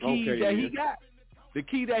 And the key that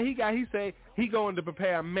he got, he said he going to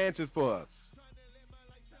prepare mansions for us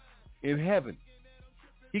in heaven.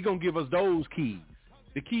 He going to give us those keys.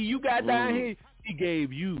 The key you got down here, he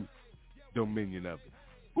gave you dominion of it.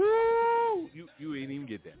 Woo! You ain't even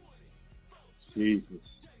get that. Jesus.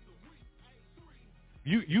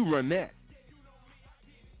 You run that.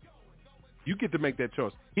 You get to make that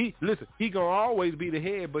choice. He gonna always be the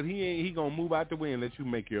head, but he gonna move out the way and let you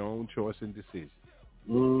make your own choice and decision.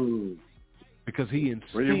 Because he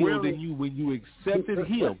instilled in you when you accepted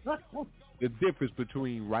him the difference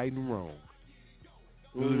between right and wrong,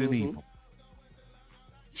 good and evil.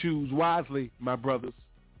 Choose wisely, my brothers.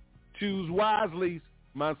 Choose wisely,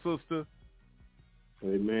 my sister.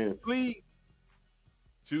 Amen. Please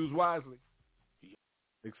choose wisely.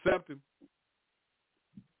 Accept him.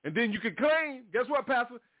 And then you can claim, guess what,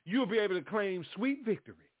 Pastor? You'll be able to claim sweet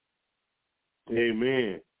victory.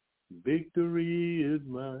 Amen. Victory is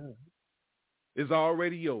mine. It's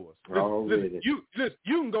already yours. Already. You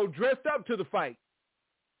can go dressed up to the fight.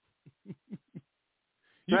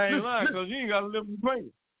 I ain't lying, because you ain't got to live in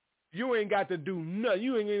pain. You ain't got to do nothing.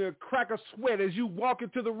 You ain't going to crack a sweat as you walk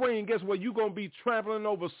into the ring. Guess what? You're going to be trampling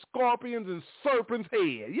over scorpions and serpents'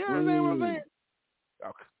 head. You understand what I'm saying?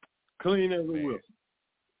 Oh, clean as a whistle.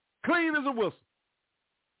 Clean as a whistle.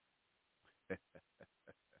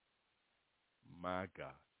 My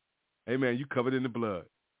God. Hey, man, you covered in the blood.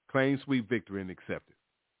 Claim sweet victory and accept it.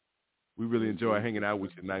 We really enjoy hanging out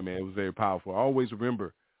with you tonight, man. It was very powerful. Always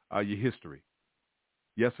remember your history.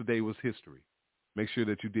 Yesterday was history. Make sure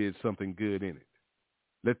that you did something good in it.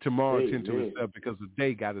 Let tomorrow tend to itself, because the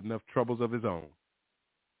day got enough troubles of his own.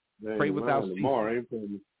 Pray without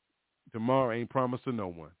ceasing. Tomorrow ain't promised to no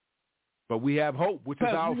one. But we have hope, which is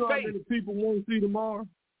our faith. How many people won't see tomorrow?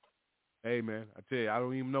 Hey, man, I tell you, I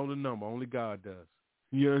don't even know the number. Only God does.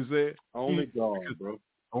 You know what I'm saying? Only God, bro.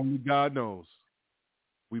 Only God knows.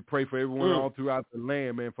 We pray for everyone all throughout the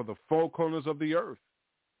land, man, for the four corners of the earth,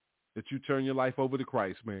 that you turn your life over to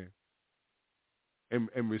Christ, man,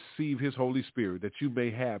 and receive his Holy Spirit, that you may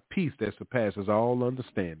have peace that surpasses all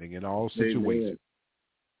understanding in all situations.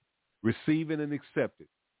 Amen. Receive it and accept it.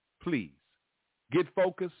 Please, get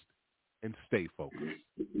focused and stay focused.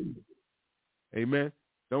 Amen.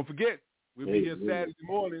 Don't forget, we'll be here Saturday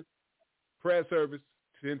morning, prayer service,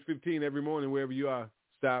 10:15 every morning, wherever you are.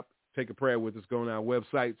 Stop, take a prayer with us, go on our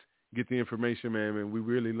websites, get the information, man. And we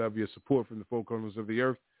really love your support from the four corners of the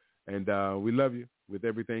earth. And we love you with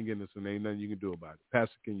everything in us, and ain't nothing you can do about it.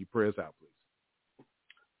 Pastor, can you pray us out, please?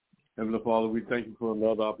 Heavenly Father, we thank you for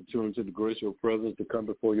another opportunity to grace your presence, to come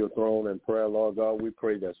before your throne in prayer, Lord God. We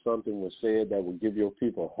pray that something was said that will give your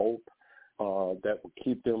people hope, that will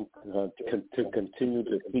keep them to continue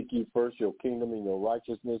to seek you first, your kingdom and your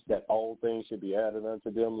righteousness, that all things should be added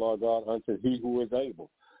unto them, Lord God, unto he who is able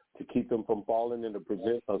to keep them from falling and to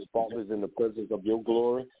present us faultless in the presence of your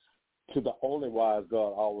glory. To the only wise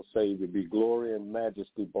God, our Savior, be glory and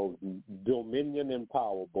majesty, both dominion and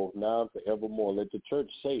power, both now and forevermore. Let the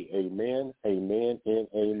church say amen, amen, and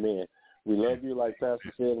amen. We love you, like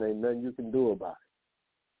Pastor said, and ain't nothing you can do about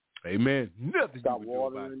it. Amen. Nothing. Stop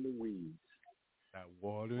watering the weeds. Stop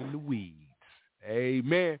watering the weeds.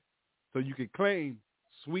 Amen. So you can claim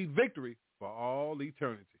sweet victory for all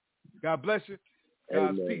eternity. God bless you.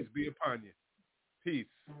 God's peace be upon you. Peace.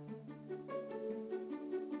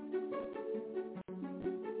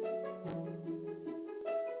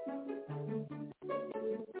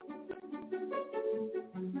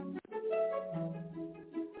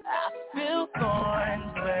 I feel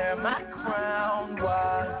thorns where my crown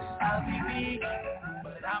was. I'll be weak,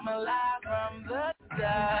 but I'm alive from the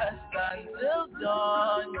dust until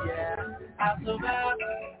dawn. Yeah, I'll survive,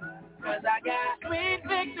 'cause I got sweet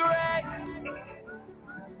victory.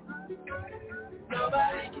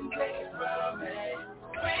 Nobody can take it from me.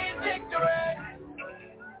 Sweet victory,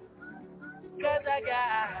 'cause I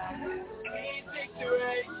got sweet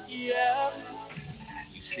victory. Yeah.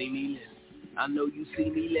 You see me living. I know you see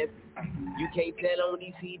me living. You can't tell on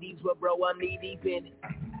these CDs, but bro, I'm knee deep in it.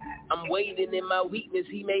 I'm waiting in my weakness,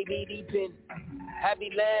 he may be deep in it. I be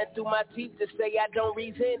lying through my teeth to say I don't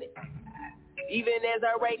resent it. Even as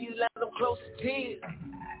I write these lines, I'm close to tears.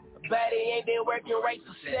 My body ain't been working right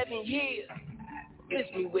for 7 years. Miss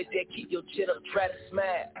me with that, keep your chin up, try to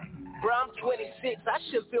smile. Bro, I'm 26, I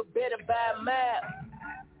should feel better by a mile.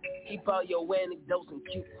 Keep all your anecdotes and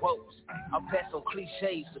cute quotes. I'll pass on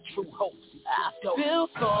cliches for true hopes. I feel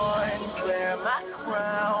thorns where my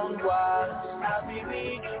crown was. I'll be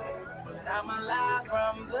weak, but I'm alive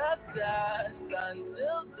from the dust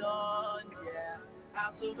until dawn. Yeah,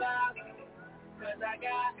 I'll survive, 'cause I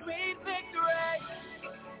got sweet victory.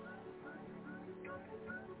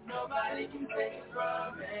 Nobody can take it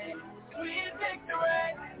from me. Sweet victory,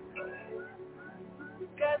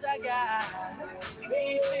 'cause I got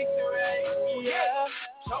sweet victory. Yeah.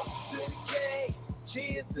 Toast to the king,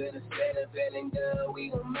 cheers to the sinner, feeling good, we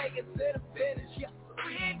gon' make it to the finish. Yeah.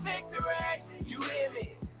 Sweet victory, you hear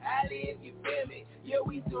me? I live, you feel me? Yeah,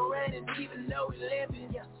 we still running even though we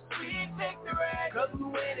living. Yeah. Sweet victory, 'cause we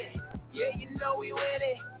winning. Yeah, you know we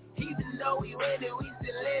winning. Even though we winning, we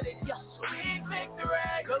still in it. Yeah. Sweet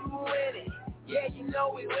victory, 'cause we winning. Yeah, you know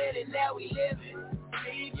we winning, now we living.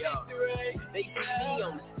 Sweet victory. They see me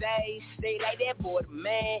on the stage, they like that boy the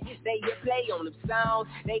man. They hear play on them songs,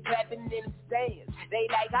 they clapping in the stands. They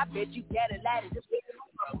like, I bet you got a lot of this.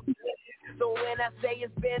 So when I say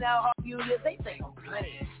it's been a hard few years, they think I'm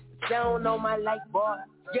playing. You don't know my life, boy.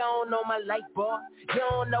 You don't know my life, boy. You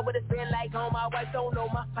don't know what it's been like on my wife. Don't know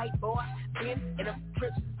my fight, boy. Been in them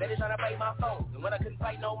trenches, they trying to break my phone. And when I couldn't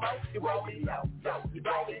fight no more, you brought me out. You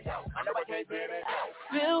brought me out. I know I can't get it out.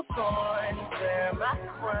 Feel thorns where my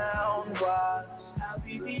crown was. I'll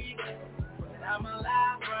be weak, but I'm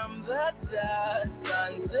alive from the dust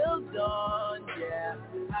until dawn. Yeah,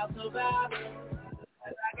 I'll survive,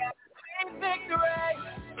 'cause I got sweet victory.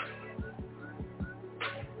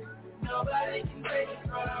 Nobody can take it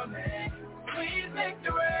from me. Sweet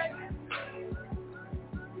victory,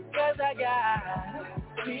 'cause I got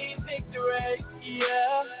sweet victory.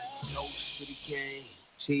 Yeah. Toast to the king,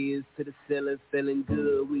 cheers to the ceiling, feeling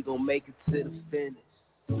good, we gon' make it to the finish.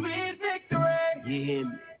 Sweet victory, you hear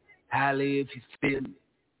me? Holla if you feel me.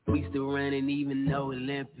 We still running even though we're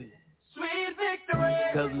limping. Sweet victory.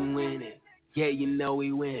 Cause we winning. Yeah, you know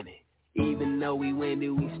we winning. Even though we win it,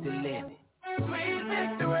 we still in it.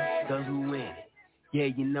 Cause we winning. Yeah,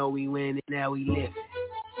 you know we winning, now we living.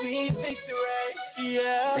 Sweet victory,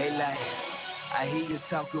 yeah. They like, I hear you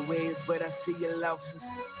talking ways, but I see your losses.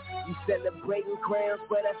 You celebrating crowns,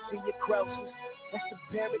 but I see your crosses. That's the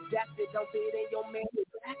paradox that don't fit in your man.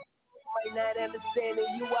 Might not understanding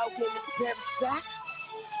you out in the paradox.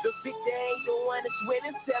 The victor ain't the one that's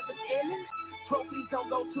winning, seventh inning. Trophies don't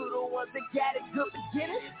go to the ones that got a good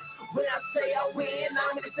beginning. When I say I win,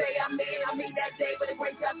 I'm gonna say I'm in. I mean that day, but the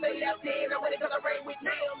grace I say I did. I'm gonna cause I reign with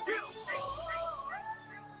them.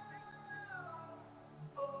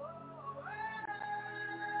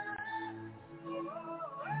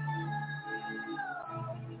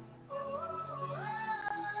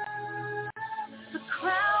 The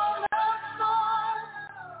crown of thorns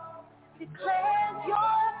declares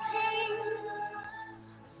your king.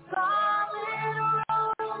 Solid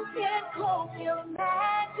road can cloak your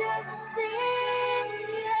majesty.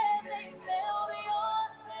 Yeah, they nailed your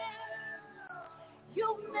sin. You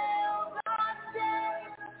nailed our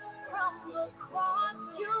death. From the cross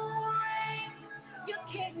you reign. Your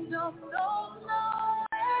kingdom knows no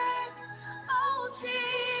end. Oh, Jesus.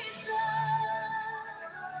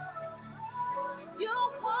 You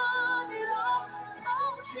won it all,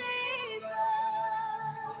 oh Jesus.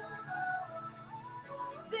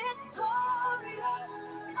 Victorious,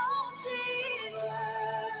 oh Jesus.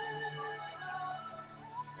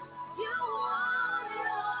 You won it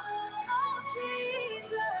all, oh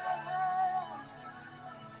Jesus.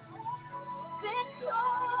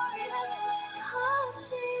 Victorious, oh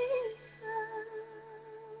Jesus.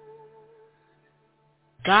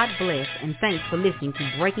 God bless and thanks for listening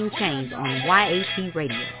to Breaking Chains on YAT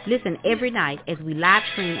Radio. Listen every night as we live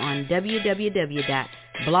stream on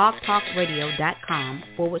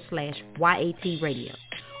www.blogtalkradio.com/YAT Radio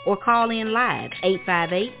or call in live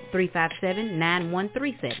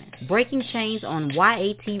 858-357-9137. Breaking Chains on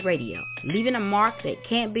YAT Radio, leaving a mark that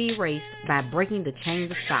can't be erased by breaking the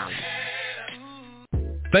chains of silence.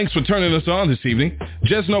 Thanks for turning us on this evening.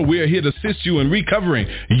 Just know we are here to assist you in recovering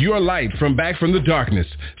your light from back from the darkness.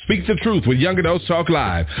 Speak the truth with Young Adults Talk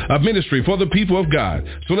Live, a ministry for the people of God.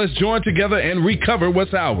 So let's join together and recover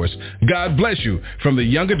what's ours. God bless you from the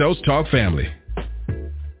Young Adults Talk family.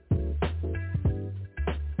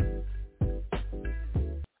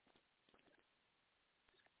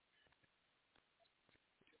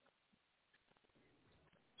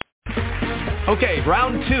 Okay,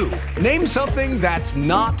 round two. Name something that's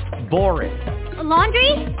not boring. A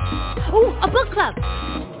laundry? Ooh, a book club.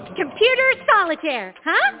 Computer solitaire,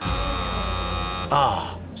 huh?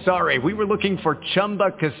 Ah, sorry, we were looking for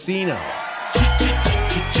Chumba Casino.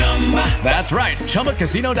 That's right,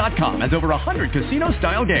 ChumbaCasino.com has over 100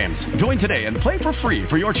 casino-style games. Join today and play for free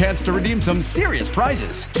for your chance to redeem some serious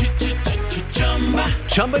prizes.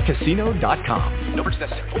 ChumbaCasino.com. No purchase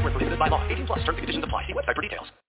necessary. Void where prohibited by law. 18+ terms and conditions apply. See website for details.